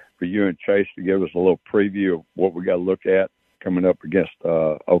for you and Chase to give us a little preview of what we got to look at coming up against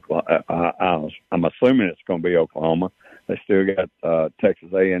Oklahoma. I'm assuming it's going to be Oklahoma. They still got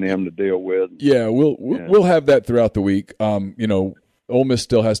Texas A&M to deal with. Yeah, we'll have that throughout the week. Ole Miss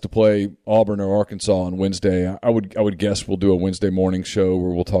still has to play Auburn or Arkansas on Wednesday. I would guess we'll do a Wednesday morning show where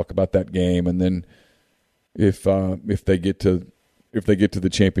we'll talk about that game, and then if they get to the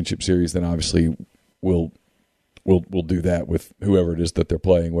championship series, then obviously we'll do that with whoever it is that they're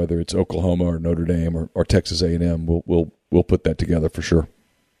playing, whether it's Oklahoma or Notre Dame or Texas A&M. We'll put that together for sure.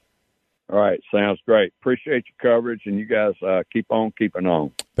 All right, sounds great. Appreciate your coverage, and you guys keep on keeping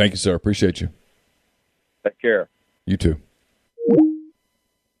on. Thank you, sir. Appreciate you. Take care. You too.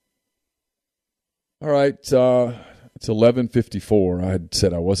 All right, it's 11:54. I had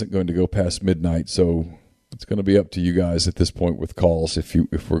said I wasn't going to go past midnight, so it's going to be up to you guys at this point with calls if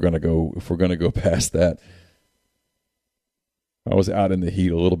we're going to go past that. I was out in the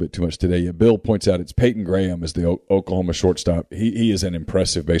heat a little bit too much today. Yeah, Bill points out it's Peyton Graham is the Oklahoma shortstop. He is an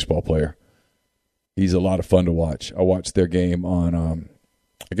impressive baseball player. He's a lot of fun to watch. I watched their game on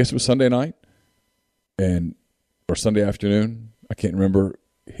I guess it was Sunday night or Sunday afternoon. I can't remember.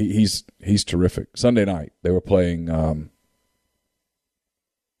 He's terrific. Sunday night they were playing Notre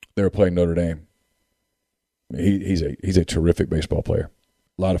Dame. He's a terrific baseball player.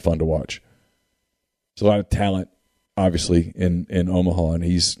 A lot of fun to watch. There's a lot of talent, obviously, in Omaha, and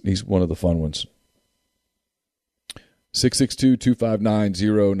he's one of the fun ones.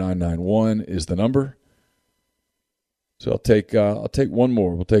 662-259-0991 is the number. So I'll take one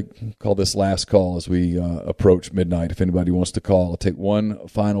more. We'll call this last call as we approach midnight. If anybody wants to call, I'll take one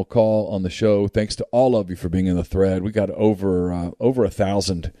final call on the show. Thanks to all of you for being in the thread. We got over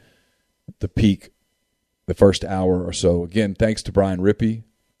 1,000 at the peak, the first hour or so. Again, thanks to Brian Rippey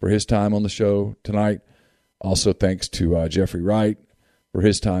for his time on the show tonight. Also, thanks to Jeffrey Wright for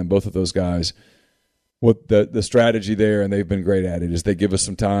his time. Both of those guys. What the strategy there, and they've been great at it, is they give us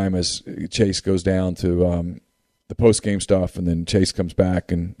some time as Chase goes down to the post-game stuff, and then Chase comes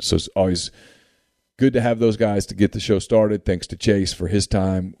back. And so it's always good to have those guys to get the show started. Thanks to Chase for his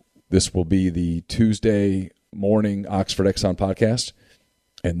time. This will be the Tuesday morning Oxford Exxon podcast.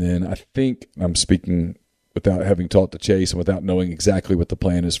 And then I think I'm speaking without having talked to Chase and without knowing exactly what the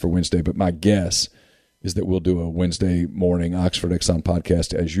plan is for Wednesday, but my guess is that we'll do a Wednesday morning Oxford Exxon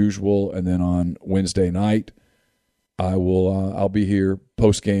podcast as usual, and then on Wednesday night, I'll be here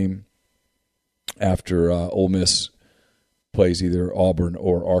post game after Ole Miss plays either Auburn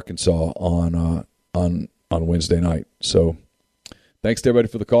or Arkansas on Wednesday night. So thanks to everybody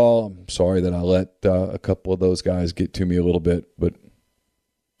for the call. I'm sorry that I let a couple of those guys get to me a little bit, but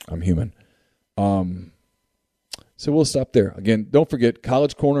I'm human. So we'll stop there. Again, don't forget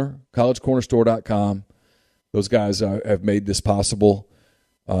College Corner, collegecornerstore.com. Those guys have made this possible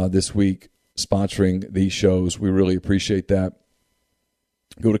this week, sponsoring these shows. We really appreciate that.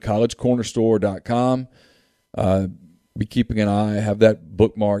 Go to collegecornerstore.com. Be keeping an eye. Have that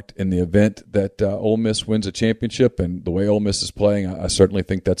bookmarked in the event that Ole Miss wins a championship. And the way Ole Miss is playing, I certainly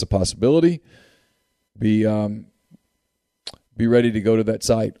think that's a possibility. Be ready to go to that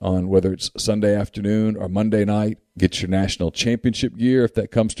site on whether it's Sunday afternoon or Monday night. Get your national championship gear. If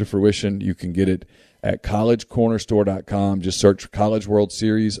that comes to fruition, you can get it at collegecornerstore.com. Just search College World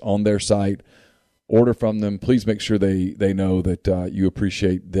Series on their site. Order from them. Please make sure they know that you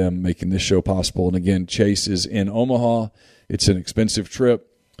appreciate them making this show possible. And again, Chase is in Omaha. It's an expensive trip.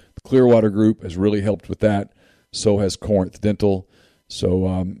 The Clearwater Group has really helped with that. So has Corinth Dental.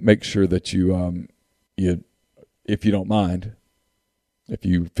 So make sure that you, if you don't mind, if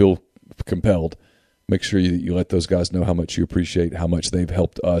you feel compelled, make sure that you let those guys know how much you appreciate, how much they've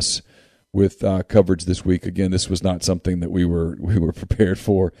helped us with coverage this week. Again, this was not something that we were prepared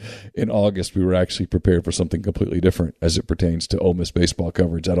for in August. We were actually prepared for something completely different as it pertains to Ole Miss baseball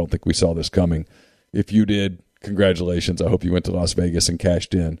coverage. I don't think we saw this coming. If you did, congratulations. I hope you went to Las Vegas and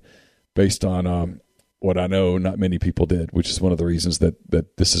cashed in based on what I know not many people did, which is one of the reasons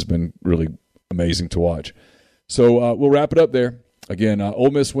that this has been really amazing to watch. So we'll wrap it up there. Again,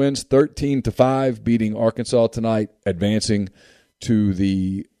 Ole Miss wins 13-5, beating Arkansas tonight, advancing to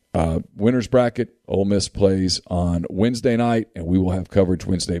the winners bracket. Ole Miss plays on Wednesday night, and we will have coverage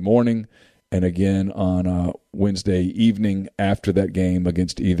Wednesday morning and again on Wednesday evening after that game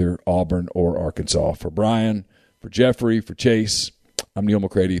against either Auburn or Arkansas. For Brian, for Jeffrey, for Chase, I'm Neil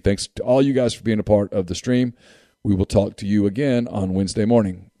McCready. Thanks to all you guys for being a part of the stream. We will talk to you again on Wednesday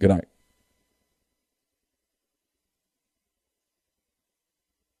morning. Good night.